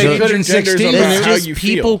come from? They could in 16 about It's how just you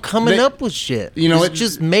people feel. coming up with shit. It's It's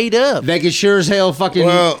just made up. They could sure as hell fucking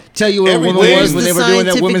Well, tell you what a woman everything- was when they were doing that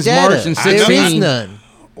Scientific women's data. march in There is 16. none.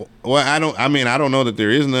 Well, I don't know that there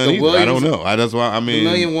is none The either. I don't Williams- know. That's why. I The mean,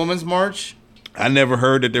 Million Women's March. I never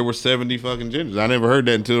heard that there were 70 fucking genders. I never heard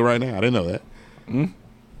that until right now. I didn't know that.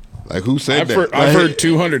 Like who said that? I've heard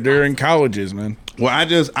 200. They're in colleges, man. Well, I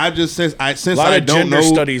just since Lot I of don't gender know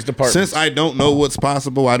studies departments. since I don't know what's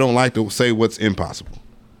possible, I don't like to say what's impossible.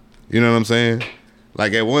 You know what I'm saying?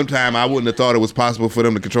 Like at one time, I wouldn't have thought it was possible for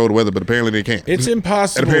them to control the weather, but apparently they can't. It's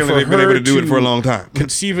impossible. And apparently for they've been able her to do it for a long time.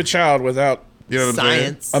 Conceive a child without You know what I'm saying?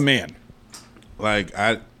 Science. a man, Like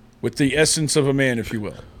with the essence of a man, if you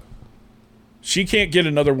will. She can't get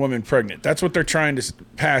another woman pregnant. That's what they're trying to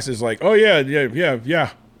pass. Is like, oh yeah.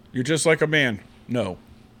 You're just like a man. No,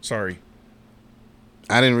 sorry.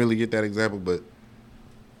 I didn't really get that example, but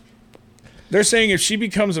They're saying if she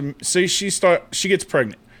becomes she gets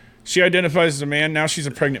pregnant, she identifies as a man. Now she's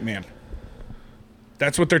a pregnant man.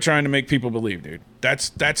 That's what they're trying to make people believe, dude. That's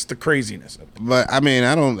the craziness of it. I mean,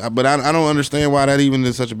 I don't understand why that even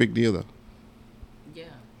is such a big deal though. Yeah.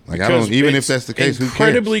 Like I don't, even if it's that's the case, who cares?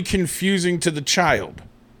 incredibly confusing to the child.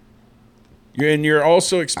 And you're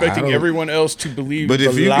also expecting don't- everyone else to believe But the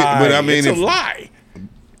if you lie. get- but I mean, it's if- a lie.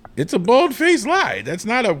 It's a bald-faced lie. That's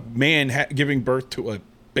not a man giving birth to a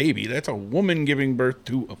baby. That's a woman giving birth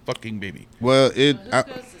to a fucking baby. Well,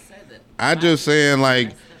 I just saying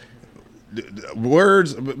like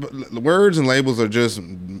words and labels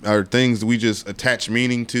are things we just attach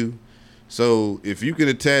meaning to. So if you can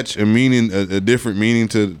attach a meaning, a different meaning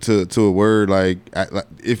to a word,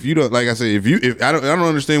 if you don't, like I say, if I don't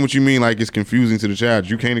understand what you mean, like it's confusing to the child.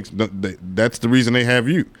 You can't. That's the reason they have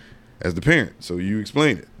you as the parent. So you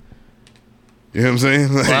explain it. You know what I'm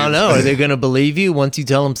saying? Like, Well, I don't know. Are they going to believe you once you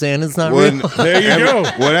tell them Santa's not well, real? There you go.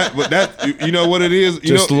 Well, that you know what it is.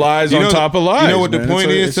 Just lies on top of lies, You know what man. the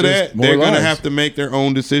point It's is to just that? more They're gonna lies. have to make their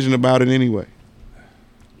own decision about it anyway.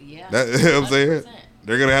 Yeah. You know what I'm saying? 100%.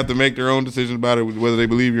 They're gonna have to make their own decision about it, whether they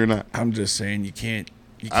believe you or not. I'm just saying you can't.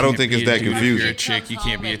 I don't think it's that If you're a confusing. chick, you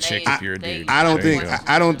can't be a chick if you're a dude. I don't There you think go.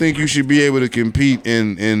 I don't think you should be able to compete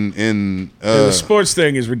in The sports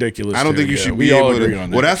thing is ridiculous. I don't too, think you yeah. should We be all able agree to. on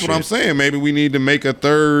that. Well, that's what I'm shit. saying. Maybe we need to make a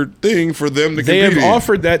third thing for them to They compete have in.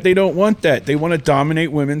 offered that. They don't want that. They want to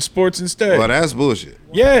dominate women's sports instead. Well, that's bullshit.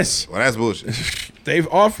 Yes, Well, that's bullshit. they've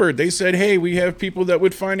offered. They said, "Hey, we have people that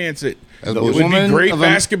would finance it. That's It would bullshit. be Woman great of a-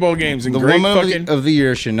 basketball games and The great woman fucking." of the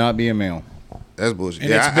year should not be a male. That's bullshit. And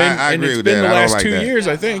Yeah, it's been, I and agree it's with been that. the I don't last like 2 that. years.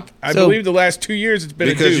 I think. I So- believe the last 2 years it's been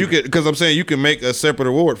Because a dude. because I'm saying you can make a separate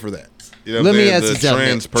award for that. You know what Let I'm me saying? ask The you something.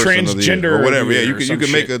 trans person of the year, Transgender or of whatever. the Yeah, year you or can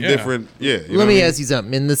some make a shit, yeah. different. Yeah. you know Let what I me mean? ask you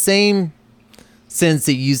something. In the same sense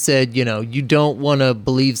that you said, you don't want to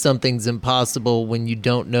believe something's impossible when you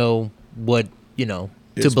don't know what, to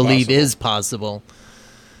Is believe possible. is possible.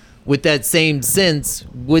 With that same sense,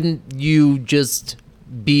 wouldn't you just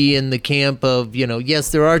be in the camp of,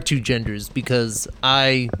 yes, there are two genders because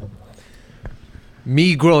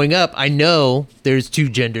me growing up, I know there's two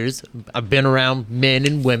genders. I've been around men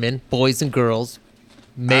and women, boys and girls,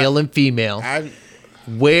 male and female.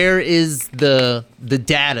 Where is the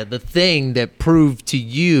data, the thing that proved to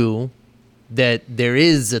you that there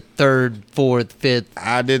is a third, fourth, fifth?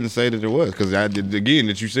 I didn't say that there was because I did again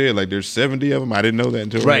that you said like there's 70 of them. I didn't know that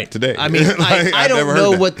until Right. today. I mean, Like, I I've don't never heard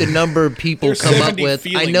know that. what the number of people There's come up 70 with. I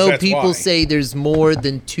feelings, know that's people why. say there's more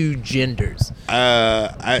than two genders.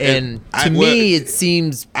 And I- to well, me, it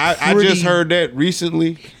seems I pretty- just heard that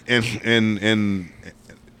recently, and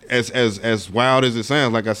as wild as it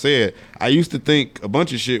sounds, like I said, I used to think a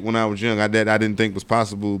bunch of shit when I was young. That I didn't think was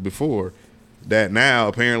possible before. That now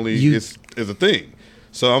apparently is a thing.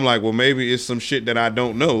 So I'm like, well, maybe it's some shit that I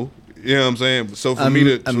don't know. You know what I'm saying? So for me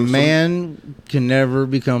to A man can never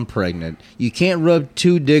become pregnant. You can't rub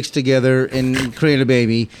two dicks together and create a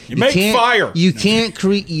baby. You make can't, fire. You can't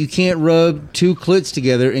create. You can't rub two clits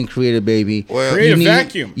together and create a baby. Well, Create you a need,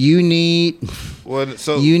 vacuum. You need. well,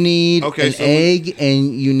 so You need okay, an so egg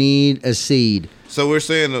and you need a seed. So we're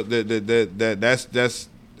saying that's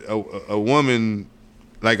a woman.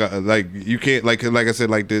 Like you can't like I said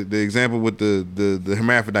like the example with the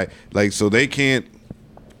hermaphrodite, like so they can't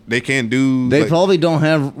do They like, probably don't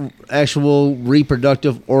have actual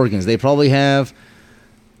reproductive organs. They probably have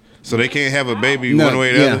So they can't have a baby No, one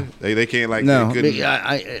way or the yeah. other. They can't like. No, they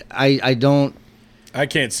couldn't- I don't. I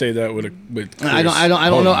can't say that with I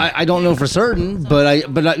don't know. I don't know for certain, but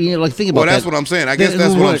you know, like think about Well, that. that's what I'm saying. I guess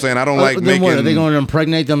that's what I'm saying. I don't like then making. what, are they going to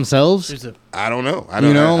impregnate themselves? There's a I don't know. I don't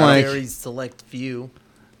You know, I- like- very select few.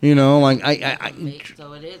 You know, like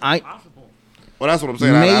So it is I- possible. well, that's what I'm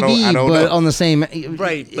saying. maybe, I don't but know. on the same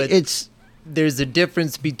Right, but it's there's a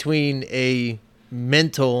difference between a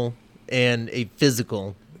mental and a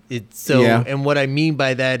physical. It's so, Yeah. and what I mean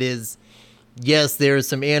by that is, yes, there are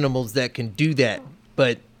some animals that can do that,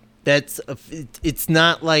 but it's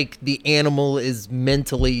not like the animal is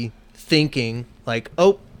mentally thinking like,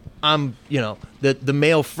 oh, I'm, the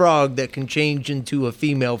male frog that can change into a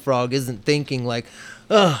female frog isn't thinking like,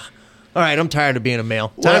 ugh, all right, I'm tired of being a male.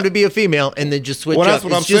 Time Well, to be a female, and then just switch well, up. that's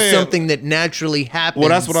what It's I'm just saying. something that naturally happens. Well,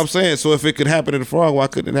 that's what I'm saying. So if it could happen in a frog, why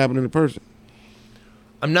couldn't it happen in a person?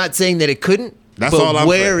 I'm not saying that it couldn't. That's but all I'm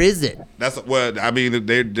where saying. is it? That's well. I mean,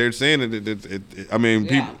 they're saying it. I mean,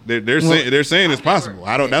 people they're saying it's possible.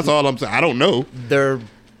 I don't. That's all I'm saying. I don't know.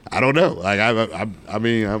 I don't know. Like I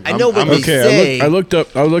mean, I know what they Okay, say. I looked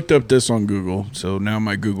up this on Google, so now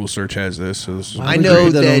my Google search has this. So this is I know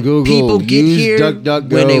Put that on that Google. people get Use here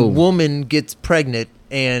DuckDuckGo. when a woman gets pregnant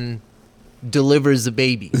and delivers a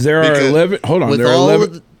baby. There are Because- 11. Hold on. With There are all 11.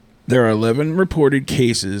 of the- There are 11 reported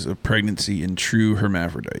cases of pregnancy in true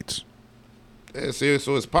hermaphrodites. Yeah, see,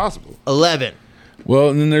 so it's possible. 11. Well,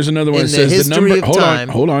 and then there's another one In that the says the history number. of time-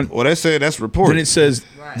 Hold on. Well, they said that's Then reported. it says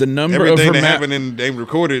the number Everything of that happened and they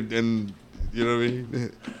recorded, and you know what I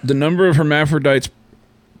mean. the number of hermaphrodites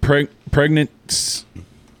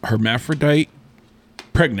hermaphrodite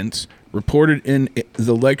pregnants reported in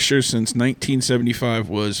the lecture since 1975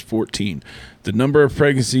 was 14. The number of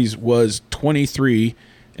pregnancies was 23,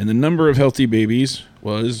 and the number of healthy babies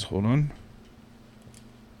was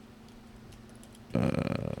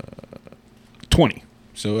 20.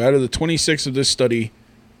 So out of the 26 of this study,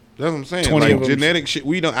 That's what I'm saying. 20 Like of them- genetic shit,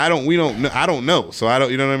 we don't know. I don't know. So I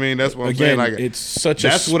don't. You know what I mean? That's what I'm again, saying. Like it's such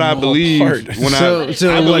that's a what I small believe part. when So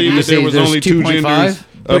I what, believe you that say there was there's only 2 2.5? genders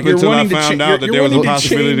But up you're until I wanting to found cha- out that you're there was a wanting to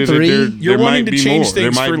possibility change that three. there You're might wanting to be change more. There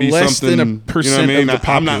things might for be less than something. a percent you know what I mean? of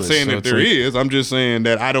the I'm not populace, saying so that it's there like- is. I'm just saying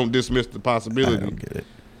that I don't dismiss the I possibility. don't get it.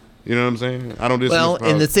 You know what I'm saying? I don't dismiss. Well, the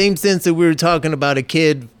in the same sense that we were talking about a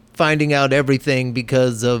kid finding out everything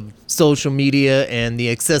because of social media and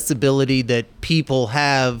the accessibility that people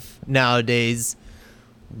have nowadays,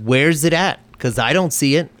 where's it at? Because I don't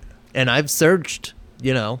see it, and I've searched.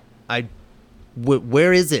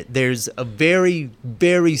 Where is it? There's a very,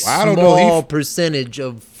 very I don't know. small percentage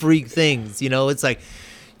of freak things. It's like,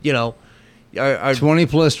 our 20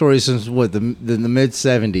 plus stories since what the mid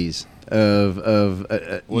 70s of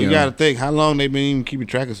Well, you got to think how long they've been even keeping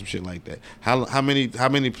track of some shit like that. How many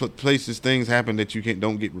places things happen that you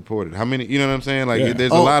don't get reported? How many? You know what I'm saying? Like Yeah.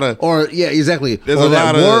 there's a lot of exactly. there's or a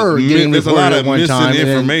that lot of were getting there's a reported lot at of one missing time, and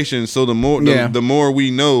then- information. So the more the more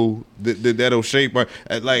we know that'll shape our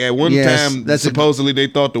like at one Yes, time that's a- supposedly they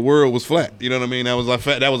thought the world was flat. You know what I mean? That was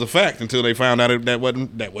a fact until they found out that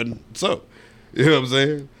wasn't so. You know what I'm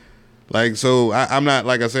saying? Like, so I'm not,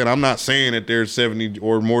 like I said, I'm not saying that there's 70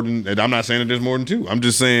 or more than, I'm not saying that there's more than 2. I'm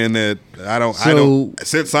just saying that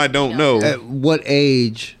since I don't know. At what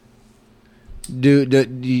age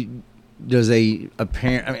does a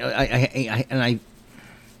parent? I mean,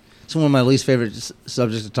 it's one of my least favorite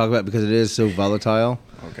subjects to talk about because it is so volatile.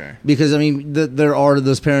 Okay. Because I mean, there are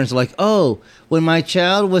those parents like, oh, when my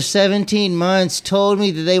child was 17 months, told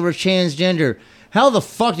me that they were transgender. How the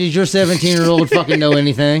fuck did your 17-year-old fucking know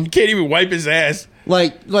anything? Can't even wipe his ass.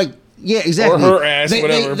 Like, yeah, exactly. Or her ass, they,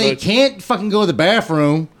 whatever. They can't fucking go to the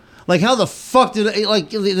bathroom. Like, how the fuck do they, like,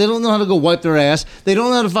 they don't know how to go wipe their ass. They don't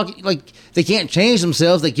know how to fucking, like, they can't change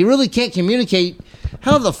themselves. Like, you really can't communicate.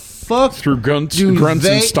 How the fuck Through grunts do and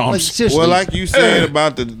they, stomps. like, seriously, Well, like you said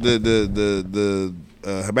about the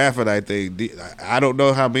hermaphrodite thing, I don't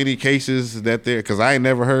know how many cases that there, because I ain't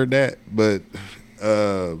never heard that, but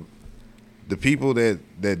the people that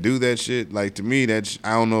do that shit, like, to me, that's,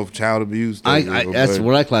 I don't know if child abuse. that's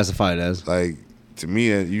what I classify it as. Like, to me,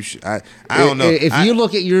 that you should. I don't know. If you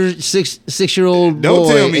look at your six-year-old Don't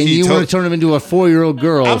boy tell me and he you want told- to turn him into a 4-year-old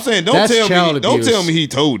girl, I'm saying, that's child don't abuse. tell me he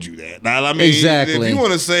told you that. Now, I mean, Exactly. if you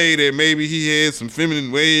want to say that maybe he had some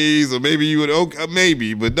feminine ways, or maybe you would, okay,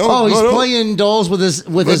 maybe, but don't. Oh, he's don't- playing dolls with his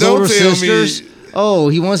But older don't tell me- sisters. Oh,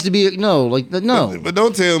 he wants to be no. But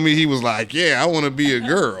don't tell me he was like, yeah, I want to be a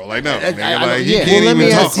girl. Like, no, nigga, I don't- like, he yeah. can't Well, let even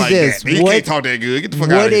me talk ask you like this. that. He What- can't talk that good. Get the fuck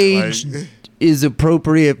out what of here. age Like, is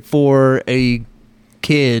appropriate for a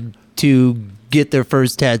kid to get their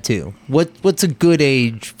first tattoo? What's a good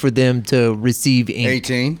age for them to receive ink?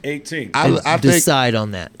 18. 18. I think Decide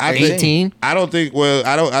on that. I think- 18. I don't think. Well,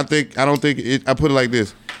 I don't think it. I put it like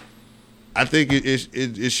this. I think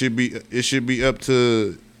it should be up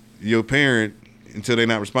to your parent until they're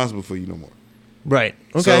not responsible for you no more. Right.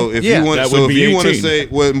 Okay. So if yeah. you want, That so would if be you want to 18. say,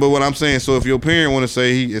 well, but what I'm saying, so if your parent want to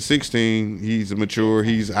say he is 16, he's mature,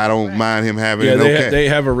 I don't mind him having Yeah, it. they, Okay, they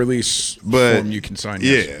have a release But- form you can sign.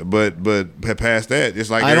 yeah, but past that, it's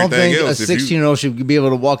like I don't everything think a else. If you- 16-year-old should be able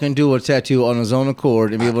to walk into a tattoo on his own accord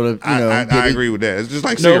and be able to, I agree with that. It's just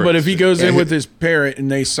like No, but cigarettes. if he goes in with his parent and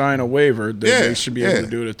they sign a waiver, then Yeah, they should be able yeah. to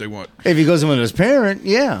do it if they want. If he goes in with his parent,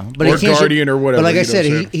 yeah, but Or he can't guardian or whatever, But like I you know said,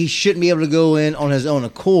 what I'm saying? he shouldn't be able to go in on his own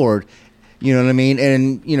accord. You know what I mean?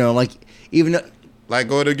 And like even like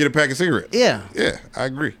go to get a pack of cigarettes. yeah. Yeah, I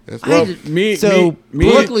agree. That's Well, just- me, So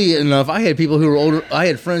me, luckily enough, I had people who were older. I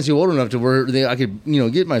had friends who were old enough to where I could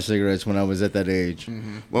get my cigarettes when I was at that age.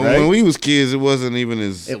 well, right? when we was kids, it wasn't even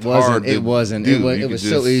as It hard wasn't. to It wasn't. do. It was. You It could was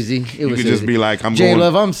just- so easy. It you was could so just easy. be like, I'm J going.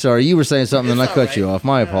 Love, I'm sorry. You were saying something and I It's cut all you right. off.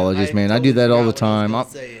 My apologies, I man. I do totally that all the forgot what I was time. gonna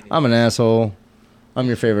say anyway. I'm an asshole. I'm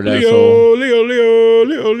your favorite asshole.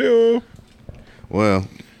 Leo. Well,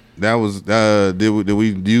 that was. Did we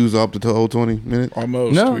use up the whole 20 minutes?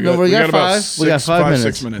 Almost. No, we got about 5. We got 5 minutes.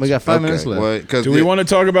 6 minutes. We got 5 minutes left. Well, 'cause Do we want to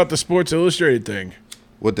talk about the Sports Illustrated thing?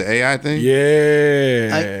 with the AI thing?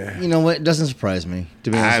 Yeah. You know what? It doesn't surprise me,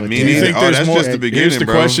 to be honest I with mean, Do you neither. think Oh, there's that's more? just the beginning, Here's the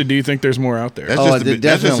bro. question: do you think there's more out there? That's Oh, just the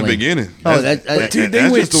definitely. beginning. Oh, That's- that- Dude, they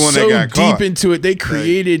that's went just the one so that got deep caught. into it. They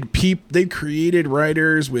created They created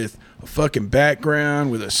writers with a fucking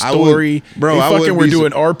background with a I would- story. bro, They I fucking wouldn't were be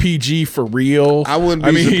doing RPG for real. I wouldn't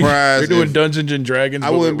be surprised They're doing if- Dungeons and Dragons.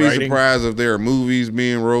 I but wouldn't with be writing. surprised if there are movies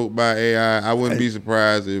being wrote by AI. I wouldn't be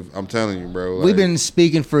surprised if I'm telling you, bro. We've been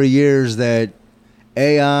speaking for years that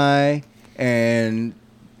AI and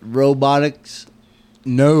robotics.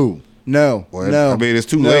 No. Well, I mean, it's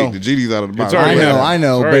too no. late. The genie's out of the bottle. already happening. I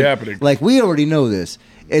know, It's already but happening. like we already know this.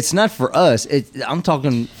 It's not for us. I'm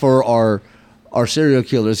talking for our serial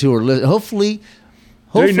killers who are hopefully.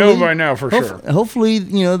 They know by now for sure. Hopefully,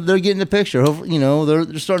 they're getting the picture. Hopefully,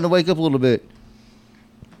 they're starting to wake up a little bit.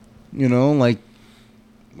 Like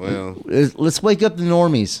Well, let's wake up the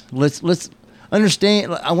normies. Let's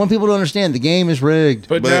understand. I want people to understand the game is rigged.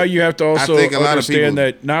 But But now you have to also I think a lot of understand people-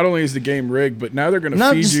 that not only is the game rigged, but now they're going to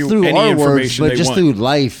Not feed just you through any our words, information but they just want. through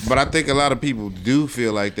life. but I think a lot of people do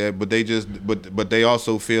feel like that, but they just, but they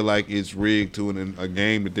also feel like it's rigged to a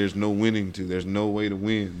game that there's no winning to. There's no way to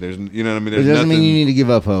win. There's, you know what I mean? It There's doesn't nothing. mean you need to give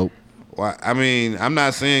up hope. Well, I mean, I'm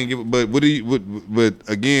not saying, but what do you? But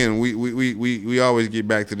again, we always get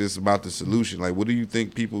back to this about the solution. Like, what do you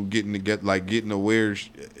think people getting aware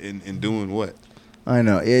and doing what? I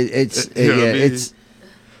know it's You know what I mean? it's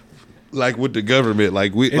Like with the government,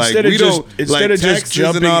 like we Instead of we just- don't instead like of just taxes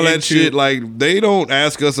and jumping all that into- shit. Like they don't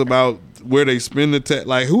ask us about where they spend the tax.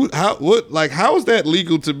 Like how is that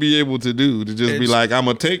legal to be able to do? To just be It's- like, I'm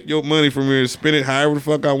gonna take your money from here and spend it however the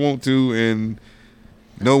fuck I want to, and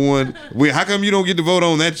no one. How come you don't get to vote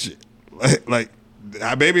on that shit? Like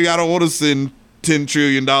baby, I don't want to send $10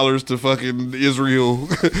 trillion to fucking Israel,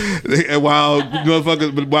 while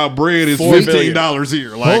bread is $4 billion. $15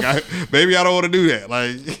 here. Like, maybe I don't want to do that.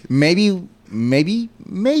 Like, maybe you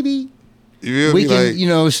feel we me? can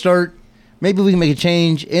Like, start. Maybe we can make a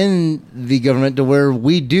change in the government to where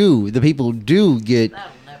the people do get. That'll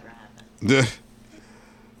never happen.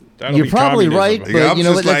 That'll You're be probably right, communism. but Yeah, I'm you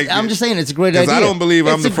know just what? like- I'm just saying it's a great 'cause idea. I don't believe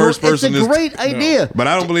I'm It's the a first person It's a that's- great idea. but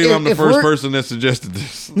I don't believe I'm the If first we're- person that suggested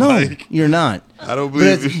this. No, Like, you're not. I don't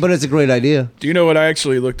But believe. but it's a great idea. Do you know what? I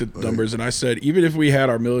actually looked at the numbers and I said, even if we had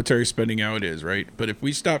our military spending how it is, right? But if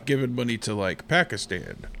we stop giving money to like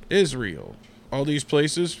Pakistan, Israel, all these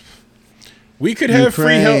places, we could have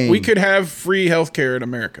free health. Ukraine. We could have free healthcare in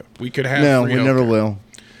America. We could have. No, free we never healthcare. will.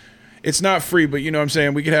 It's not free, but you know what I'm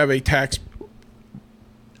saying. We could have a tax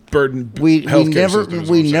burden. We healthcare never system is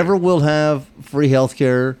what we I'm saying. never will have free health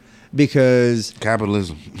care because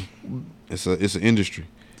capitalism. It's an industry,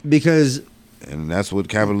 and that's what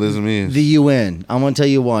capitalism is. the UN. I'm going to tell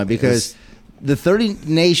you why. Because the 30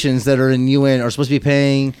 nations that are in UN are supposed to be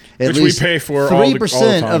paying at Which we least pay for all the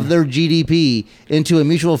 3% time. of their GDP into a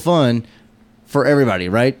mutual fund for everybody,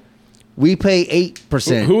 right? We pay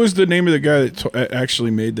 8%. Who was the name of the guy that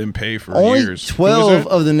actually made them pay for Only years? Who 12 was that?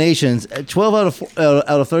 of the nations, 12 out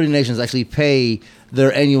of 30 nations actually pay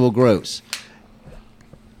their annual gross.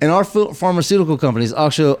 And our pharmaceutical companies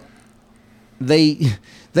also,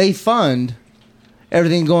 they fund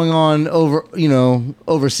everything going on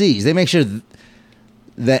overseas. They make sure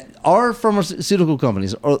that our pharmaceutical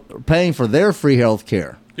companies are paying for their free health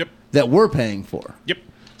care Yep. that we're paying for. Yep.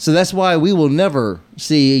 So that's why we will never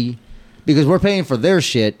see, because we're paying for their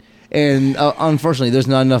shit, and unfortunately, there's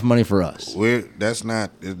not enough money for us. That's not.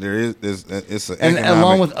 There is. It's an And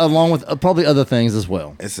economic, along with probably other things as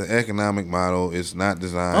well. It's an economic model. It's not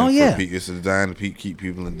designed. Oh, yeah. It's designed to keep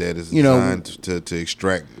people in debt. It's You know, designed to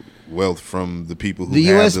extract wealth from the people who The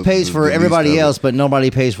have U.S. pays the for least everybody of it. else, but nobody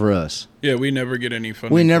pays for us. Yeah, we never get any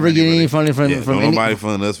funding. We never from get any anybody. funding Yeah, from don't any. nobody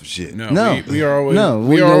fund us for shit. No, we are always no,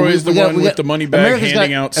 we are always the one with got- the money bag America's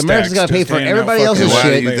handing got- out stacks. America's gotta pay just for handing out everybody fucking And else's why do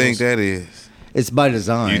shit. you bills. think that is? It's by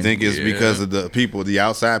design. You think it's Yeah. because of the people, the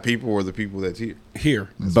outside people, or the people that's here? Here?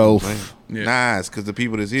 both? Yeah. Nah, it's because the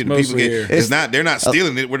people that's here. It's The people mostly get. here. It's not. They're not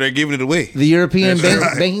stealing it. Where they're giving it away. The European That's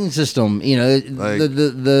right. banking system, you know, Like,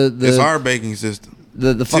 the It's our banking system.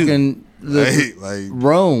 the fucking Like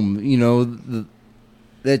Rome, you know,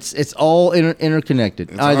 it's all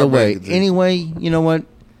interconnected. It's Either our way, banking system. anyway, you know what?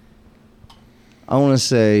 I want to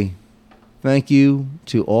say thank you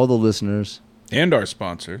to all the listeners And our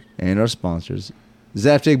sponsor. and our sponsors.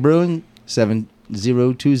 Zaptic Brewing,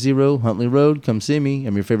 7020 Huntley Road. Come see me.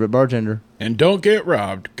 I'm your favorite bartender. And don't get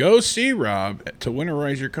robbed. Go see Rob to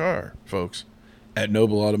winterize your car, folks, at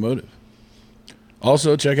Noble Automotive.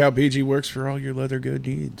 Also, check out BG Works for all your leather good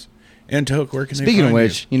needs. And Toke, where can they Speaking of find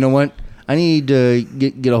which, you know what? I need to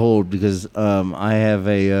get a hold because I have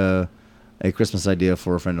a Christmas idea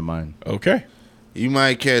for a friend of mine. you? Okay. you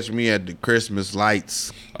might catch me at the Christmas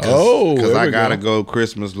lights. Oh, because there I we gotta go. go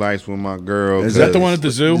Christmas lights with my girl. Is that the 'cause- one at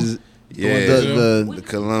the zoo? Yeah, The the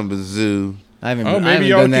Columbus Zoo. I haven't. Oh, I maybe haven't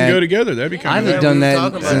y'all done can that. go together. That'd be I kind haven't of done we were that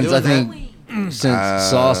talking about since I doing think since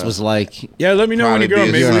Sauce was like. Yeah, let me know when you Probably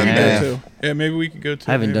go. be Maybe a we year can and a go too. Yeah, maybe we could go too.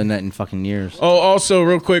 I haven't maybe. done that in fucking years. Oh, also,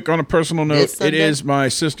 real quick, on a personal note, This it Sunday? is my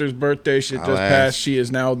sister's birthday. She just I'll passed. ask. She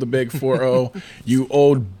is now the big 4-0. You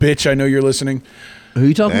old bitch. I know you're listening. Who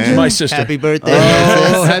you talking Damn. to? My sister. Happy birthday.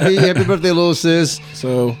 Oh, happy birthday, little sis.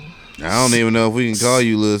 So, I don't even know if we can call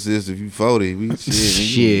you little sis if you 40. We shit,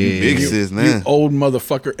 you big Shit. sis you now. old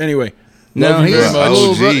motherfucker. Anyway, No, love you he's very You're much. an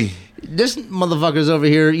little bro. OG. This motherfucker's over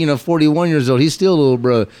here, 41 years old. He's still a little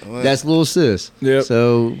bro. That's little sis. Yep.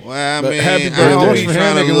 So Well, But man, happy I birthday. always For him,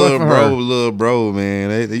 trying they to can work for her. little bro, man.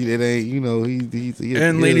 It ain't, he's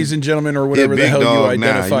And ladies and gentlemen, or whatever the big hell you dog now,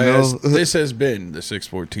 identify you know? as, this has been the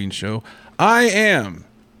 614 Show. I am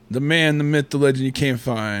the man, the myth, the legend you can't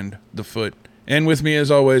find, the foot. And with me, as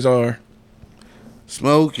always, are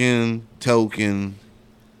smoking, token.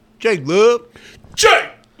 Jake Love. Jake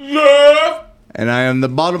Love. and I am the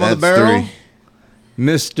bottom of the That's barrel, three.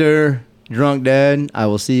 Mr. Drunk Dad. I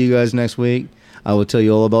will see you guys next week. I will tell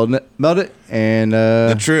you all about it. And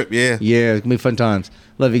The trip, yeah. yeah, it's gonna be fun times.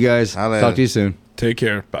 Love you guys. Holla at Talk us. to you soon. Take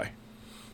care. Bye.